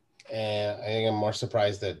 And I think I'm more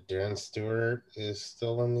surprised that Darren Stewart is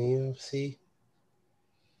still in the UFC,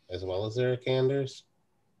 as well as Eric Anders.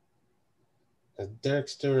 Darren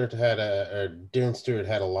Stewart had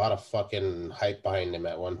a lot of fucking hype behind him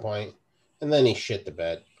at one point, and then he shit the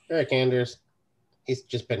bed. Eric Anders, he's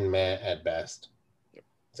just been meh at best. Yep.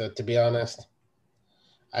 So to be honest,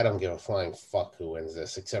 I don't give a flying fuck who wins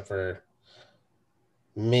this, except for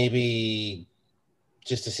maybe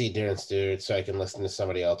just to see Darren Stewart so I can listen to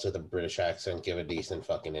somebody else with a British accent give a decent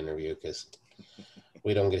fucking interview, because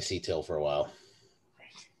we don't get to see Till for a while.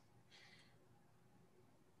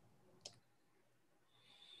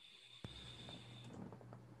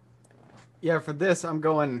 Yeah, for this, I'm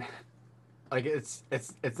going like it's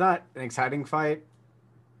not an exciting fight.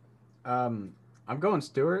 I'm going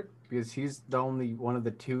Stewart because he's the only one of the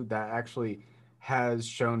two that actually has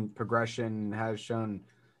shown progression, has shown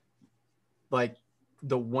like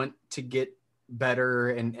the want to get better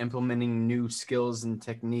and implementing new skills and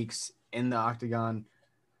techniques in the octagon.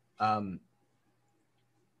 And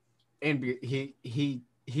he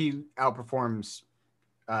outperforms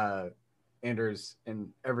Anders in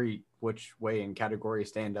every which way in category,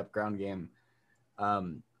 stand up, ground game.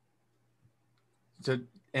 So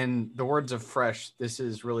in the words of Fresh, this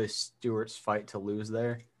is really Stewart's fight to lose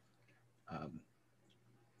there.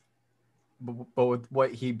 But with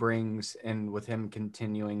what he brings and with him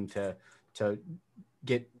continuing to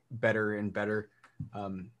get better and better, I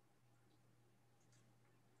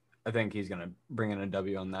think he's going to bring in a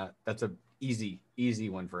W on that. That's a easy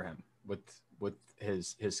one for him with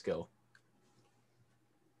his skill.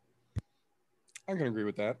 I can agree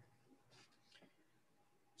with that.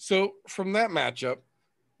 So from that matchup,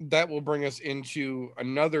 that will bring us into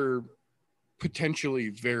another potentially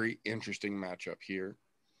very interesting matchup here.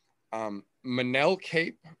 Manel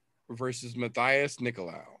Kape versus Matthias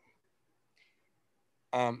Nicolau.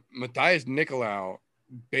 Matthias Nicolau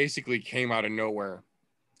basically came out of nowhere,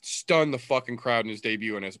 stunned the fucking crowd in his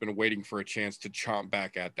debut, and has been waiting for a chance to chomp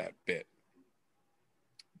back at that bit.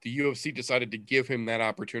 The UFC decided to give him that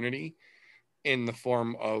opportunity in the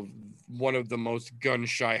form of one of the most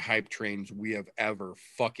gun-shy hype trains we have ever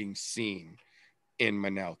fucking seen in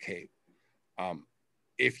Manel Kape.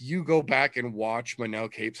 If you go back and watch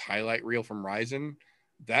Manel Kape's highlight reel from Rizin,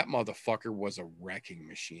 that motherfucker was a wrecking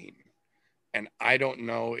machine. And I don't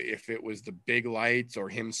know if it was the big lights or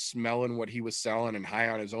him smelling what he was selling and high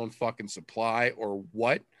on his own fucking supply or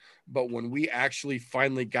what, but when we actually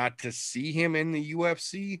finally got to see him in the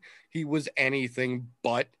UFC, he was anything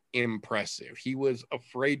but impressive. He was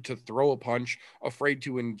afraid to throw a punch, afraid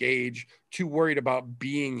to engage, too worried about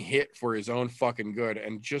being hit for his own fucking good,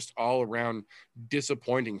 and just all around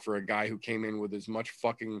disappointing for a guy who came in with as much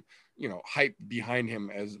fucking, hype behind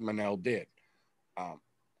him as Manel did.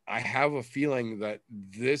 I have a feeling that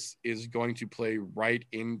this is going to play right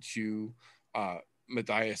into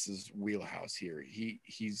Matthias's wheelhouse here.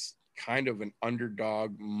 He's kind of an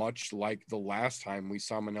underdog, much like the last time we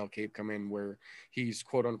saw Manel Cape come in, where he's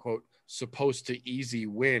quote unquote supposed to easy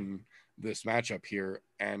win this matchup here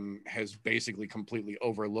and has basically completely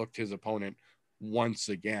overlooked his opponent once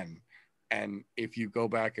again. And if you go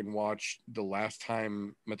back and watch the last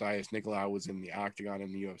time Matthias Nicolau was in the octagon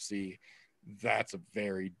in the UFC, that's a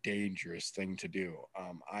very dangerous thing to do.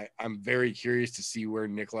 I'm very curious to see where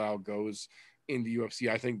Nicolau goes in the UFC.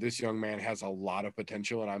 I think this young man has a lot of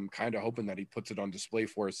potential, and I'm kind of hoping that he puts it on display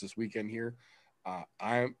for us this weekend here.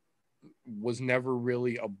 I was never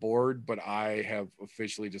really aboard, but I have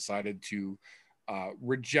officially decided to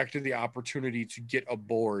reject the opportunity to get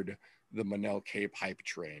aboard the Manel Cape hype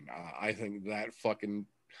train. I think that fucking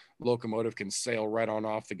locomotive can sail right on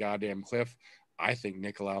off the goddamn cliff. I think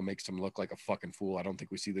Nicolau makes him look like a fucking fool. I don't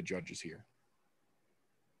think we see the judges here.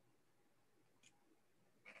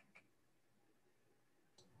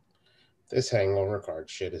 This hangover card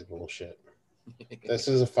shit is bullshit. This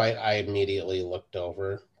is a fight I immediately looked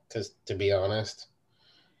over because, to be honest,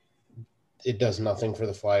 it does nothing for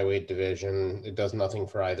the flyweight division. It does nothing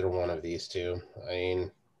for either one of these two. I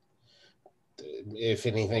mean, if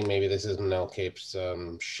anything, maybe this is Manel Cape's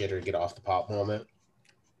shit or get off the pot moment.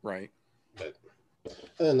 Right. But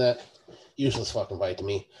other than that, useless fucking fight to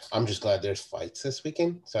me. I'm just glad there's fights this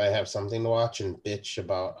weekend, so I have something to watch and bitch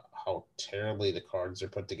about how terribly the cards are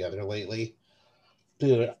put together lately.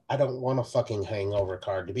 Dude, I don't want a fucking hangover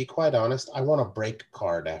card. To be quite honest, I want a break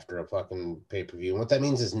card after a fucking pay-per-view. And what that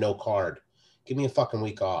means is no card. Give me a fucking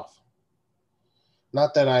week off.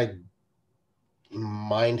 Not that I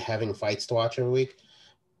mind having fights to watch every week,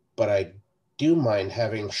 but I do mind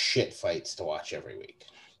having shit fights to watch every week.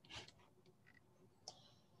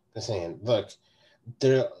 Just saying, look,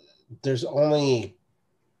 there's only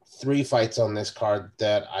 3 fights on this card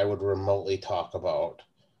that I would remotely talk about.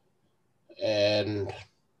 And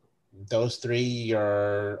those 3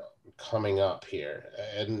 are coming up here.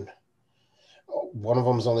 And one of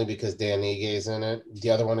them is only because Dan Ige is in it. The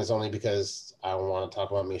other one is only because I want to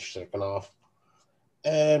talk about Misha Cirkunov.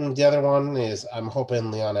 And the other one is I'm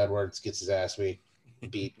hoping Leon Edwards gets his ass beat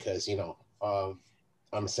because,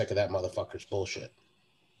 I'm sick of that motherfucker's bullshit.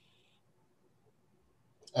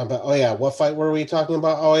 But, oh, yeah, what fight were we talking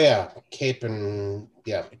about? Oh, yeah, Cape and,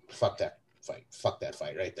 yeah, fuck that fight. Fuck that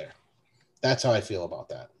fight right there. That's how I feel about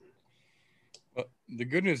that. The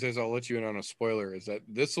good news is, I'll let you in on a spoiler, is that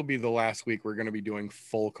this will be the last week we're going to be doing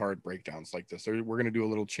full card breakdowns like this. We're going to do a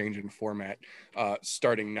little change in format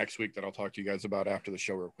starting next week that I'll talk to you guys about after the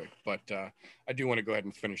show real quick. But I do want to go ahead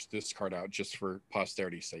and finish this card out just for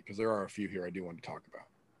posterity's sake, because there are a few here I do want to talk about.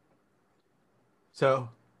 So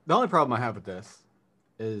the only problem I have with this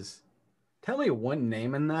is, tell me one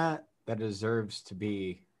name in that deserves to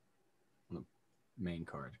be on the main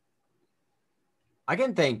card. I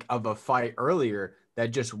can think of a fight earlier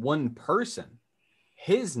that just one person,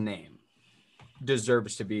 his name,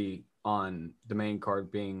 deserves to be on the main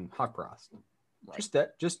card, being Haqparast.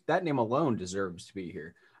 Right. Just that name alone deserves to be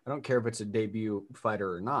here. I don't care if it's a debut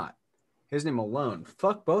fighter or not. His name alone.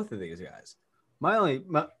 Fuck both of these guys.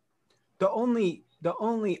 The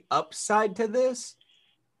only upside to this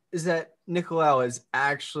is that Nicolau is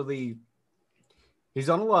actually, he's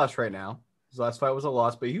on a loss right now. His last fight was a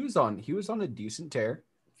loss, but he was on a decent tear.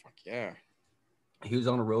 Fuck yeah. He was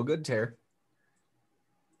on a real good tear.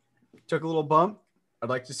 Took a little bump. I'd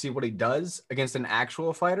like to see what he does against an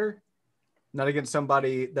actual fighter, not against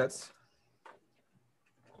somebody that's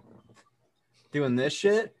doing this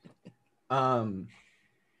shit. I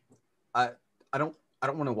don't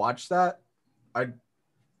want to watch that. I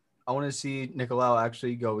want to see Nicolau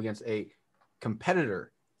actually go against a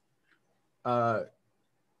competitor.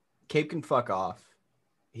 Cape can fuck off.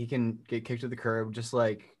 He can get kicked to the curb, just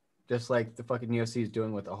like the fucking UFC is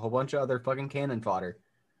doing with a whole bunch of other fucking cannon fodder.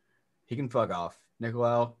 He can fuck off.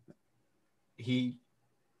 Nicolau, he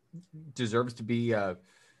deserves to be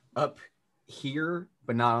up here,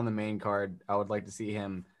 but not on the main card. I would like to see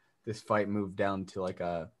this fight move down to like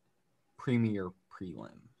a premier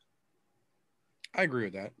prelim. I agree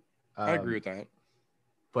with that.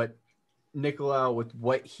 But Nicolau, with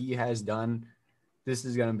what he has done, this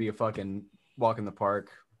is going to be a fucking walk in the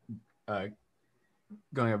park.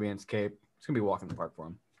 Going up against Cape, it's going to be a walk in the park for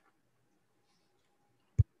him.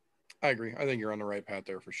 I agree. I think you're on the right path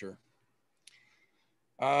there for sure.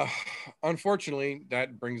 Unfortunately,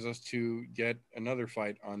 that brings us to yet another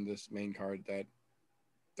fight on this main card that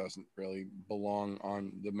doesn't really belong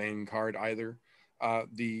on the main card either.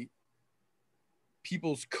 The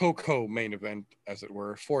People's Coco main event, as it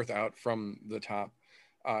were, 4th out from the top.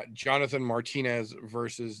 Jonathan Martinez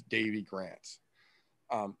versus Davy Grant.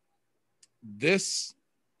 This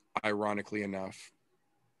ironically enough.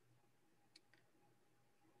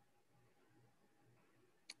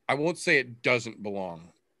 I won't say it doesn't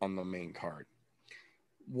belong on the main card.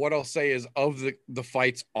 What I'll say is, of the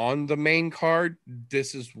fights on the main card,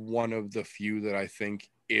 this is one of the few that I think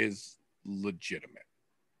is legitimate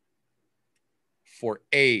for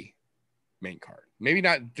a main card. Maybe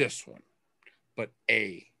not this one, but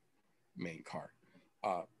a main card.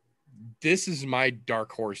 This is my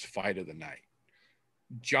dark horse fight of the night.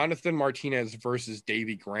 Jonathan Martinez versus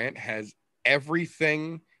Davey Grant has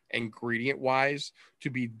everything ingredient wise to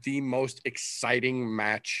be the most exciting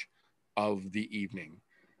match of the evening.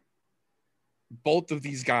 Both of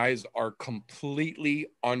these guys are completely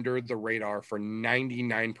under the radar for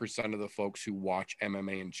 99% of the folks who watch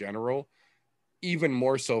MMA in general, even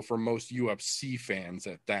more so for most UFC fans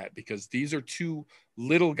at that, because these are two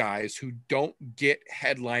little guys who don't get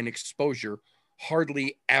headline exposure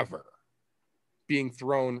hardly ever, being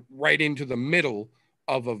thrown right into the middle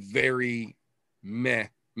of a very meh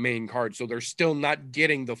main card. So they're still not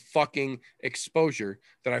getting the fucking exposure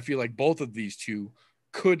that I feel like both of these two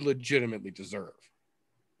could legitimately deserve.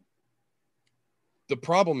 The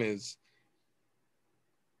problem is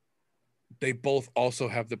they both also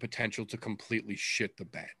have the potential to completely shit the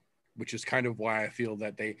bed, which is kind of why I feel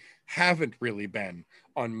that they haven't really been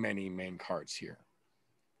on many main cards here.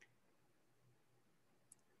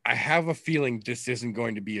 I have a feeling this isn't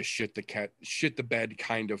going to be a shit the bed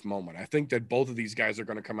kind of moment. I think that both of these guys are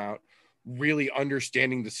going to come out really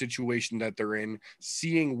understanding the situation that they're in,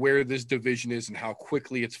 seeing where this division is and how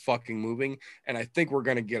quickly it's fucking moving. And I think we're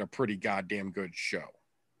going to get a pretty goddamn good show.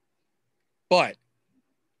 But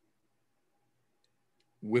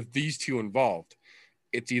with these two involved,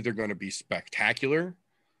 it's either going to be spectacular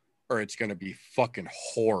or it's going to be fucking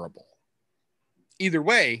horrible. Either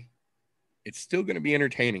way, it's still going to be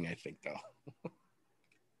entertaining, I think, though.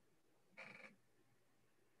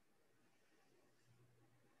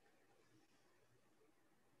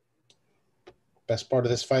 Best part of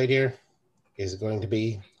this fight here is going to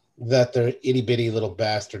be that they're itty-bitty little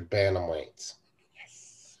bastard bantamweights.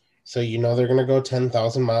 Yes. So you know they're going to go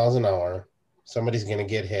 10,000 miles an hour. Somebody's going to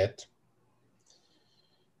get hit.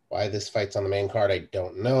 Why this fight's on the main card, I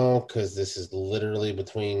don't know, because this is literally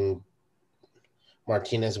between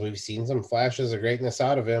Martinez. We've seen some flashes of greatness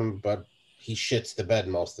out of him, but he shits the bed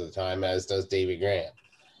most of the time, as does Davey Grant.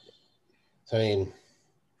 So, I mean,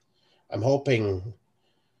 I'm hoping,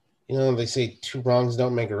 you know, they say two wrongs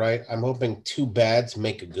don't make a right. I'm hoping two bads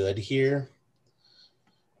make a good here.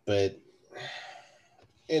 But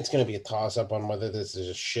it's going to be a toss-up on whether this is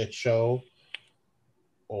a shit show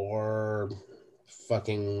or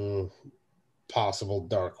fucking possible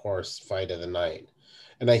dark horse fight of the night.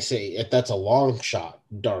 And I say that's a long shot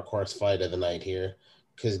dark horse fight of the night here,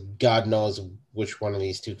 because God knows which one of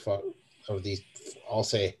these I'll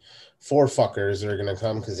say four fuckers are going to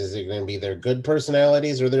come, because is it going to be their good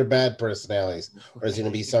personalities or their bad personalities, or is it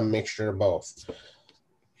going to be some mixture of both?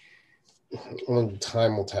 Only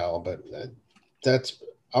time will tell, but that's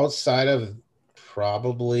outside of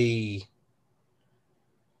probably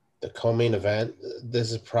the co-main event.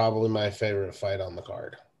 This is probably my favorite fight on the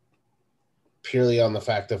card, purely on the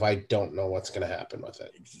fact of I don't know what's going to happen with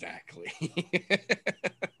it. Exactly.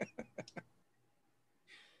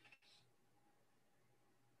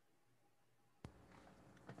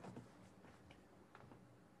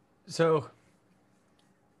 So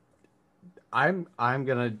I'm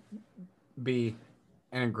gonna be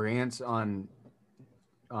in agreement on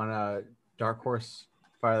a dark horse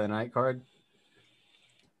fight of the night card,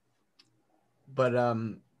 but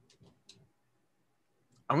I'm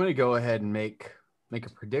gonna go ahead and make a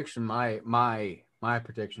prediction. My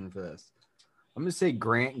prediction for this, I'm gonna say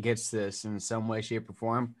Grant gets this in some way, shape, or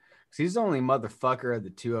form, because he's the only motherfucker of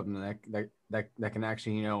the two of them that can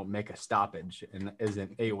actually, you know, make a stoppage and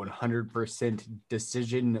isn't a 100%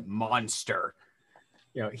 decision monster.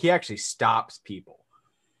 You know, he actually stops people.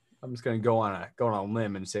 I'm just gonna go on a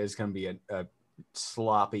limb and say it's gonna be a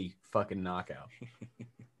sloppy fucking knockout.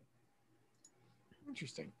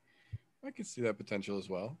 Interesting. I can see that potential as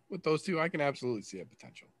well. With those two, I can absolutely see that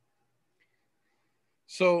potential.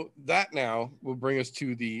 So that now will bring us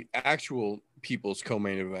to the actual People's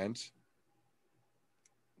Co-Main event.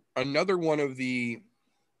 Another one of the,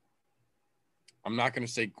 I'm not going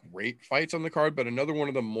to say great fights on the card, but another one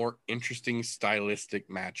of the more interesting stylistic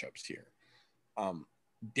matchups here.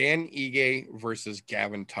 Dan Ige versus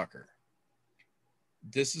Gavin Tucker.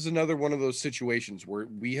 This is another one of those situations where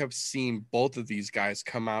we have seen both of these guys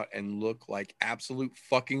come out and look like absolute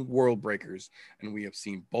fucking world breakers. And we have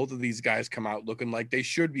seen both of these guys come out looking like they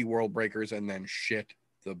should be world breakers and then shit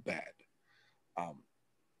the bed.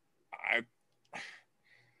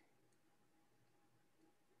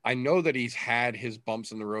 I know that he's had his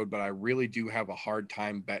bumps in the road, but I really do have a hard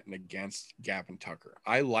time betting against Gavin Tucker.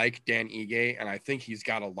 I like Dan Ige, and I think he's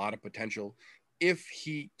got a lot of potential if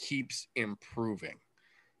he keeps improving.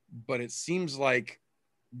 But it seems like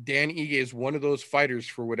Dan Ige is one of those fighters,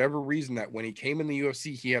 for whatever reason, that when he came in the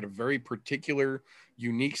UFC, he had a very particular,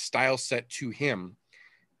 unique style set to him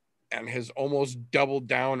and has almost doubled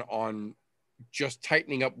down on just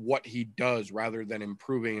tightening up what he does rather than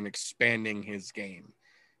improving and expanding his game.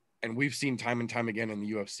 And we've seen time and time again in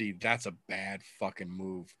the UFC, that's a bad fucking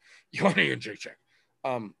move. You want to check.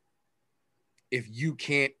 If you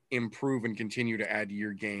can't improve and continue to add to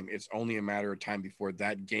your game, it's only a matter of time before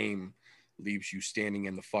that game leaves you standing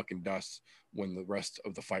in the fucking dust when the rest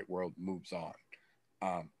of the fight world moves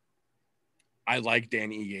on. I like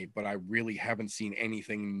Dan Ige, but I really haven't seen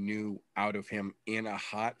anything new out of him in a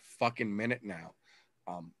hot fucking minute now.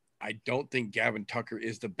 I don't think Gavin Tucker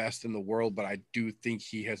is the best in the world, but I do think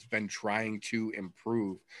he has been trying to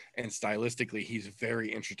improve. And stylistically, he's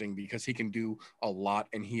very interesting because he can do a lot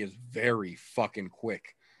and he is very fucking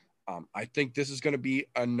quick. I think this is going to be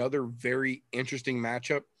another very interesting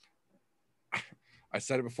matchup. I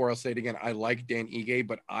said it before, I'll say it again. I like Dan Ige,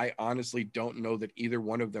 but I honestly don't know that either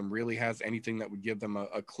one of them really has anything that would give them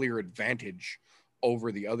a clear advantage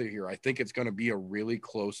over the other here. I think it's going to be a really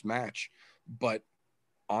close match, but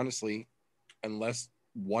honestly, unless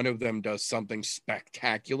one of them does something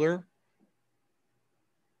spectacular,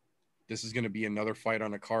 this is going to be another fight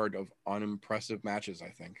on a card of unimpressive matches,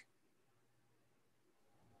 I think.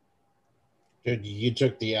 Dude, you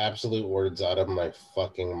took the absolute words out of my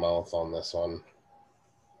fucking mouth on this one.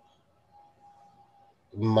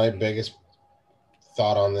 My biggest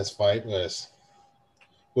thought on this fight was,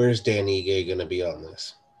 where's Dan Ige going to be on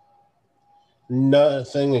this?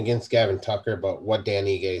 Nothing against Gavin Tucker, but what Dan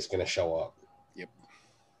Ige is going to show up. Yep.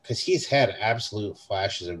 Because he's had absolute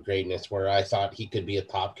flashes of greatness where I thought he could be a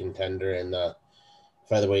top contender in the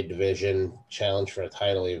featherweight division, challenge for a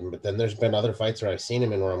title even. But then there's been other fights where I've seen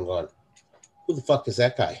him in where I'm going, who the fuck is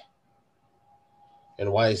that guy?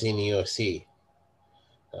 And why is he in the UFC?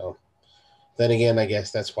 So, then again, I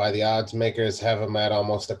guess that's why the odds makers have him at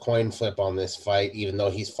almost a coin flip on this fight, even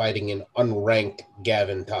though he's fighting an unranked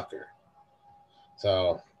Gavin Tucker.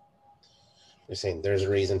 So, you're saying there's a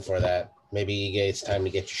reason for that. Maybe Ige, it's time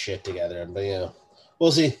to get your shit together. But, you know,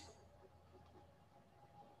 we'll see.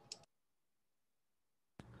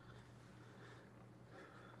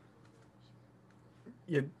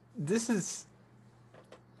 Yeah, this is,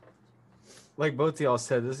 like both of y'all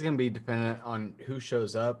said, this is going to be dependent on who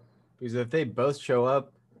shows up. Because if they both show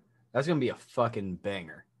up, that's going to be a fucking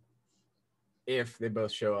banger. If they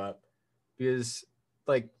both show up. Because,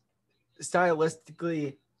 like,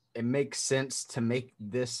 stylistically, it makes sense to make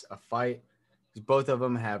this a fight. Because both of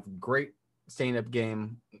them have great stand-up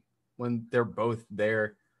game when they're both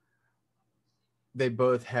there. They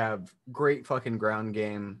both have great fucking ground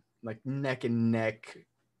game, like neck and neck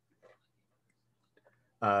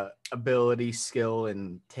ability, skill,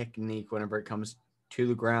 and technique whenever it comes to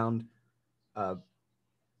the ground.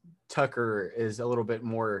 Tucker is a little bit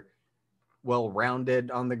more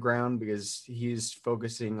well-rounded on the ground because he's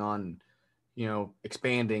focusing on, you know,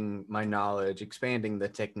 expanding my knowledge, expanding the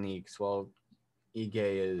techniques, while Ige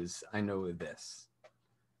is, I know this.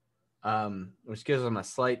 Which gives him a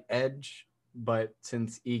slight edge, but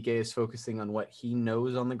since Ige is focusing on what he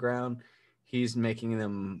knows on the ground, he's making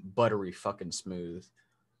them buttery fucking smooth.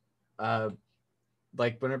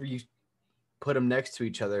 Like whenever you put them next to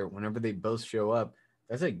each other, whenever they both show up,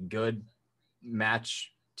 that's a good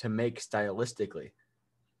match to make stylistically.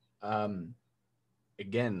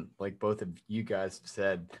 Again, like both of you guys have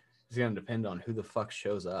said, it's going to depend on who the fuck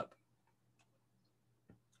shows up.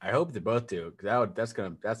 I hope they both do, because that's gonna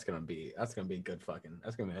be good fucking.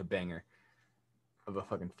 That's gonna be a banger of a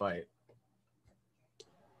fucking fight.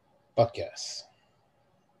 Fuck yes.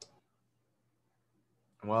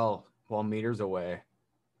 Well, while meters away,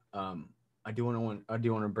 I do want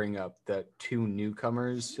to bring up the two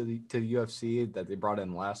newcomers to the UFC that they brought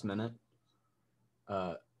in last minute.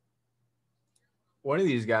 One of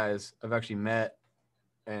these guys I've actually met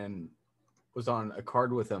and was on a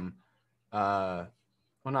card with him.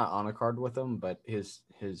 Well, not on a card with him, but his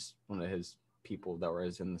one of his people that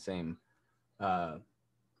was in the same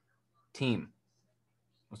team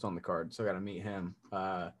was on the card, so I got to meet him.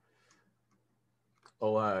 I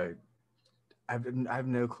have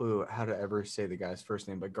no clue how to ever say the guy's first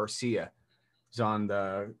name, but Garcia is on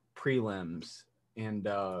the prelims, and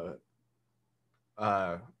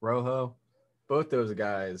Rojo, both those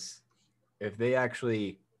guys, if they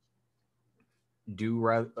actually do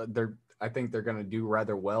rather. I think they're gonna do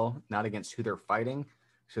rather well, not against who they're fighting.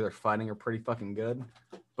 So they're fighting are pretty fucking good.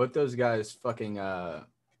 But those guys fucking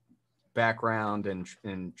background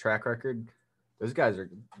and track record, those guys are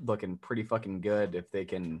looking pretty fucking good if they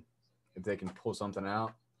can pull something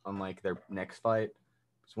out on like their next fight.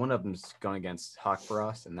 Because one of them's going against Hawk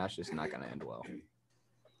Frost, and that's just not gonna end well.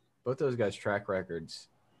 Both those guys' track records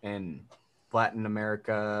in Latin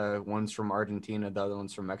America, one's from Argentina, the other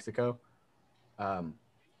one's from Mexico.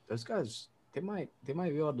 Those guys, they might be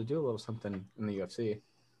able to do a little something in the UFC.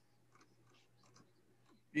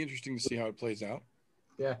 Be interesting to see how it plays out.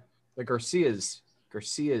 Yeah, like Garcia's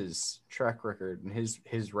track record and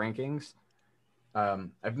his rankings.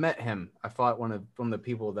 I've met him. I fought one of the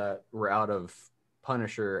people that were out of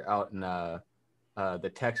Punisher out in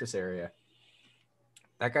the Texas area.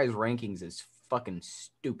 That guy's rankings is fucking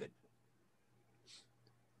stupid.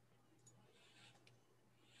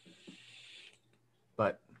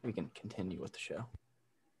 But we can continue with the show.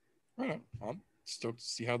 Right on. I'm stoked to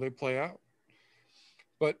see how they play out.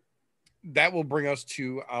 But that will bring us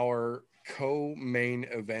to our co-main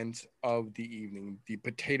event of the evening. The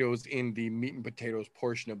potatoes in the meat and potatoes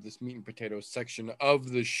portion of this meat and potatoes section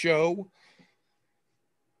of the show.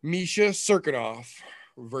 Misha Cirkunov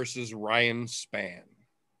versus Ryan Spann.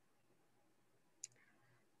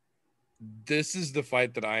 This is the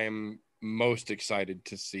fight that I am most excited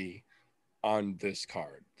to see on this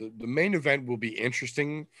card. The main event will be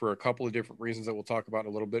interesting for a couple of different reasons that we'll talk about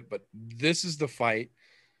in a little bit, but this is the fight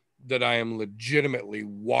that I am legitimately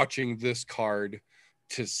watching this card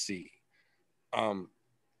to see.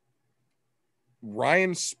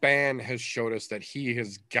 Ryan Spann has showed us that he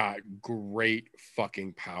has got great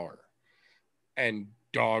fucking power and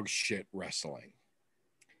dog shit wrestling.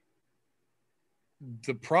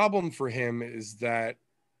 The problem for him is that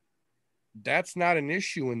that's not an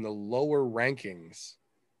issue in the lower rankings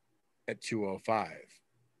at 205.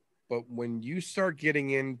 But when you start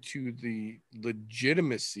getting into the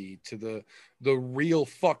legitimacy to the real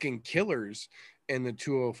fucking killers in the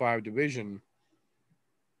 205 division,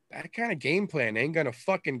 that kind of game plan ain't gonna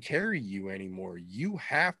fucking carry you anymore. You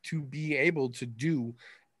have to be able to do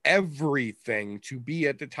everything to be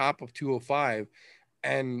at the top of 205.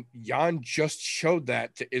 And Jan just showed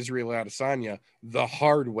that to Israel Adesanya the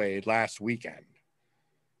hard way last weekend.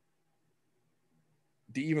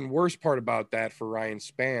 The even worse part about that for Ryan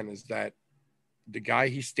Spann is that the guy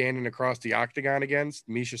he's standing across the octagon against,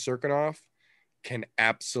 Misha Cirkunov, can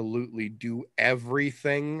absolutely do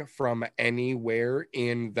everything from anywhere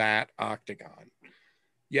in that octagon.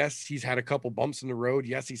 Yes, he's had a couple bumps in the road.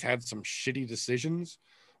 Yes, he's had some shitty decisions.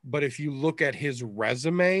 But if you look at his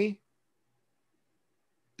resume,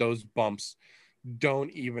 those bumps don't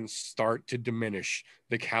even start to diminish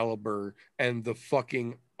the caliber and the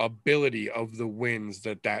fucking ability of the wins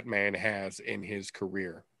that man has in his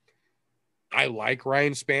career. I like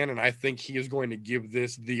Ryan Spann, and I think he is going to give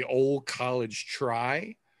this the old college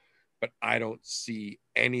try, but I don't see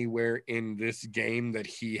anywhere in this game that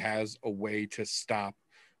he has a way to stop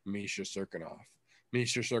Misha Cirkunov.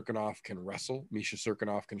 Misha Cirkunov can wrestle, Misha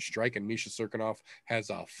Cirkunov can strike, and Misha Cirkunov has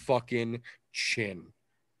a fucking chin.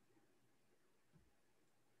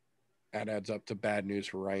 That adds up to bad news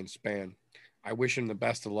for Ryan Spann. I wish him the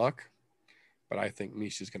best of luck, but I think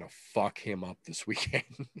Misha's going to fuck him up this weekend.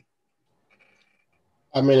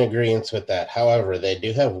 I'm in agreement with that. However, they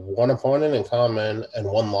do have one opponent in common and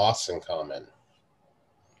one loss in common.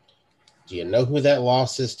 Do you know who that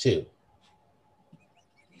loss is to?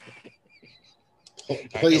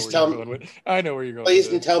 Please tell me. I know where you're going. Please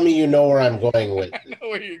tell me you know where I'm going with. I know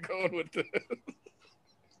where you're going with this.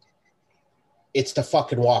 It's the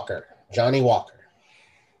fucking Walker, Johnny Walker.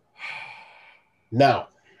 Now,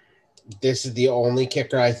 this is the only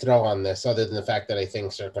kicker I throw on this, other than the fact that I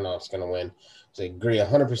think Cirkunov's going to win. So I agree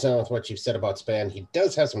 100% with what you've said about Spann. He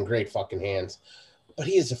does have some great fucking hands, but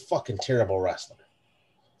he is a fucking terrible wrestler.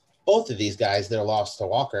 Both of these guys that lost to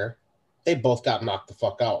Walker, they both got knocked the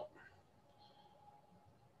fuck out.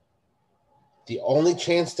 The only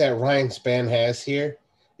chance that Ryan Spann has here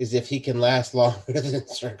is if he can last longer than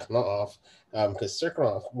Cirkunov, because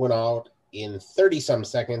Cirkunov went out in 30-some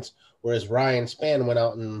seconds, whereas Ryan Spann went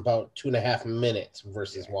out in about 2.5 minutes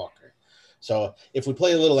versus Walker. So if we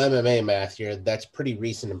play a little MMA math here, that's pretty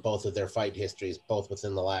recent in both of their fight histories, both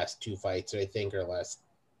within the last 2 fights, I think, or last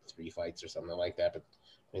 3 fights or something like that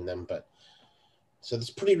between them. But so it's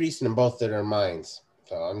pretty recent in both of their minds.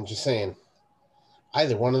 So I'm just saying,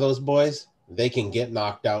 either one of those boys, they can get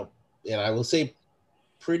knocked out, and I will say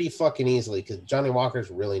pretty fucking easily, because Johnny Walker's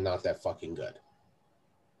really not that fucking good,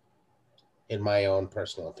 in my own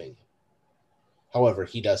personal opinion. However,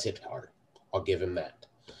 he does hit hard. I'll give him that.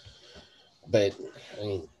 But, I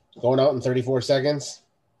mean, going out in 34 seconds,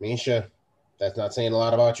 Misha, that's not saying a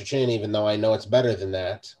lot about your chin, even though I know it's better than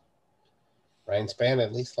that. Ryan Spann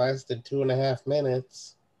at least lasted 2.5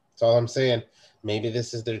 minutes. That's all I'm saying. Maybe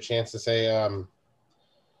this is their chance to say,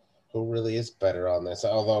 who really is better on this?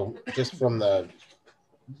 Although, just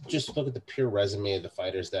look at the pure resume of the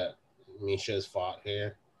fighters that Misha has fought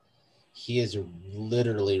here. He has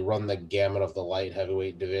literally run the gamut of the light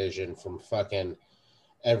heavyweight division from fucking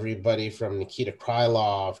everybody from Nikita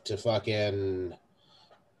Krylov to fucking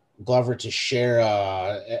Glover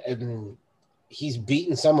Teixeira. And he's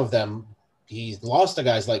beaten some of them. He's lost to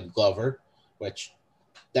guys like Glover, which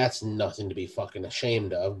that's nothing to be fucking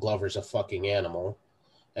ashamed of. Glover's a fucking animal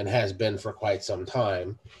and has been for quite some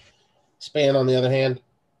time. Spann, on the other hand,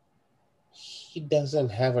 he doesn't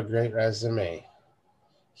have a great resume.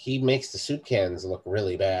 He makes the suit cans look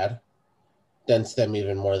really bad, dents them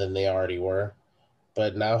even more than they already were.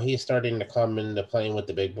 But now he's starting to come into playing with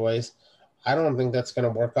the big boys. I don't think that's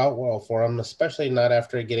going to work out well for him, especially not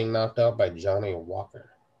after getting knocked out by Johnny Walker.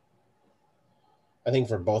 I think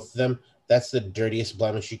for both of them, that's the dirtiest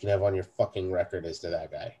blemish you can have on your fucking record is to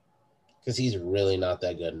that guy. Because he's really not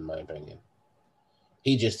that good, in my opinion.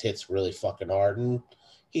 He just hits really fucking hard, and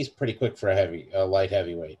he's pretty quick for a light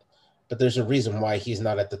heavyweight. But there's a reason why he's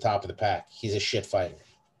not at the top of the pack. He's a shit fighter.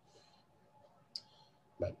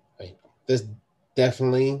 But this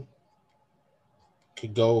definitely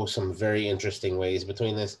could go some very interesting ways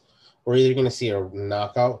between this. We're either going to see a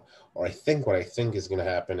knockout, or what I think is going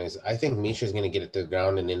to happen is I think Misha's going to get it to the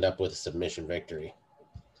ground and end up with a submission victory.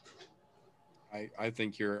 I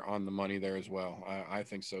think you're on the money there as well. I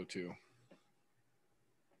think so too.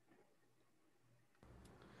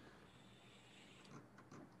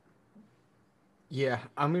 Yeah,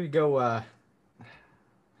 I'm gonna go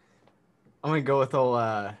with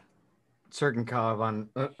old Sergenkov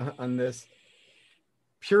on this,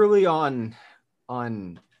 purely on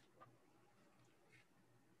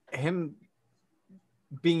him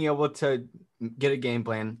being able to get a game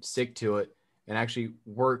plan, stick to it, and actually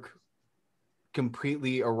work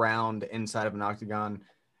completely around inside of an octagon.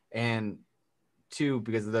 And two,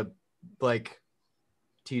 because of the, like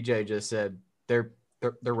TJ just said, their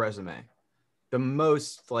resume. The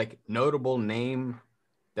most like notable name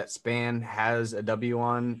that Spann has a W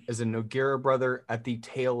on is a Nogueira brother at the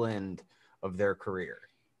tail end of their career.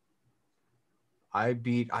 I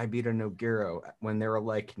beat a Nogueira when they were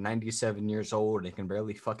like 97 years old and can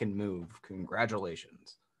barely fucking move.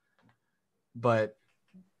 Congratulations. But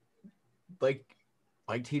like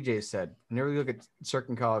TJ said, whenever you look at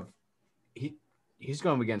Sergenkov, he's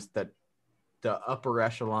going against the upper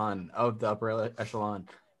echelon of the upper echelon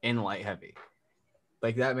in light heavy.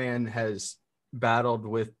 Like, that man has battled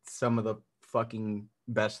with some of the fucking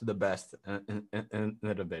best of the best in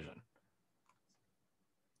the division.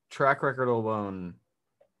 Track record alone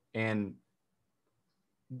and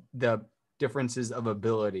the differences of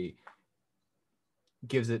ability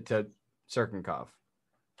gives it to Sergenkov.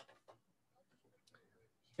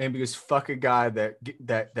 And because fuck a guy that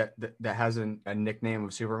has a nickname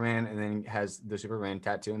of Superman and then has the Superman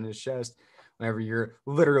tattoo on his chest, whenever you're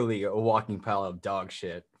literally a walking pile of dog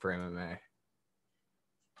shit for MMA.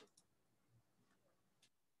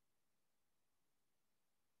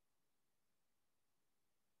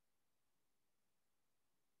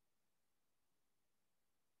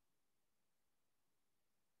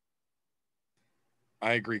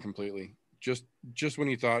 I agree completely. Just when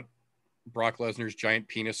you thought Brock Lesnar's giant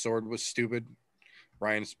penis sword was stupid,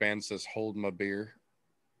 Ryan Spann says, "Hold my beer."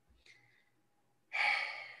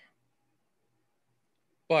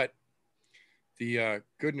 But the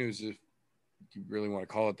good news, if you really want to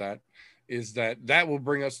call it that, is that will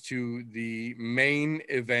bring us to the main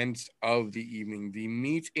event of the evening, the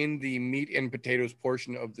meat and potatoes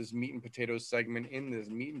portion of this meat and potatoes segment in this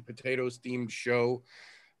meat and potatoes themed show,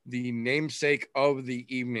 the namesake of the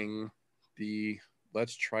evening, the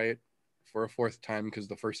let's try it for a fourth time because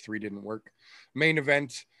the first three didn't work, main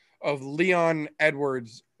event of Leon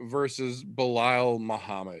Edwards versus Belal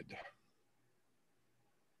Muhammad.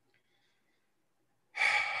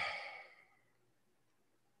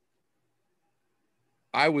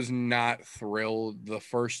 I was not thrilled the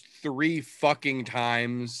first three fucking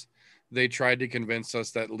times they tried to convince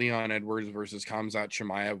us that Leon Edwards versus Khamzat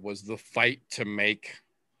Chimaev was the fight to make.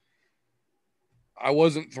 I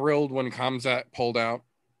wasn't thrilled when Khamzat pulled out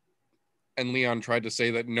and Leon tried to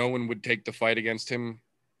say that no one would take the fight against him,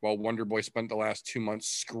 while Wonder Boy spent the last 2 months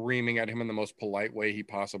screaming at him in the most polite way he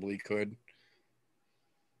possibly could.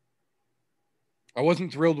 I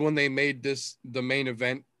wasn't thrilled when they made this the main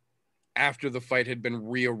event after the fight had been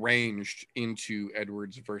rearranged into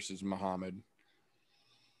Edwards versus Muhammad.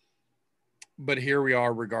 But here we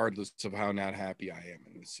are, regardless of how not happy I am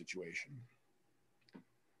in this situation.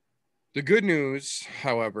 The good news,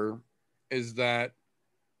 however, is that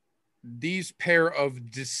these pair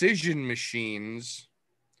of decision machines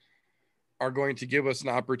are going to give us an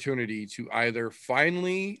opportunity to either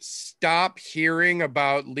finally stop hearing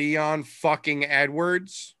about Leon fucking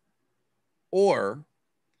Edwards, or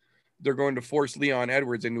they're going to force Leon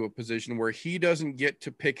Edwards into a position where he doesn't get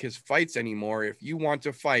to pick his fights anymore. If you want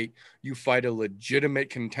to fight, you fight a legitimate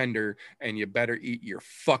contender, and you better eat your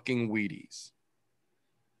fucking Wheaties.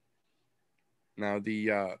 Now,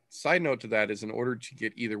 the side note to that is, in order to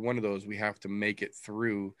get either one of those, we have to make it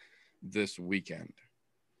through this weekend.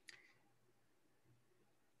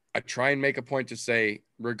 I try and make a point to say,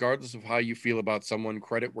 regardless of how you feel about someone,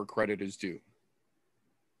 credit where credit is due.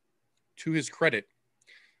 To his credit,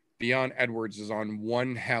 Leon Edwards is on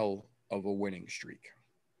one hell of a winning streak.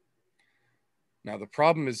 Now, the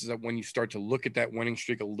problem is that when you start to look at that winning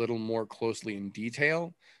streak a little more closely in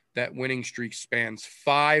detail, that winning streak spans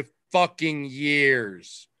 5 fucking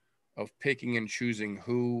years of picking and choosing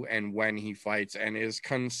who and when he fights, and is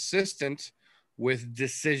consistent with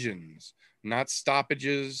decisions, not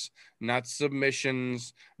stoppages, not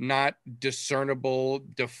submissions, not discernible,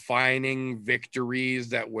 defining victories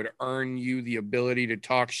that would earn you the ability to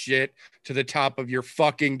talk shit to the top of your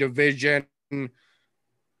fucking division,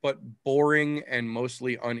 but boring and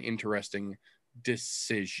mostly uninteresting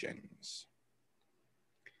decisions.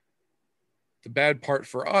 The bad part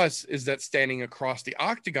for us is that standing across the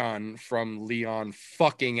octagon from Leon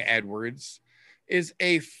fucking Edwards is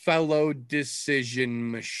a fellow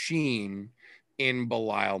decision machine in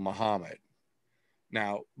Belal Muhammad.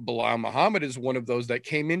 Now, Belal Muhammad is one of those that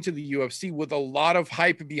came into the UFC with a lot of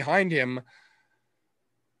hype behind him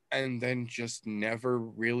and then just never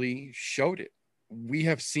really showed it. We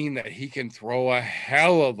have seen that he can throw a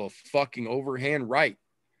hell of a fucking overhand right,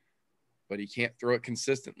 but he can't throw it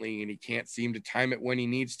consistently, and he can't seem to time it when he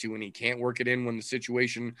needs to, and he can't work it in when the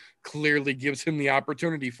situation clearly gives him the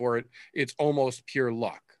opportunity for it. It's almost pure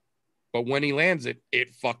luck. But when he lands it,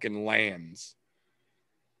 it fucking lands.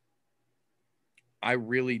 I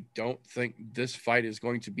really don't think this fight is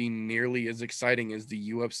going to be nearly as exciting as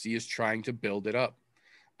the UFC is trying to build it up.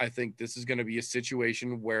 I think this is going to be a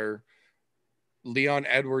situation where Leon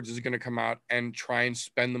Edwards is going to come out and try and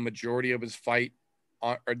spend the majority of his fight,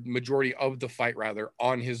 or majority of the fight rather,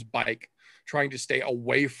 on his bike, trying to stay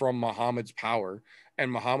away from Muhammad's power.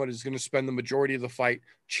 And Muhammad is going to spend the majority of the fight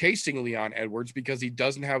chasing Leon Edwards because he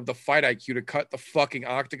doesn't have the fight IQ to cut the fucking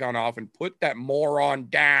octagon off and put that moron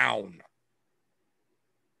down.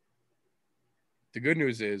 The good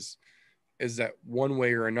news is that one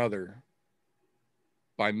way or another,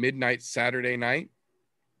 by midnight Saturday night,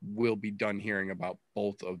 we'll be done hearing about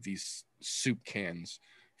both of these soup cans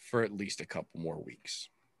for at least a couple more weeks.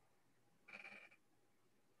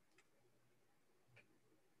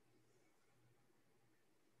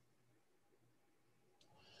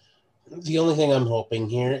 The only thing I'm hoping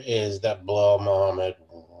here is that Belal Muhammad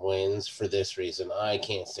wins for this reason. I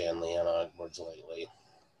can't stand Leon Edwards lately.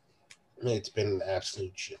 It's been an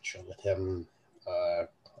absolute shit show with him.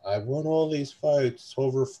 I won all these fights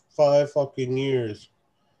over 5 fucking years.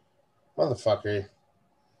 Motherfucker,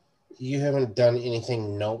 you haven't done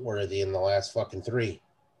anything noteworthy in the last fucking 3.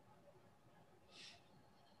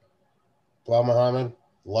 Belal Muhammad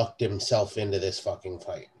lucked himself into this fucking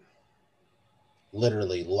fight.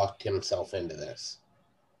 Literally lucked himself into this.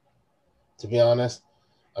 To be honest,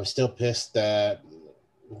 I'm still pissed that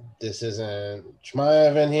this isn't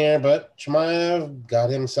Chimaev in here, but Chimaev got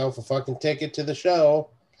himself a fucking ticket to the show,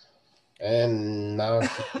 and now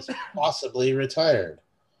he's possibly retired.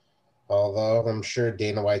 Although I'm sure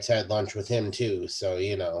Dana White's had lunch with him too, so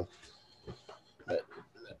you know. But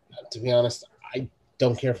to be honest, I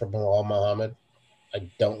don't care for Belal Muhammad. I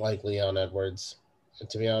don't like Leon Edwards. And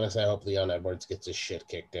to be honest, I hope Leon Edwards gets his shit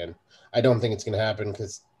kicked in. I don't think it's going to happen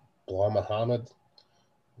because Belal Muhammad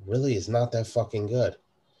really is not that fucking good.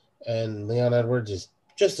 And Leon Edwards is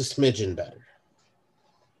just a smidgen better.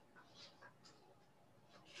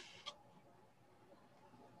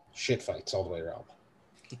 Shit fights all the way around.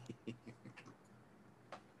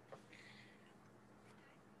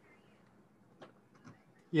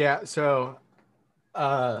 Yeah, so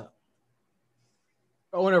I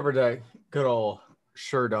went over to good old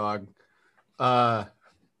Sherdog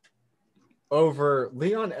over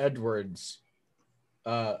Leon Edwards,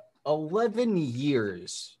 11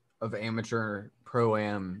 years of amateur,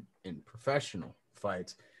 pro-am, and professional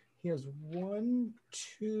fights. He has 1,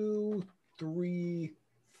 2, 3,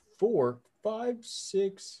 4, 5,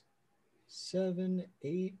 6, 7,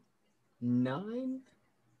 8, 9,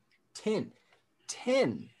 10.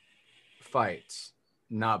 10 fights,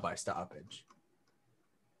 not by stoppage.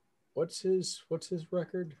 What's his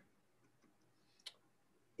record?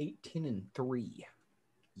 18-3.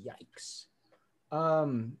 Yikes.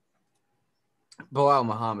 Bilal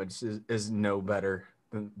Muhammad is no better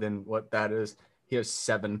than what that is. He has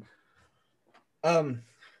 7. I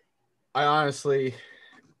honestly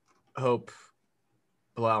hope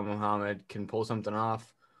Bilal Muhammad can pull something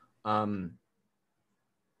off.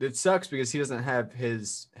 It sucks because he doesn't have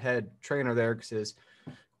his head trainer there because his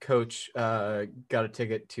coach got a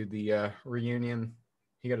ticket to the reunion.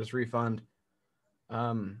 He got his refund.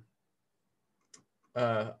 I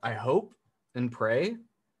hope and pray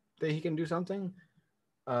that he can do something.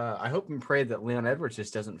 I hope and pray that Leon Edwards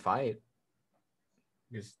just doesn't fight,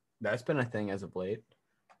 because that's been a thing as of late.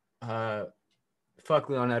 Fuck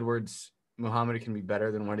Leon Edwards. Muhammad can be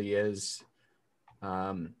better than what he is.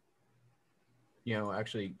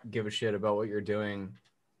 Actually give a shit about what you're doing,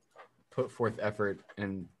 put forth effort,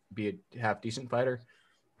 and be a half decent fighter.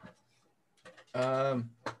 Other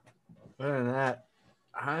than that,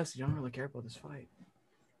 I honestly don't really care about this fight.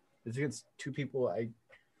 It's against two people I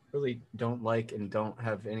really don't like and don't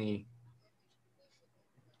have any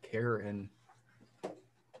care in.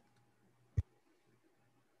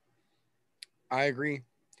 I agree.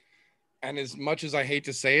 And as much as I hate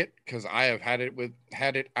to say it, because I have had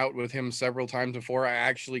it out with him several times before, I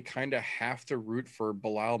actually kind of have to root for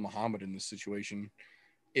Bilal Muhammad in this situation.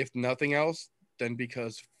 If nothing else, then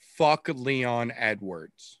because fuck Leon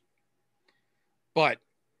Edwards. But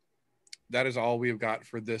that is all we've got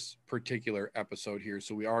for this particular episode here.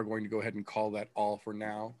 So we are going to go ahead and call that all for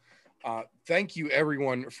now. Thank you,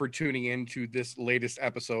 everyone, for tuning in to this latest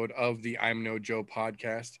episode of the I'm No Joe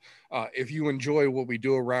podcast. If you enjoy what we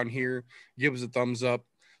do around here, give us a thumbs up,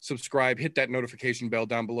 subscribe, hit that notification bell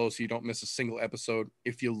down below so you don't miss a single episode.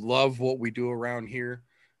 If you love what we do around here,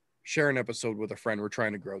 share an episode with a friend. We're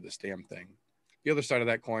trying to grow this damn thing. The other side of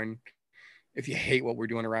that coin, if you hate what we're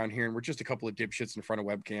doing around here and we're just a couple of dipshits in front of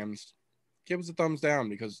webcams, give us a thumbs down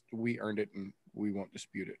because we earned it and we won't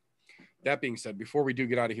dispute it. That being said, before we do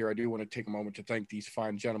get out of here, I do want to take a moment to thank these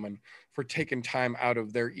fine gentlemen for taking time out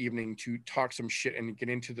of their evening to talk some shit and get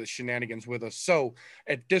into the shenanigans with us. So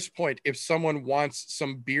at this point, if someone wants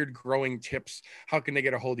some beard growing tips, how can they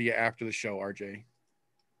get a hold of you after the show, RJ?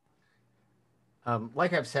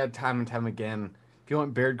 Like I've said time and time again, if you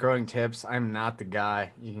want beard growing tips, I'm not the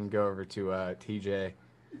guy. You can go over to TJ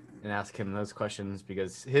and ask him those questions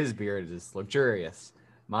because his beard is luxurious.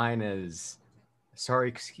 Mine is sorry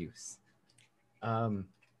excuse. I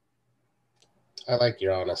like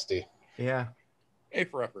your honesty. Yeah. A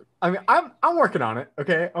for effort. I mean, I'm working on it.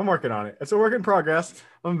 Okay. I'm working on it. It's a work in progress.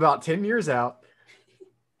 I'm about 10 years out,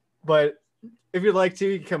 but if you'd like to,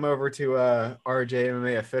 you can come over to RJ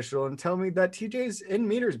MMA Official and tell me that TJ's in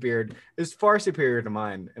meters beard is far superior to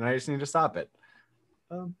mine, and I just need to stop it.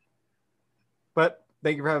 But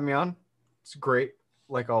thank you for having me on. It's great,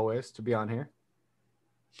 like always, to be on here.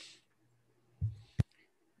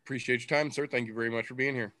 Appreciate your time, sir. Thank you very much for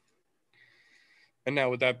being here. And now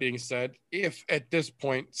with that being said, if at this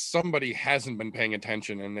point somebody hasn't been paying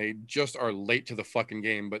attention and they just are late to the fucking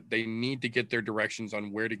game, but they need to get their directions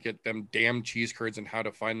on where to get them damn cheese curds and how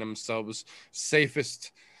to find themselves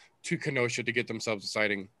safest to Kenosha to get themselves a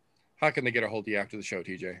sighting, how can they get a hold of you after the show,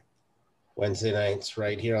 TJ? Wednesday nights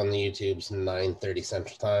right here on the YouTube's 9:30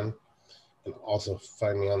 Central Time. And also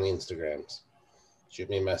find me on the Instagrams. Shoot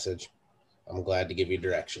me a message. I'm glad to give you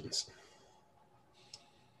directions.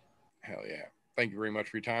 Hell yeah. Thank you very much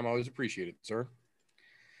for your time. I always appreciate it, sir.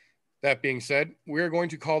 That being said, we're going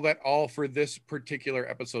to call that all for this particular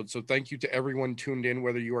episode. So thank you to everyone tuned in,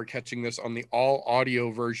 whether you are catching this on the all audio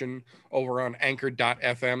version over on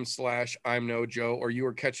anchor.fm/I'm No Joe, or you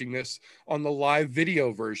are catching this on the live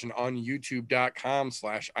video version on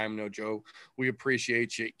youtube.com/I'm No Joe. We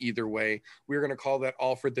appreciate you either way. We're going to call that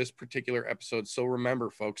all for this particular episode. So remember,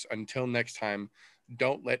 folks, until next time,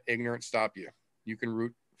 don't let ignorance stop you. You can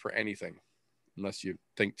root for anything unless you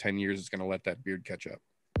think 10 years is going to let that beard catch up.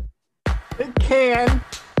 It can.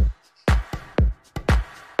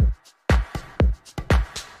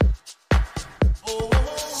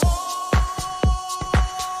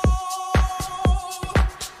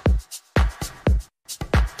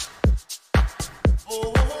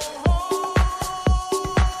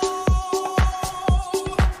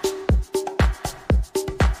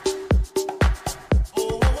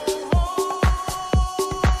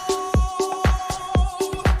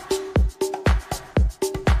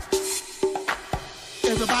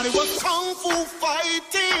 Everybody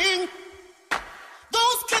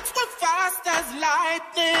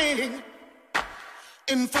lightning.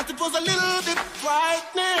 In fact, it was a little bit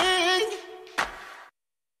frightening.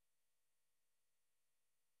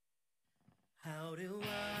 How do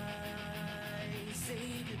I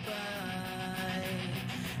say goodbye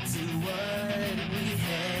to what we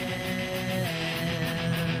had?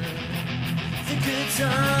 The good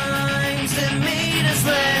times that made us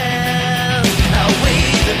laugh.